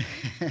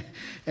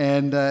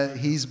 and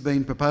he's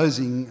been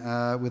proposing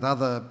with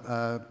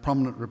other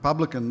prominent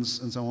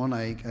Republicans and so on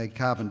a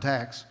carbon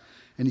tax.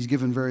 And he's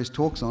given various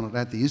talks on it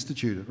at the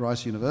Institute at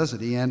Rice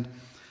University. And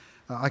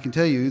I can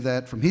tell you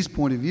that from his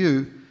point of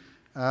view,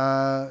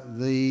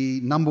 the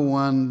number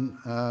one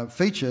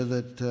feature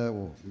that,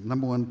 or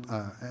number one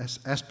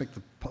aspect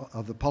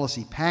of the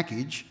policy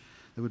package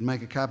that would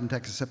make a carbon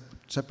tax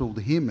acceptable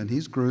to him and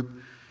his group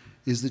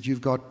is that it's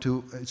got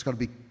to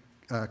be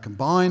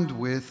combined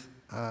with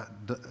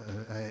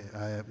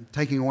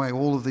taking away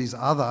all of these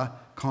other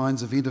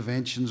kinds of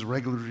interventions,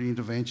 regulatory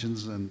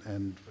interventions,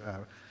 and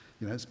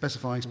you know,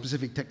 specifying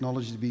specific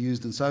technology to be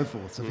used and so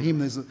forth. So for him,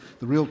 the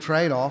real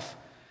trade-off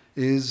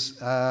is,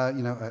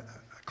 you know, a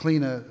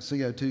cleaner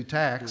CO2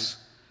 tax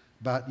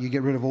but you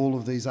get rid of all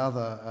of these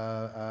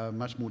other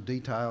much more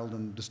detailed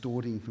and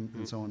distorting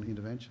and so on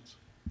interventions.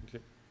 Okay.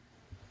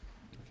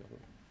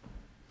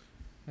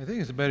 I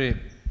think it's a very,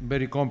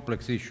 very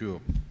complex issue,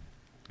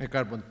 a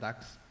carbon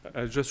tax.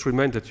 I just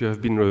remind that you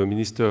have been a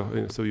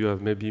minister, so you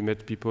have maybe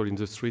met people in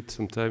the street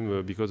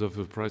sometime because of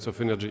the price of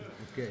energy.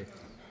 Okay.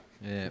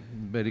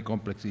 Very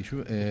complex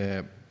issue.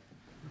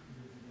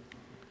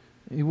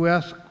 If we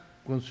ask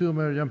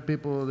consumer, young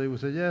people, they will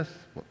say yes,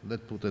 well,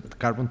 let's put a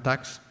carbon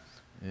tax.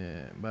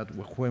 But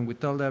when we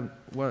tell them,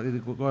 well,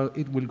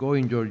 it will go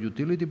in your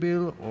utility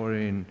bill or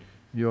in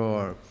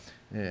your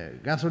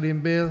gasoline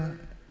bill,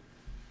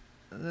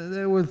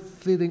 they will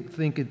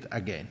think it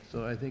again.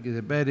 So I think it's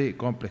a very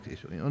complex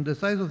issue. On the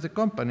side of the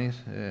companies,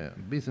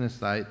 business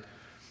side,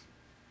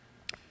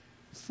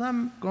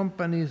 some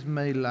companies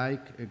may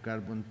like a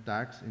carbon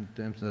tax in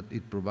terms that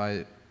it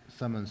provides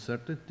some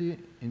uncertainty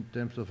in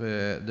terms of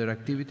their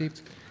activity.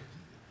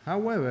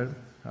 However,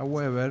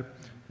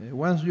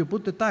 once you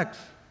put the tax,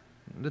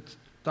 let's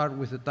start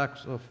with a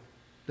tax of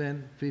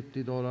 $10,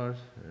 $50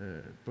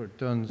 per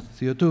ton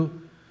CO2.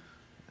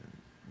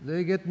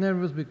 They get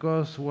nervous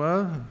because,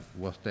 well, it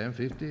was 10,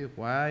 50,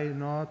 why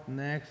not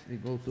next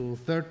it go to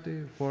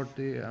 30,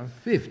 40, and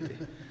 50?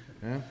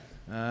 Yeah?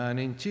 And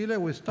in Chile,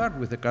 we start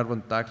with a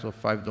carbon tax of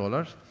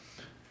 $5,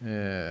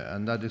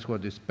 and that is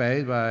what is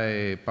paid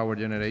by power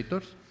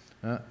generators.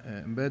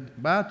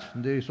 But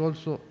there is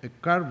also a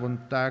carbon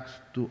tax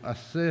to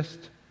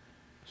assist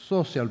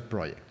social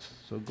projects.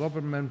 So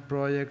government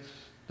projects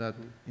that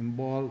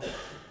involve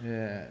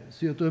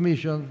CO2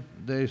 emission,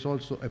 there is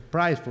also a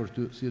price for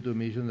CO2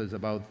 emission that's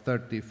about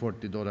 $30,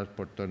 $40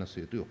 per ton of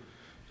CO2.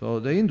 So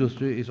the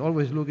industry is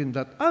always looking at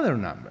that other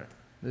number.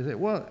 They say,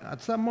 well,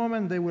 at some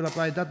moment they will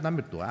apply that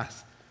number to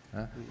us.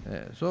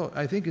 So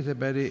I think it's a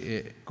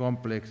very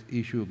complex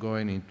issue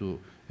going into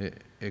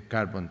a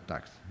carbon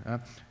tax.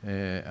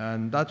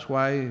 And that's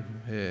why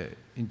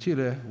in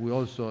Chile we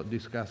also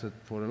discussed it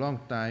for a long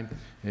time,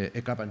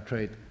 a cap and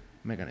trade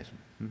mechanism.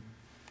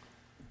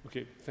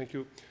 Okay, thank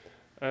you.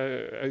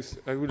 I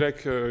would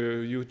like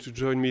you to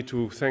join me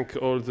to thank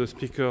all the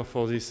speakers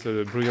for this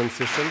brilliant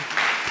session.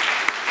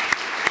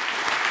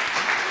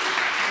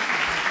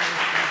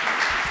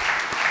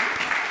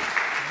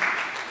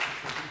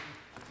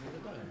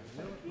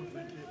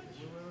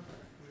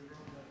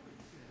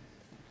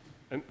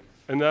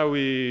 And now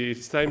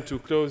it's time to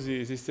close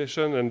this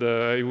session, and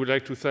I would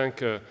like to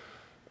thank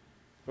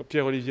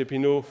Pierre-Olivier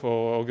Pinault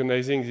for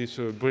organizing this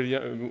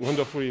brilliant,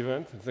 wonderful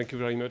event. Thank you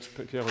very much,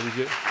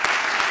 Pierre-Olivier.